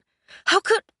can't... How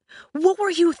could... What were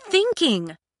you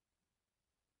thinking?"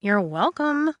 "You're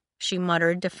welcome," she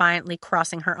muttered, defiantly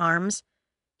crossing her arms.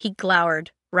 He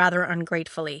glowered, rather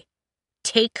ungratefully.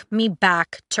 "Take me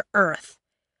back to Earth."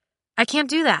 "I can't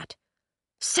do that."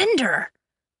 "Cinder!"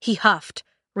 He huffed,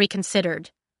 reconsidered,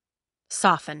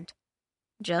 softened.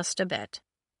 Just a bit.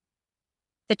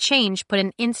 The change put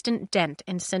an instant dent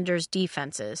in Cinder's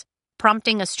defenses,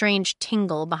 prompting a strange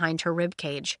tingle behind her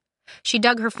ribcage. She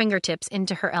dug her fingertips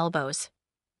into her elbows.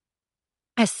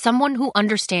 "As someone who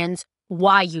understands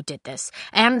why you did this,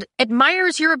 and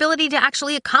admires your ability to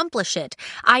actually accomplish it,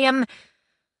 I am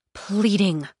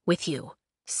pleading with you.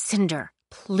 Cinder,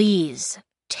 please,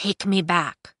 take me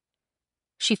back."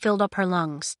 She filled up her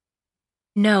lungs.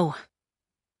 "No."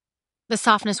 The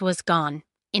softness was gone,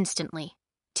 instantly.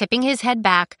 Tipping his head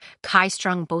back, Kai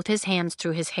strung both his hands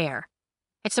through his hair.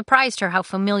 It surprised her how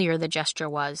familiar the gesture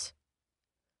was.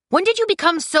 "When did you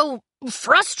become so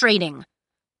frustrating?"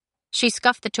 She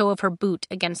scuffed the toe of her boot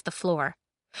against the floor.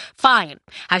 "Fine.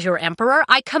 As your emperor,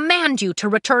 I command you to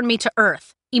return me to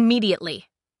Earth, immediately."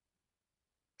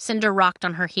 Cinder rocked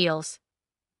on her heels.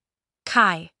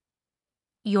 "Kai,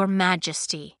 Your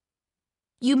Majesty.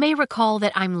 You may recall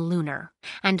that I'm lunar,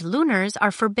 and lunars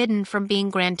are forbidden from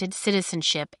being granted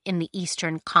citizenship in the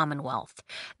Eastern Commonwealth.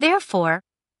 Therefore,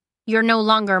 you're no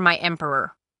longer my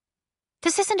emperor."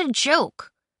 "This isn't a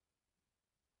joke."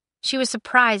 She was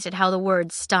surprised at how the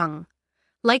words stung.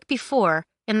 Like before,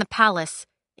 in the palace,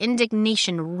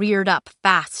 indignation reared up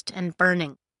fast and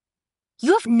burning.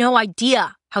 "You have no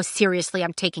idea how seriously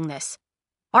I'm taking this.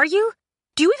 Are you?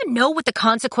 Do you even know what the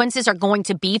consequences are going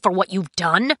to be for what you've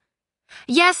done?"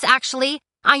 "Yes, actually,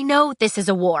 I know this is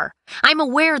a war. I'm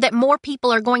aware that more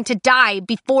people are going to die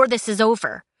before this is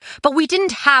over. But we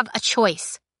didn't have a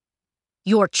choice."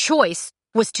 "Your choice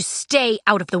was to stay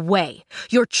out of the way.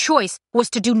 Your choice was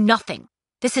to do nothing.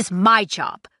 This is my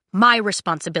job, my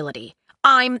responsibility.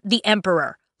 I'm the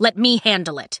Emperor. Let me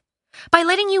handle it. By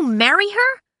letting you marry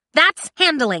her? That's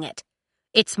handling it.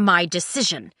 It's my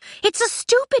decision. It's a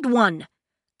stupid one.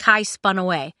 Kai spun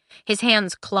away. His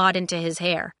hands clawed into his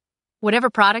hair. Whatever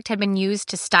product had been used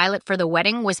to style it for the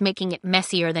wedding was making it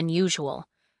messier than usual.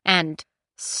 And,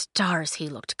 stars, he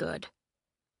looked good.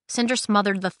 Cinder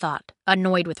smothered the thought,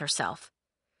 annoyed with herself.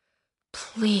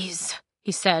 Please,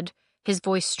 he said, his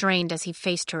voice strained as he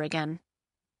faced her again.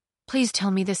 Please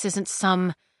tell me this isn't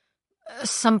some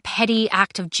petty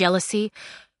act of jealousy.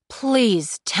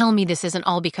 Please tell me this isn't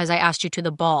all because I asked you to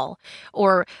the ball,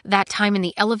 or that time in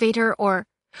the elevator, or...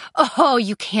 Oh,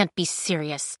 you can't be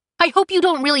serious. I hope you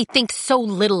don't really think so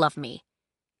little of me.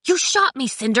 You shot me,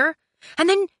 Cinder, and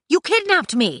then you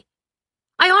kidnapped me.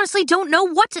 I honestly don't know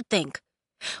what to think.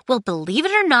 Well, believe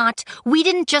it or not, we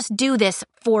didn't just do this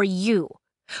for you.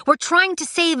 We're trying to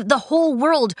save the whole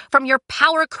world from your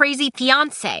power-crazy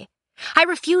fiancé. I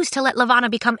refuse to let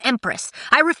Lavanna become Empress.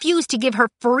 I refuse to give her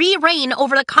free reign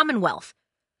over the Commonwealth.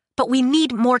 But we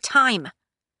need more time.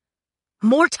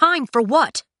 More time for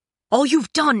what? All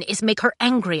you've done is make her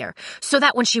angrier, so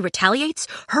that when she retaliates,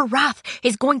 her wrath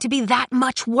is going to be that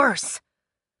much worse.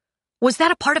 Was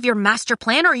that a part of your master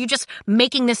plan, or are you just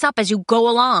making this up as you go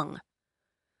along?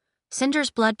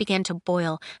 Cinder's blood began to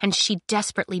boil, and she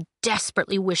desperately,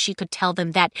 desperately wished she could tell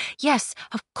them that, yes,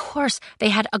 of course, they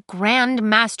had a grand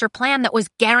master plan that was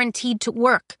guaranteed to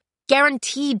work,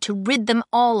 guaranteed to rid them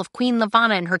all of Queen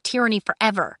Lavanna and her tyranny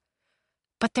forever.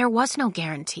 But there was no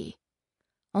guarantee.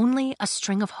 Only a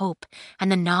string of hope and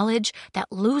the knowledge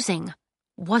that losing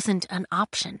wasn't an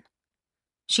option.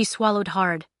 She swallowed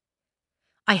hard.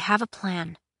 I have a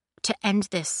plan to end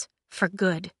this for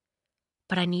good,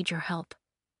 but I need your help.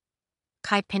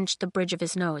 Kai pinched the bridge of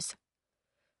his nose.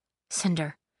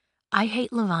 Cinder, I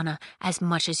hate Lavanna as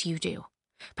much as you do,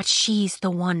 but she's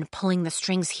the one pulling the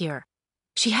strings here.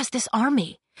 She has this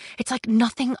army. It's like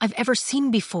nothing I've ever seen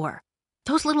before.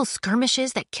 Those little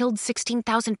skirmishes that killed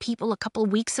 16,000 people a couple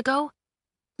weeks ago?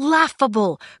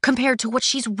 Laughable compared to what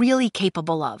she's really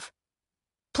capable of.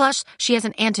 Plus, she has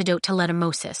an antidote to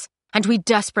letimosis, and we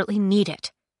desperately need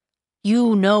it.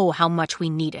 You know how much we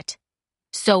need it.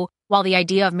 So, while the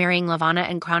idea of marrying Lavanna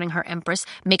and crowning her empress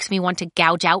makes me want to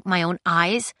gouge out my own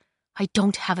eyes, I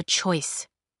don't have a choice.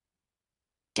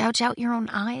 Gouge out your own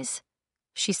eyes?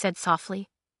 She said softly.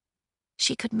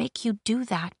 She could make you do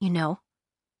that, you know.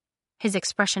 His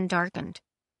expression darkened.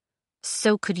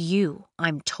 So could you,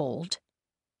 I'm told.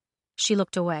 She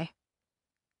looked away.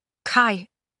 Kai,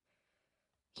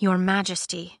 Your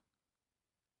Majesty.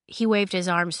 He waved his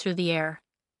arms through the air.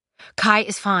 Kai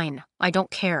is fine. I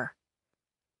don't care.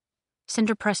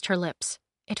 Cinder pressed her lips.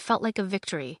 It felt like a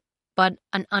victory, but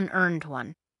an unearned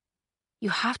one. You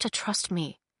have to trust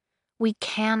me. We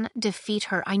can defeat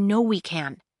her. I know we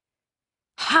can.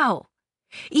 How?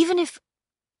 Even if...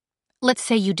 Let's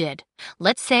say you did.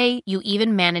 Let's say you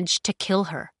even managed to kill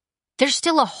her. There's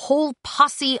still a whole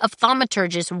posse of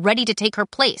thaumaturges ready to take her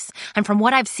place, and from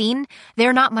what I've seen,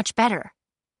 they're not much better.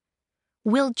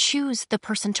 We'll choose the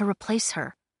person to replace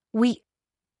her. We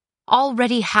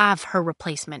already have her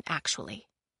replacement, actually.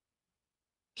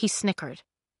 He snickered.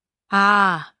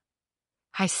 Ah,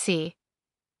 I see.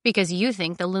 Because you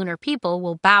think the lunar people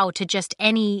will bow to just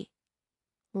any...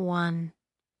 one.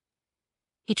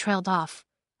 He trailed off,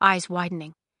 eyes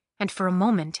widening, and for a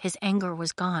moment his anger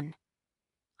was gone.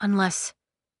 Unless...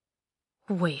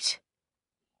 Wait.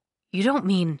 You don't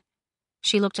mean...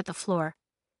 She looked at the floor.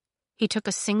 He took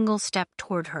a single step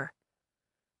toward her.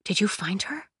 Did you find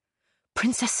her?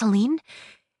 Princess Celine?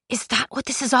 Is that what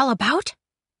this is all about?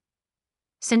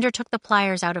 Cinder took the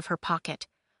pliers out of her pocket,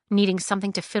 needing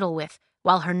something to fiddle with,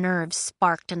 while her nerves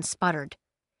sparked and sputtered.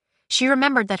 She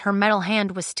remembered that her metal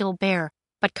hand was still bare,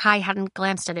 but Kai hadn't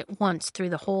glanced at it once through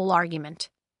the whole argument.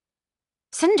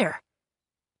 Cinder!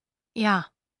 Yeah,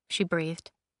 she breathed.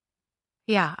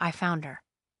 Yeah, I found her.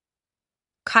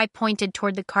 Kai pointed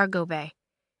toward the cargo bay.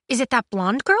 Is it that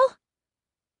blonde girl?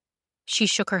 She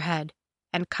shook her head,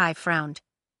 and Kai frowned.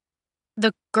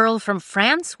 The girl from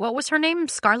France? What was her name?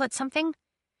 Scarlet something?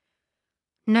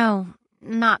 No,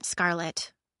 not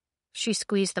Scarlet. She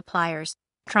squeezed the pliers,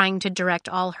 trying to direct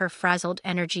all her frazzled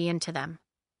energy into them.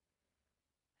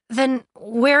 Then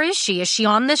where is she? Is she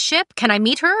on this ship? Can I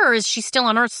meet her, or is she still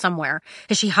on Earth somewhere?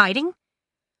 Is she hiding?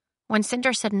 When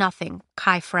Cinder said nothing,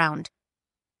 Kai frowned.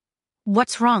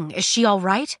 What's wrong? Is she all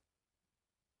right?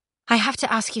 I have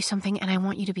to ask you something, and I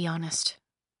want you to be honest.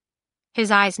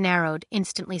 His eyes narrowed,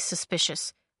 instantly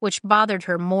suspicious, which bothered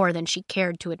her more than she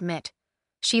cared to admit.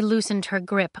 She loosened her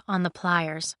grip on the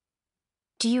pliers.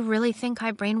 Do you really think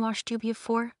I brainwashed you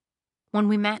before? When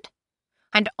we met?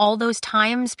 And all those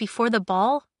times before the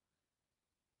ball?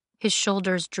 His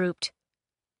shoulders drooped.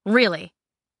 Really?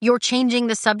 You're changing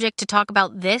the subject to talk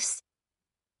about this?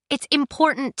 It's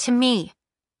important to me.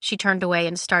 She turned away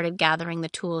and started gathering the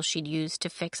tools she'd used to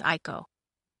fix Aiko.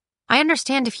 I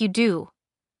understand if you do.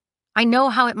 I know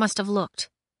how it must have looked.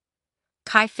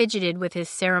 Kai fidgeted with his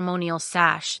ceremonial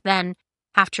sash, then,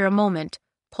 after a moment,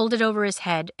 pulled it over his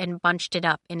head and bunched it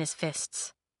up in his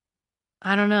fists.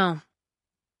 I don't know.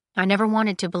 I never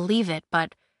wanted to believe it,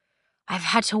 but I've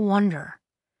had to wonder.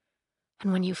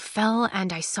 And when you fell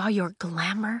and I saw your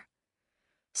glamour...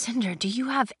 Cinder, do you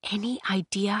have any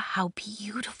idea how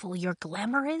beautiful your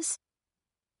glamour is?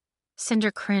 Cinder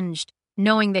cringed,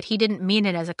 knowing that he didn't mean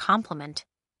it as a compliment.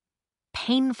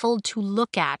 Painful to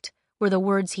look at were the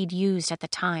words he'd used at the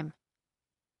time.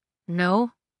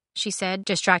 No, she said,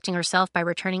 distracting herself by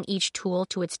returning each tool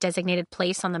to its designated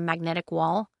place on the magnetic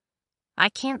wall. I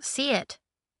can't see it.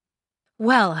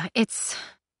 Well, it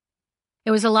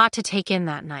was a lot to take in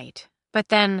that night. But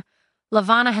then,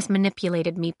 Lavana has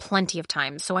manipulated me plenty of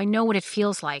times, so I know what it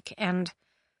feels like, and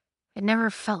it never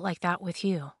felt like that with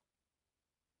you.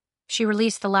 She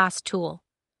released the last tool.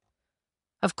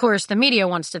 Of course, the media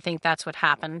wants to think that's what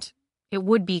happened. It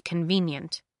would be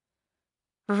convenient.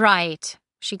 Right,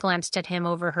 she glanced at him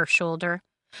over her shoulder.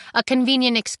 A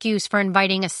convenient excuse for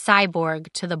inviting a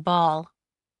cyborg to the ball.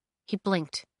 He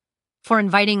blinked. For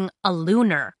inviting a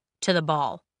lunar to the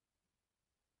ball.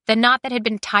 The knot that had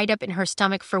been tied up in her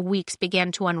stomach for weeks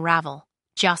began to unravel,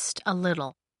 just a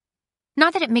little.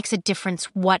 Not that it makes a difference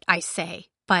what I say,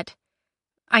 but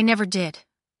I never did.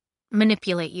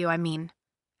 Manipulate you, I mean,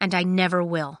 and I never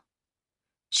will.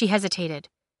 She hesitated.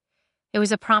 It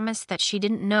was a promise that she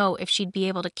didn't know if she'd be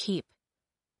able to keep,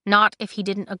 not if he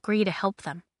didn't agree to help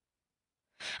them.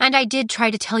 And I did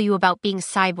try to tell you about being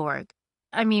cyborg.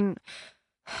 I mean,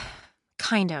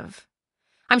 kind of.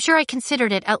 I'm sure I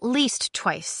considered it at least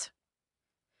twice.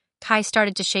 Kai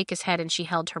started to shake his head and she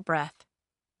held her breath.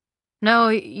 No,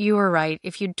 you were right.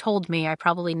 If you'd told me, I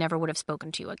probably never would have spoken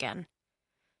to you again.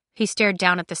 He stared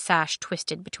down at the sash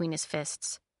twisted between his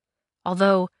fists.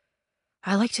 Although,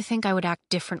 I like to think I would act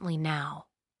differently now.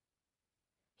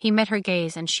 He met her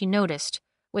gaze and she noticed,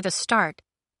 with a start,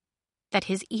 that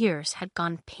his ears had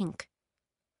gone pink.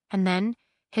 And then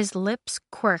his lips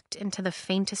quirked into the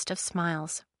faintest of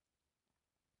smiles.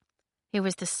 It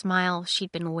was the smile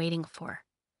she'd been waiting for.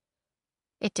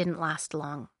 It didn't last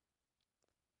long.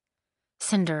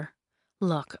 Cinder,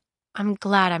 look, I'm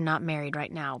glad I'm not married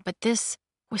right now, but this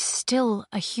was still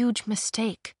a huge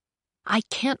mistake. I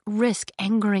can't risk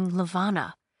angering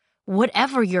Lavana.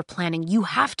 Whatever you're planning, you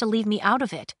have to leave me out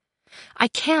of it. I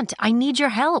can't. I need your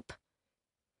help.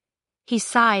 He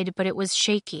sighed, but it was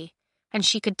shaky, and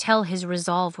she could tell his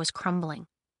resolve was crumbling.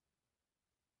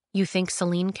 You think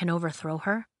Celine can overthrow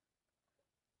her?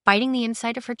 Biting the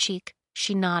inside of her cheek,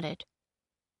 she nodded.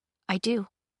 I do.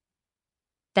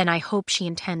 Then I hope she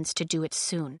intends to do it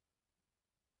soon.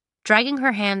 Dragging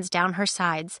her hands down her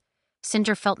sides,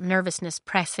 Cinder felt nervousness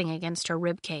pressing against her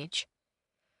ribcage.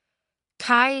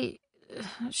 Kai,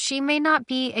 she may not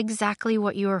be exactly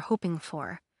what you were hoping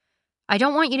for. I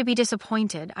don't want you to be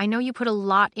disappointed. I know you put a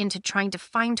lot into trying to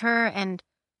find her, and...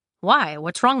 Why?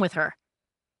 What's wrong with her?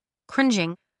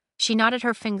 Cringing, she knotted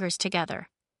her fingers together.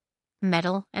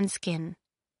 Metal and skin.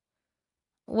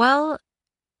 Well,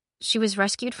 she was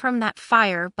rescued from that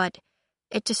fire, but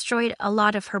it destroyed a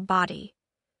lot of her body.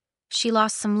 She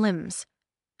lost some limbs,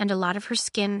 and a lot of her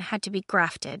skin had to be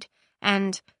grafted,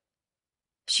 and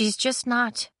she's just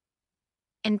not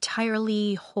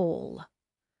entirely whole.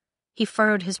 He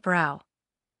furrowed his brow.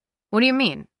 What do you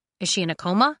mean? Is she in a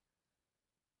coma?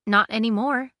 Not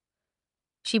anymore.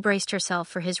 She braced herself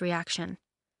for his reaction.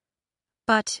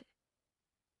 But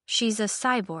she's a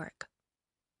cyborg.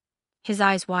 His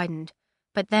eyes widened,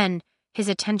 but then his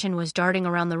attention was darting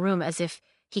around the room as if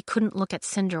he couldn't look at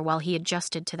Cinder while he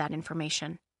adjusted to that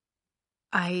information.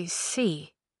 I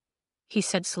see, he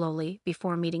said slowly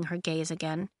before meeting her gaze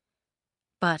again.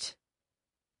 But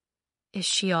is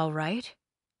she all right?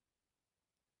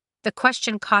 The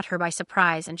question caught her by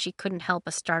surprise, and she couldn't help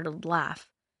a startled laugh.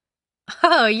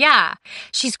 Oh, yeah,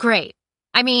 she's great.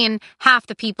 I mean, half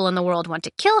the people in the world want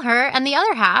to kill her, and the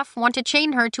other half want to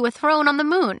chain her to a throne on the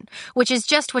moon, which is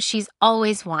just what she's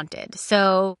always wanted,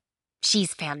 so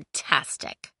she's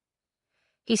fantastic.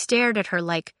 He stared at her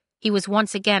like he was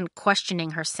once again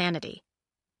questioning her sanity.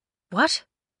 What?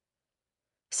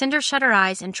 Cinder shut her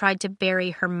eyes and tried to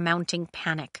bury her mounting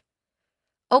panic.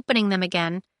 Opening them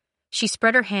again, she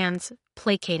spread her hands,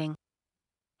 placating.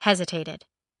 Hesitated.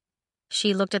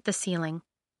 She looked at the ceiling,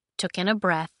 took in a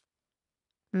breath,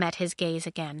 met his gaze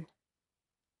again.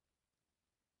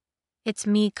 It's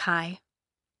me, Kai.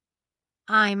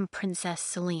 I'm Princess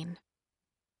Celine.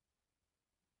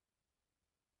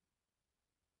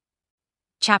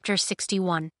 Chapter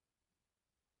 61.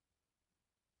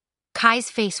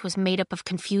 Kai's face was made up of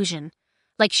confusion,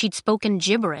 like she'd spoken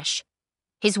gibberish.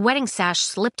 His wedding sash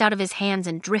slipped out of his hands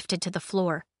and drifted to the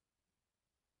floor.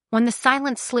 When the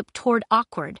silence slipped toward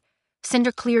awkward,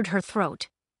 Cinder cleared her throat.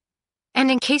 And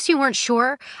in case you weren't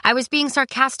sure, I was being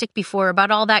sarcastic before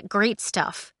about all that great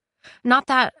stuff. Not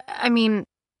that, I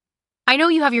know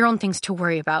you have your own things to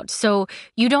worry about, so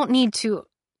you don't need to.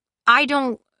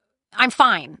 I'm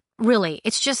fine, really.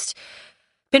 It's just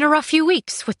been a rough few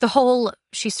weeks with the whole,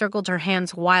 she circled her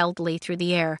hands wildly through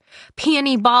the air,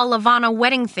 Peony Ball Lavana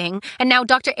wedding thing, and now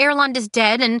Dr. Erland is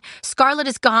dead, and Scarlet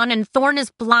is gone, and Thorn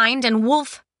is blind, and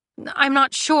Wolf, I'm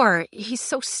not sure. He's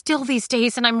so still these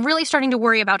days, and I'm really starting to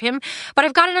worry about him, but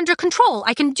I've got it under control.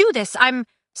 I can do this.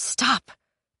 Stop.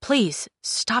 Please,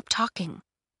 stop talking.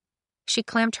 She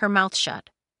clamped her mouth shut.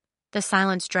 The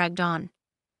silence dragged on.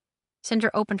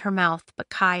 Cinder opened her mouth, but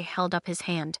Kai held up his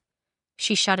hand.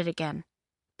 She shut it again,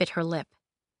 bit her lip.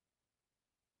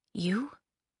 You?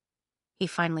 He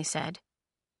finally said.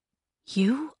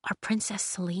 You are Princess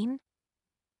Celine?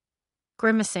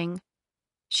 Grimacing,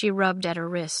 she rubbed at her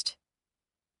wrist.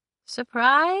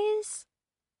 Surprise?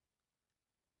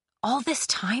 All this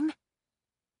time?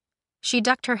 She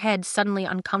ducked her head, suddenly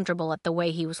uncomfortable at the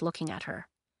way he was looking at her.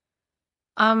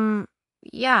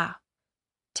 Yeah,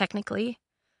 technically.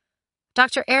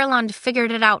 Dr. Erland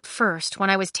figured it out first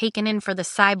when I was taken in for the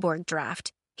cyborg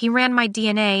draft. He ran my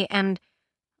DNA and...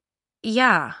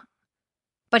 yeah.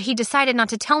 But he decided not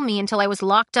to tell me until I was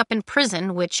locked up in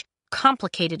prison, which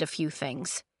complicated a few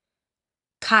things.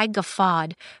 Kai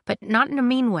guffawed, but not in a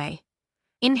mean way.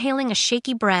 Inhaling a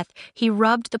shaky breath, he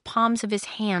rubbed the palms of his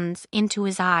hands into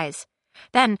his eyes.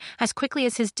 Then, as quickly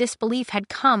as his disbelief had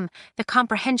come, the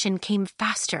comprehension came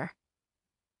faster.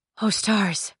 Oh,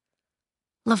 stars.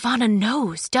 Lavana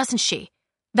knows, doesn't she?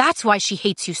 That's why she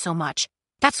hates you so much.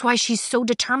 That's why she's so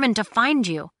determined to find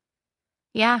you.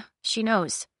 Yeah, she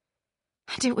knows.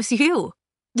 And it was you.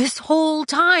 This whole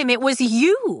time, it was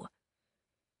you.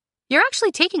 You're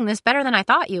actually taking this better than I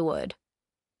thought you would.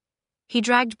 He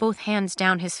dragged both hands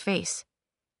down his face.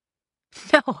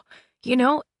 No,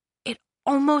 it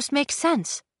almost makes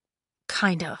sense.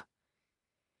 Kinda.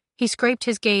 He scraped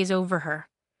his gaze over her.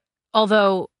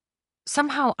 Although,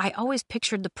 somehow I always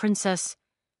pictured the princess,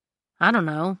 I don't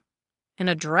know, in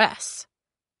a dress.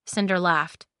 Cinder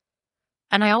laughed.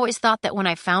 And I always thought that when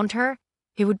I found her,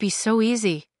 it would be so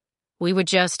easy. We would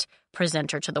just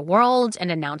present her to the world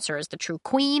and announce her as the true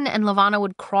queen, and Lavana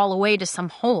would crawl away to some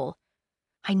hole.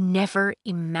 I never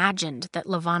imagined that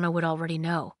Lavana would already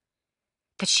know.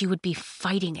 That she would be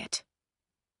fighting it.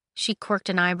 She quirked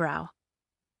an eyebrow.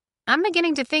 I'm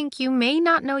beginning to think you may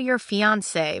not know your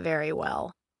fiancé very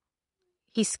well.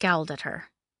 He scowled at her.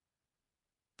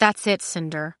 That's it,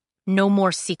 Cinder. No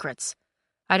more secrets.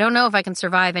 I don't know if I can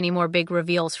survive any more big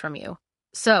reveals from you.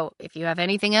 So, if you have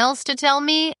anything else to tell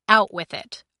me, out with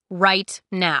it. Right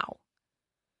now.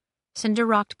 Cinder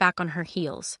rocked back on her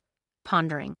heels,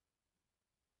 pondering.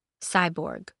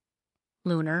 Cyborg.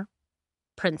 Lunar.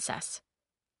 Princess.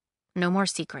 No more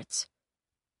secrets.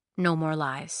 No more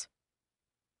lies.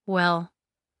 Well,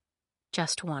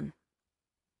 just one.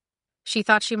 She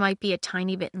thought she might be a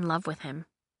tiny bit in love with him,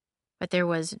 but there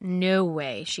was no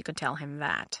way she could tell him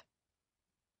that.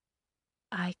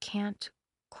 I can't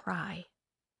cry,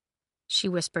 she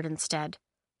whispered instead,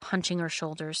 hunching her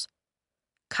shoulders.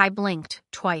 Kai blinked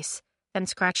twice, then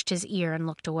scratched his ear and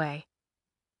looked away.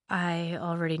 I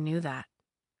already knew that.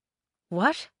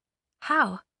 What?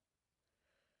 How?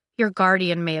 Your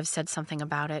guardian may have said something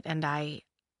about it, and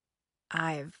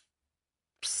I've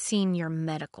seen your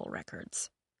medical records.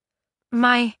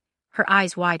 Her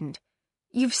eyes widened.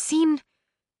 You've seen...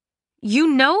 You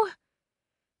know?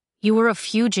 You were a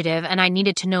fugitive, and I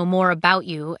needed to know more about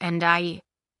you, and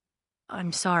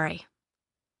I'm sorry.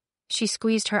 She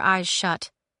squeezed her eyes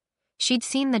shut. She'd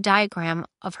seen the diagram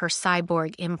of her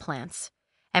cyborg implants.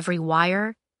 Every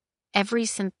wire, every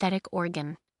synthetic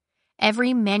organ,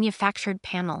 every manufactured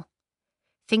panel.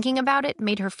 Thinking about it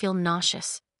made her feel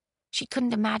nauseous. She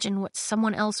couldn't imagine what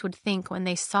someone else would think when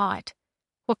they saw it.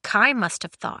 What Kai must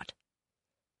have thought.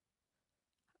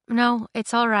 No,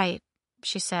 it's all right,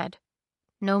 she said.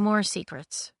 No more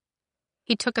secrets.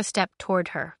 He took a step toward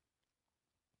her.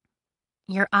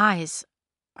 Your eyes,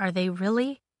 are they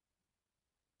really?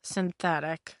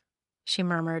 Synthetic, she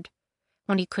murmured,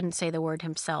 when he couldn't say the word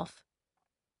himself.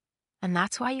 And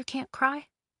that's why you can't cry?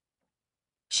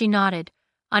 She nodded,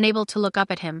 unable to look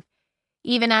up at him,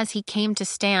 even as he came to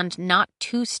stand not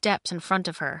 2 steps in front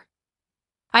of her,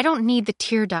 I don't need the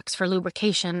tear ducts for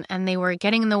lubrication, and they were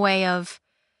getting in the way of...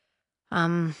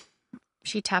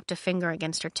 She tapped a finger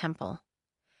against her temple.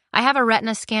 I have a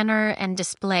retina scanner and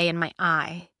display in my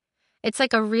eye. It's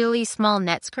like a really small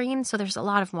net screen, so there's a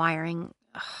lot of wiring.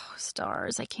 Oh,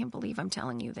 stars, I can't believe I'm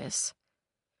telling you this.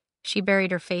 She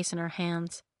buried her face in her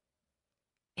hands.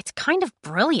 It's kind of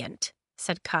brilliant,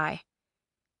 said Kai.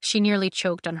 She nearly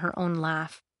choked on her own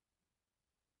laugh.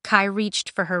 Kai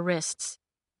reached for her wrists.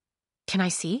 Can I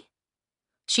see?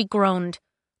 She groaned,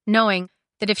 knowing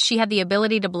that if she had the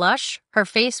ability to blush, her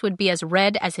face would be as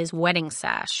red as his wedding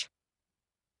sash.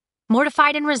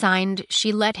 Mortified and resigned,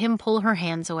 she let him pull her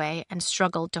hands away and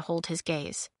struggled to hold his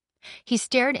gaze. He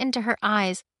stared into her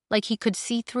eyes like he could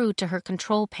see through to her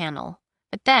control panel,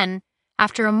 but then,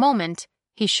 after a moment,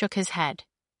 he shook his head.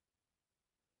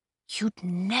 You'd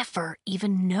never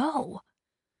even know.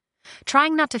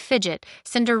 Trying not to fidget,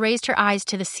 Cinder raised her eyes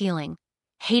to the ceiling,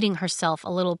 hating herself a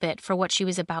little bit for what she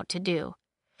was about to do.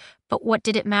 But what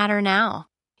did it matter now?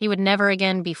 He would never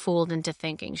again be fooled into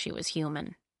thinking she was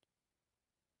human.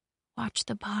 Watch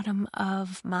the bottom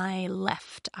of my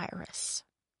left iris,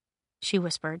 she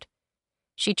whispered.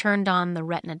 She turned on the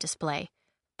retina display,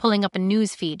 pulling up a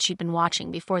news feed she'd been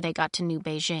watching before they got to New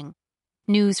Beijing.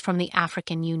 News from the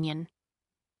African Union.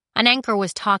 An anchor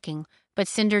was talking, but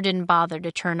Cinder didn't bother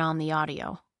to turn on the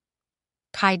audio.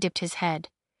 Kai dipped his head.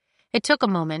 It took a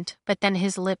moment, but then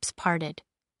his lips parted.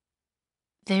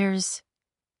 Is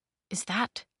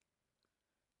that?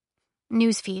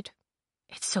 Newsfeed.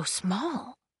 It's so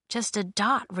small. Just a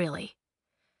dot, really.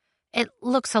 It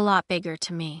looks a lot bigger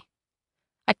to me.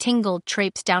 A tingle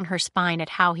traipsed down her spine at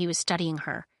how he was studying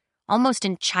her, almost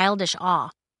in childish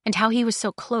awe, and how he was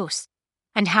so close,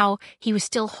 and how he was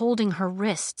still holding her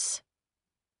wrists.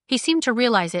 He seemed to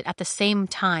realize it at the same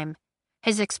time.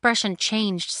 His expression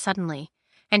changed suddenly,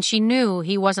 and she knew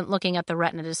he wasn't looking at the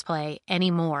retina display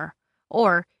anymore,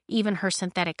 or even her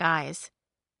synthetic eyes.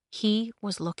 He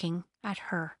was looking at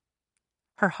her.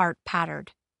 Her heart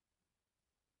pattered.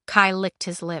 Kai licked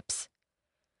his lips.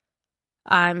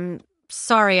 I'm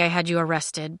sorry I had you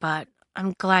arrested, but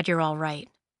I'm glad you're all right.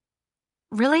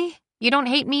 Really? You don't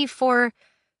hate me for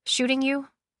shooting you?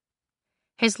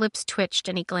 His lips twitched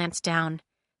and he glanced down.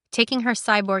 Taking her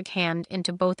cyborg hand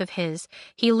into both of his,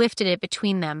 he lifted it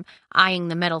between them, eyeing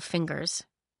the metal fingers.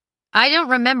 I don't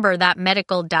remember that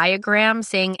medical diagram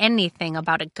saying anything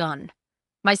about a gun.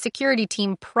 My security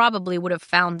team probably would have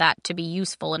found that to be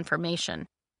useful information.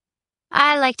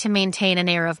 I like to maintain an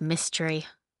air of mystery.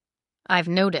 I've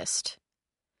noticed.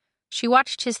 She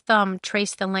watched his thumb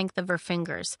trace the length of her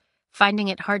fingers, finding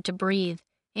it hard to breathe,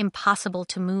 impossible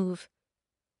to move.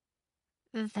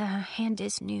 The hand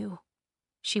is new,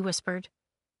 she whispered.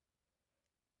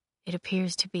 It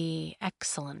appears to be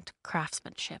excellent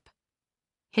craftsmanship.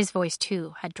 His voice,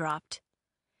 too, had dropped.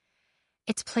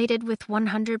 It's plated with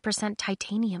 100%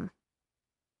 titanium.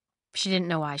 She didn't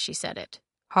know why she said it.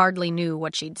 Hardly knew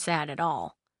what she'd said at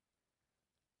all.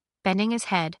 Bending his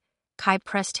head, Kai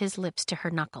pressed his lips to her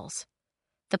knuckles.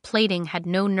 The plating had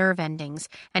no nerve endings,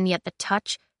 and yet the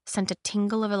touch sent a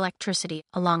tingle of electricity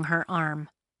along her arm.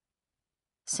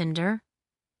 Cinder?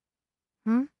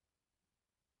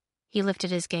 He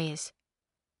lifted his gaze.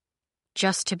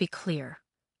 Just to be clear,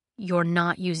 you're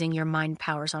not using your mind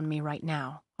powers on me right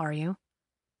now, are you?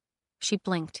 She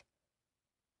blinked.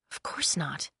 Of course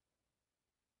not.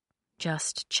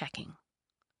 Just checking.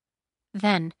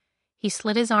 Then he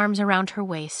slid his arms around her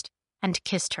waist and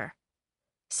kissed her.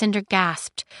 Cinder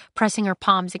gasped, pressing her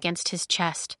palms against his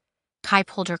chest. Kai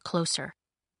pulled her closer.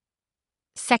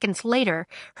 Seconds later,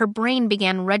 her brain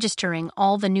began registering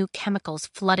all the new chemicals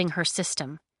flooding her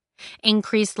system.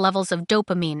 Increased levels of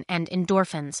dopamine and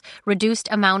endorphins, reduced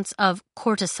amounts of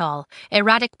cortisol,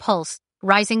 erratic pulse,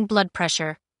 rising blood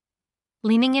pressure.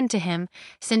 Leaning into him,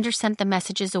 Cinder sent the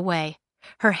messages away.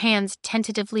 Her hands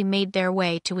tentatively made their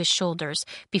way to his shoulders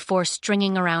before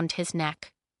stringing around his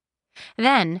neck.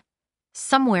 Then,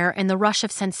 somewhere in the rush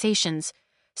of sensations,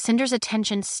 Cinder's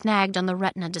attention snagged on the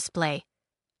retina display,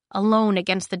 alone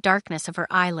against the darkness of her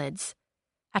eyelids.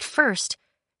 At first,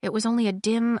 it was only a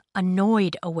dim,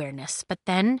 annoyed awareness, but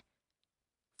then...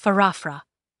 Farafra,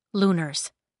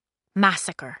 lunars,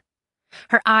 massacre.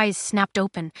 Her eyes snapped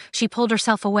open. She pulled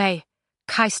herself away.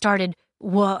 Kai started,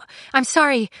 "Whoa, I'm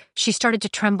sorry." She started to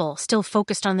tremble, still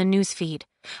focused on the news feed.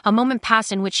 A moment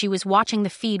passed in which she was watching the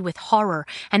feed with horror,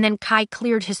 and then Kai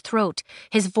cleared his throat.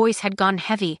 His voice had gone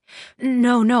heavy.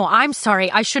 No, I'm sorry.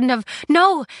 I shouldn't have...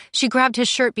 No! She grabbed his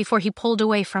shirt before he pulled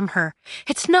away from her.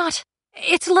 It's not.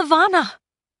 It's Lavana.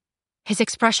 His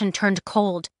expression turned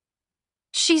cold.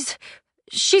 She's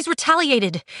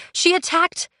retaliated. She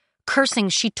attacked Cursing,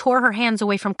 she tore her hands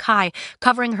away from Kai,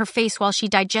 covering her face while she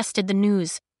digested the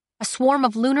news. A swarm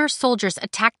of lunar soldiers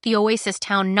attacked the oasis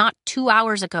town not 2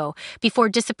 hours ago, before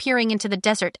disappearing into the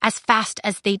desert as fast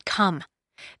as they'd come.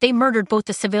 They murdered both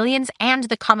the civilians and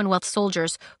the Commonwealth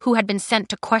soldiers who had been sent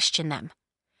to question them.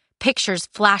 Pictures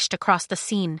flashed across the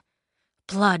scene.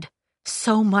 Blood.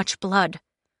 So much blood.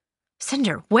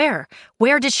 Cinder, where?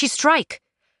 Where did she strike?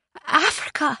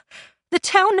 Africa. The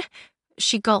town.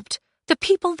 She gulped. The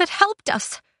people that helped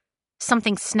us.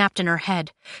 Something snapped in her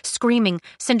head. Screaming,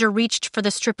 Cinder reached for the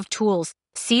strip of tools,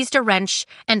 seized a wrench,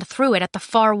 and threw it at the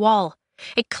far wall.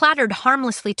 It clattered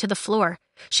harmlessly to the floor.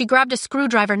 She grabbed a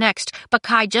screwdriver next, but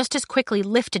Kai just as quickly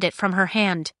lifted it from her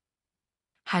hand.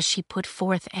 "Has she put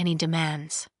forth any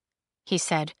demands?" he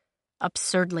said,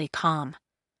 absurdly calm.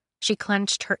 She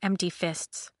clenched her empty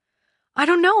fists. "I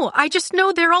don't know. I just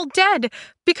know they're all dead.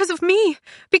 Because of me.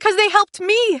 Because they helped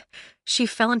me." She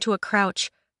fell into a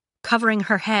crouch, covering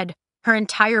her head. Her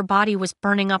entire body was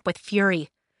burning up with fury.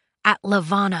 At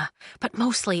Levana, but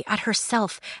mostly at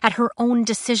herself, at her own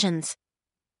decisions.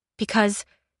 Because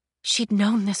she'd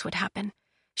known this would happen.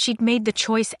 She'd made the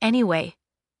choice anyway.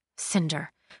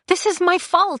 Cinder, this is my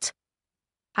fault.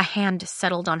 A hand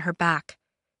settled on her back.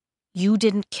 You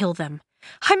didn't kill them.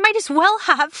 I might as well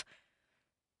have.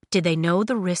 Did they know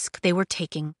the risk they were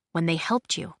taking when they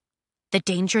helped you? The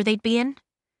danger they'd be in?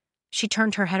 She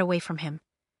turned her head away from him.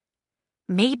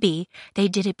 Maybe they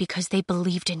did it because they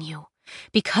believed in you,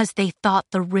 because they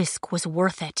thought the risk was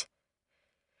worth it.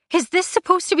 Is this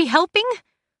supposed to be helping?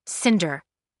 Cinder.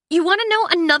 You want to know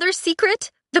another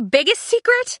secret? The biggest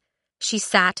secret? She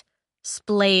sat,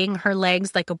 splaying her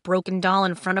legs like a broken doll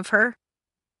in front of her.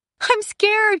 I'm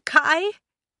scared, Kai.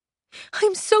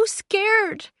 I'm so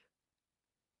scared.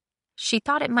 She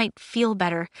thought it might feel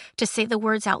better to say the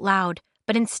words out loud,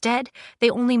 but instead they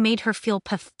only made her feel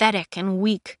pathetic and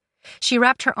weak. She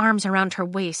wrapped her arms around her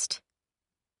waist.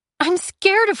 I'm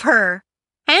scared of her,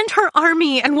 and her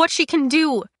army, and what she can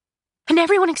do. And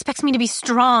everyone expects me to be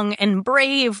strong and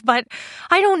brave, but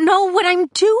I don't know what I'm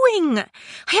doing.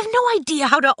 I have no idea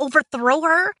how to overthrow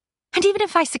her. And even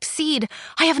if I succeed,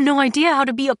 I have no idea how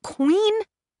to be a queen.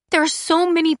 There are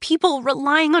so many people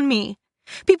relying on me.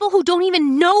 People who don't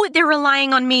even know they're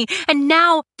relying on me, and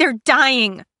now they're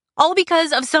dying. All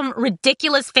because of some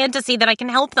ridiculous fantasy that I can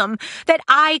help them, that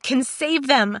I can save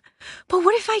them. But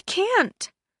what if I can't?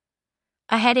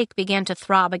 A headache began to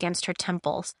throb against her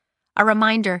temples, a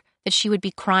reminder that she would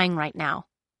be crying right now,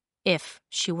 if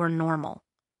she were normal.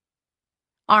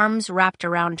 Arms wrapped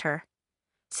around her.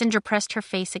 Cinder pressed her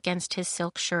face against his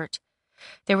silk shirt.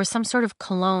 There was some sort of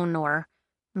cologne or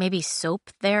maybe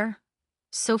soap there,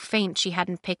 so faint she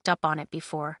hadn't picked up on it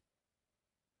before.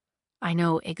 I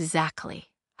know exactly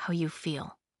how you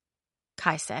feel,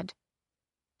 Kai said.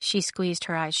 She squeezed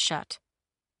her eyes shut.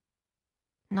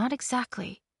 Not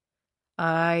exactly.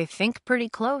 I think pretty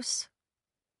close.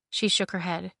 She shook her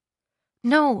head.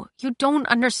 No, you don't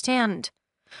understand.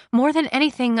 More than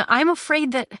anything, I'm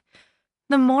afraid that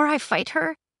the more I fight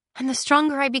her and the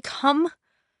stronger I become,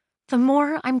 the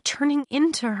more I'm turning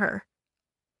into her.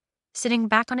 Sitting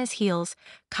back on his heels,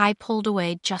 Kai pulled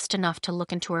away just enough to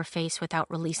look into her face without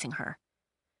releasing her.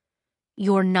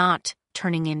 You're not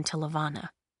turning into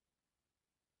Levana.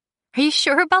 Are you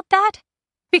sure about that?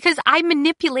 Because I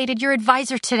manipulated your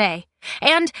advisor today,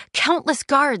 and countless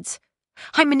guards.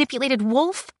 I manipulated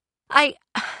Wolf. I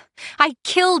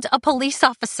killed a police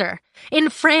officer in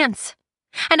France.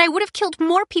 And I would have killed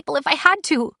more people if I had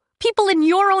to. People in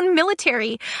your own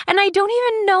military. And I don't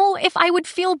even know if I would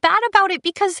feel bad about it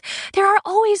because there are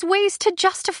always ways to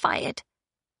justify it.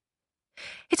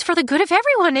 It's for the good of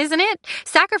everyone, isn't it?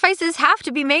 Sacrifices have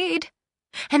to be made.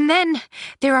 And then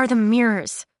there are the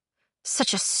mirrors.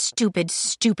 Such a stupid,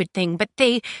 stupid thing, but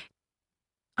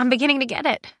I'm beginning to get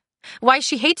it. Why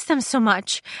she hates them so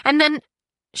much. And then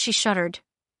she shuddered.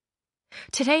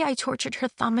 Today I tortured her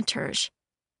thaumaturge.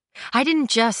 I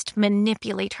didn't just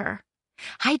manipulate her.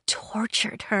 I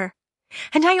tortured her.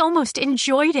 And I almost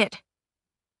enjoyed it.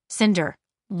 Cinder,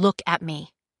 look at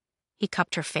me. He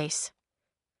cupped her face.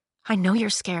 I know you're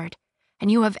scared,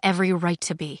 and you have every right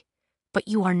to be, but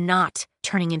you are not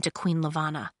turning into Queen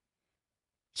Levana.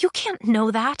 You can't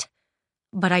know that.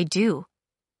 But I do.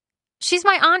 She's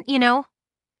my aunt, you know.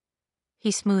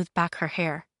 He smoothed back her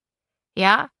hair.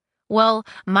 Yeah? Well,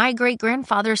 my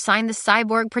great-grandfather signed the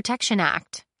Cyborg Protection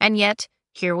Act, and yet,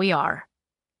 here we are.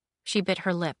 She bit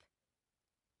her lip.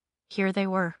 Here they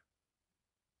were.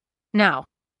 Now,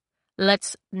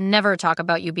 let's never talk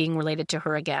about you being related to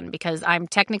her again, because I'm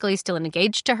technically still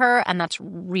engaged to her, and that's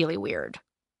really weird.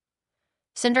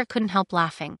 Cinder couldn't help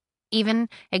laughing, even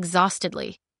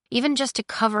exhaustedly, even just to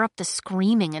cover up the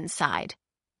screaming inside.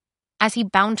 As he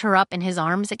bound her up in his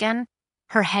arms again,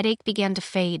 her headache began to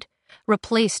fade,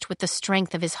 replaced with the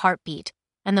strength of his heartbeat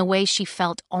and the way she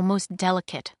felt almost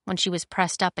delicate when she was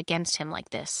pressed up against him like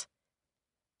this.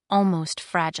 Almost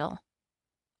fragile.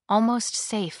 Almost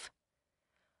safe.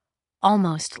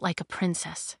 Almost like a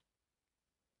princess.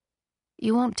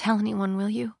 "You won't tell anyone, will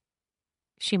you?"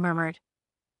 she murmured.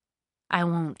 "I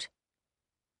won't.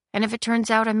 And if it turns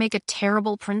out I make a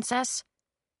terrible princess?"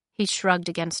 He shrugged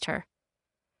against her.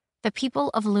 "The people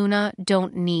of Luna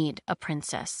don't need a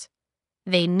princess.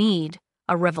 They need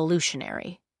a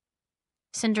revolutionary."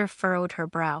 Cinder furrowed her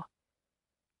brow.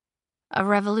 "A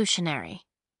revolutionary,"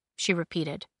 she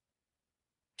repeated.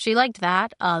 She liked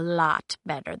that a lot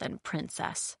better than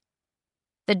princess.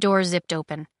 The door zipped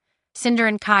open. Cinder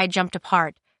and Kai jumped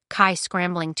apart, Kai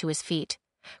scrambling to his feet.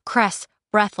 Cress,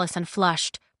 breathless and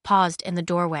flushed, paused in the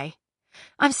doorway.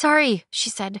 "I'm sorry," she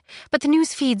said, "but the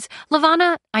news feeds.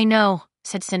 Lavanna—" "I know,"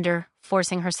 said Cinder,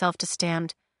 forcing herself to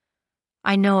stand.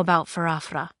 "I know about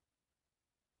Farafra."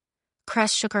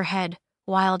 Cress shook her head,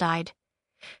 wild-eyed.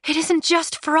 "It isn't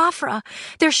just Farafra.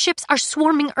 Their ships are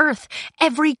swarming Earth,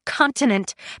 every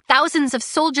continent. Thousands of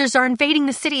soldiers are invading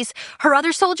the cities. Her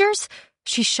other soldiers?"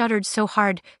 She shuddered so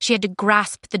hard she had to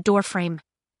grasp the doorframe.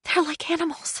 "They're like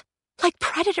animals, like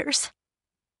predators."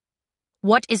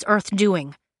 "What is Earth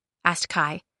doing?" asked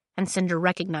Kai, and Cinder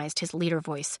recognized his leader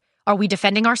voice. "Are we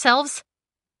defending ourselves?"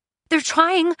 "They're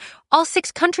trying. All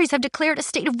 6 countries have declared a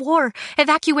state of war.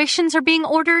 Evacuations are being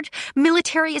ordered.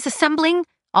 Military is assembling."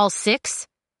 "All 6?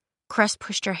 Cress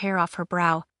pushed her hair off her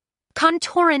brow.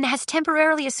 "Contorin has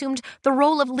temporarily assumed the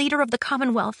role of leader of the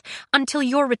Commonwealth until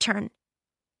your return."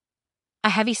 A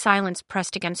heavy silence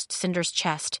pressed against Cinder's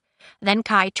chest. Then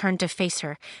Kai turned to face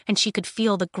her, and she could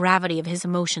feel the gravity of his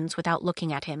emotions without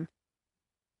looking at him.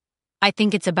 "I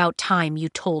think it's about time you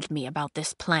told me about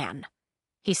this plan,"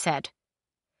 he said.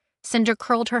 Cinder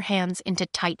curled her hands into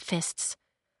tight fists.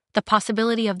 The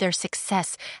possibility of their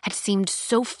success had seemed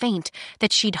so faint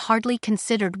that she'd hardly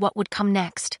considered what would come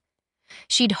next.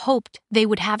 She'd hoped they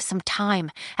would have some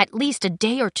time, at least a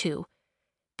day or 2.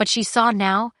 But she saw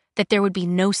now that there would be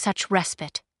no such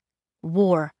respite.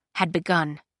 War had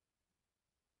begun.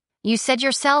 "You said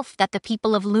yourself that the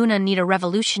people of Luna need a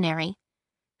revolutionary."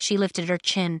 She lifted her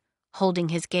chin, holding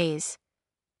his gaze.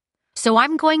 "So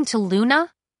I'm going to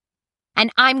Luna, and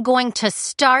I'm going to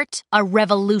start a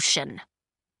revolution."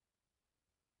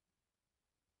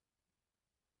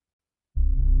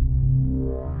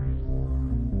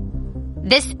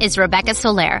 This is Rebecca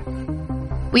Soler.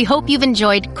 We hope you've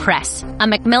enjoyed Cress, a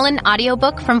Macmillan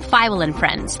audiobook from Feiwel and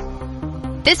Friends.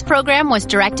 This program was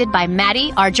directed by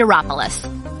Maddie Argyropoulos.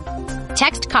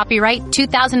 Text copyright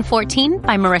 2014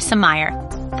 by Marissa Meyer.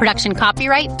 Production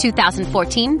copyright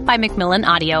 2014 by Macmillan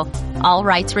Audio. All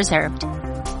rights reserved.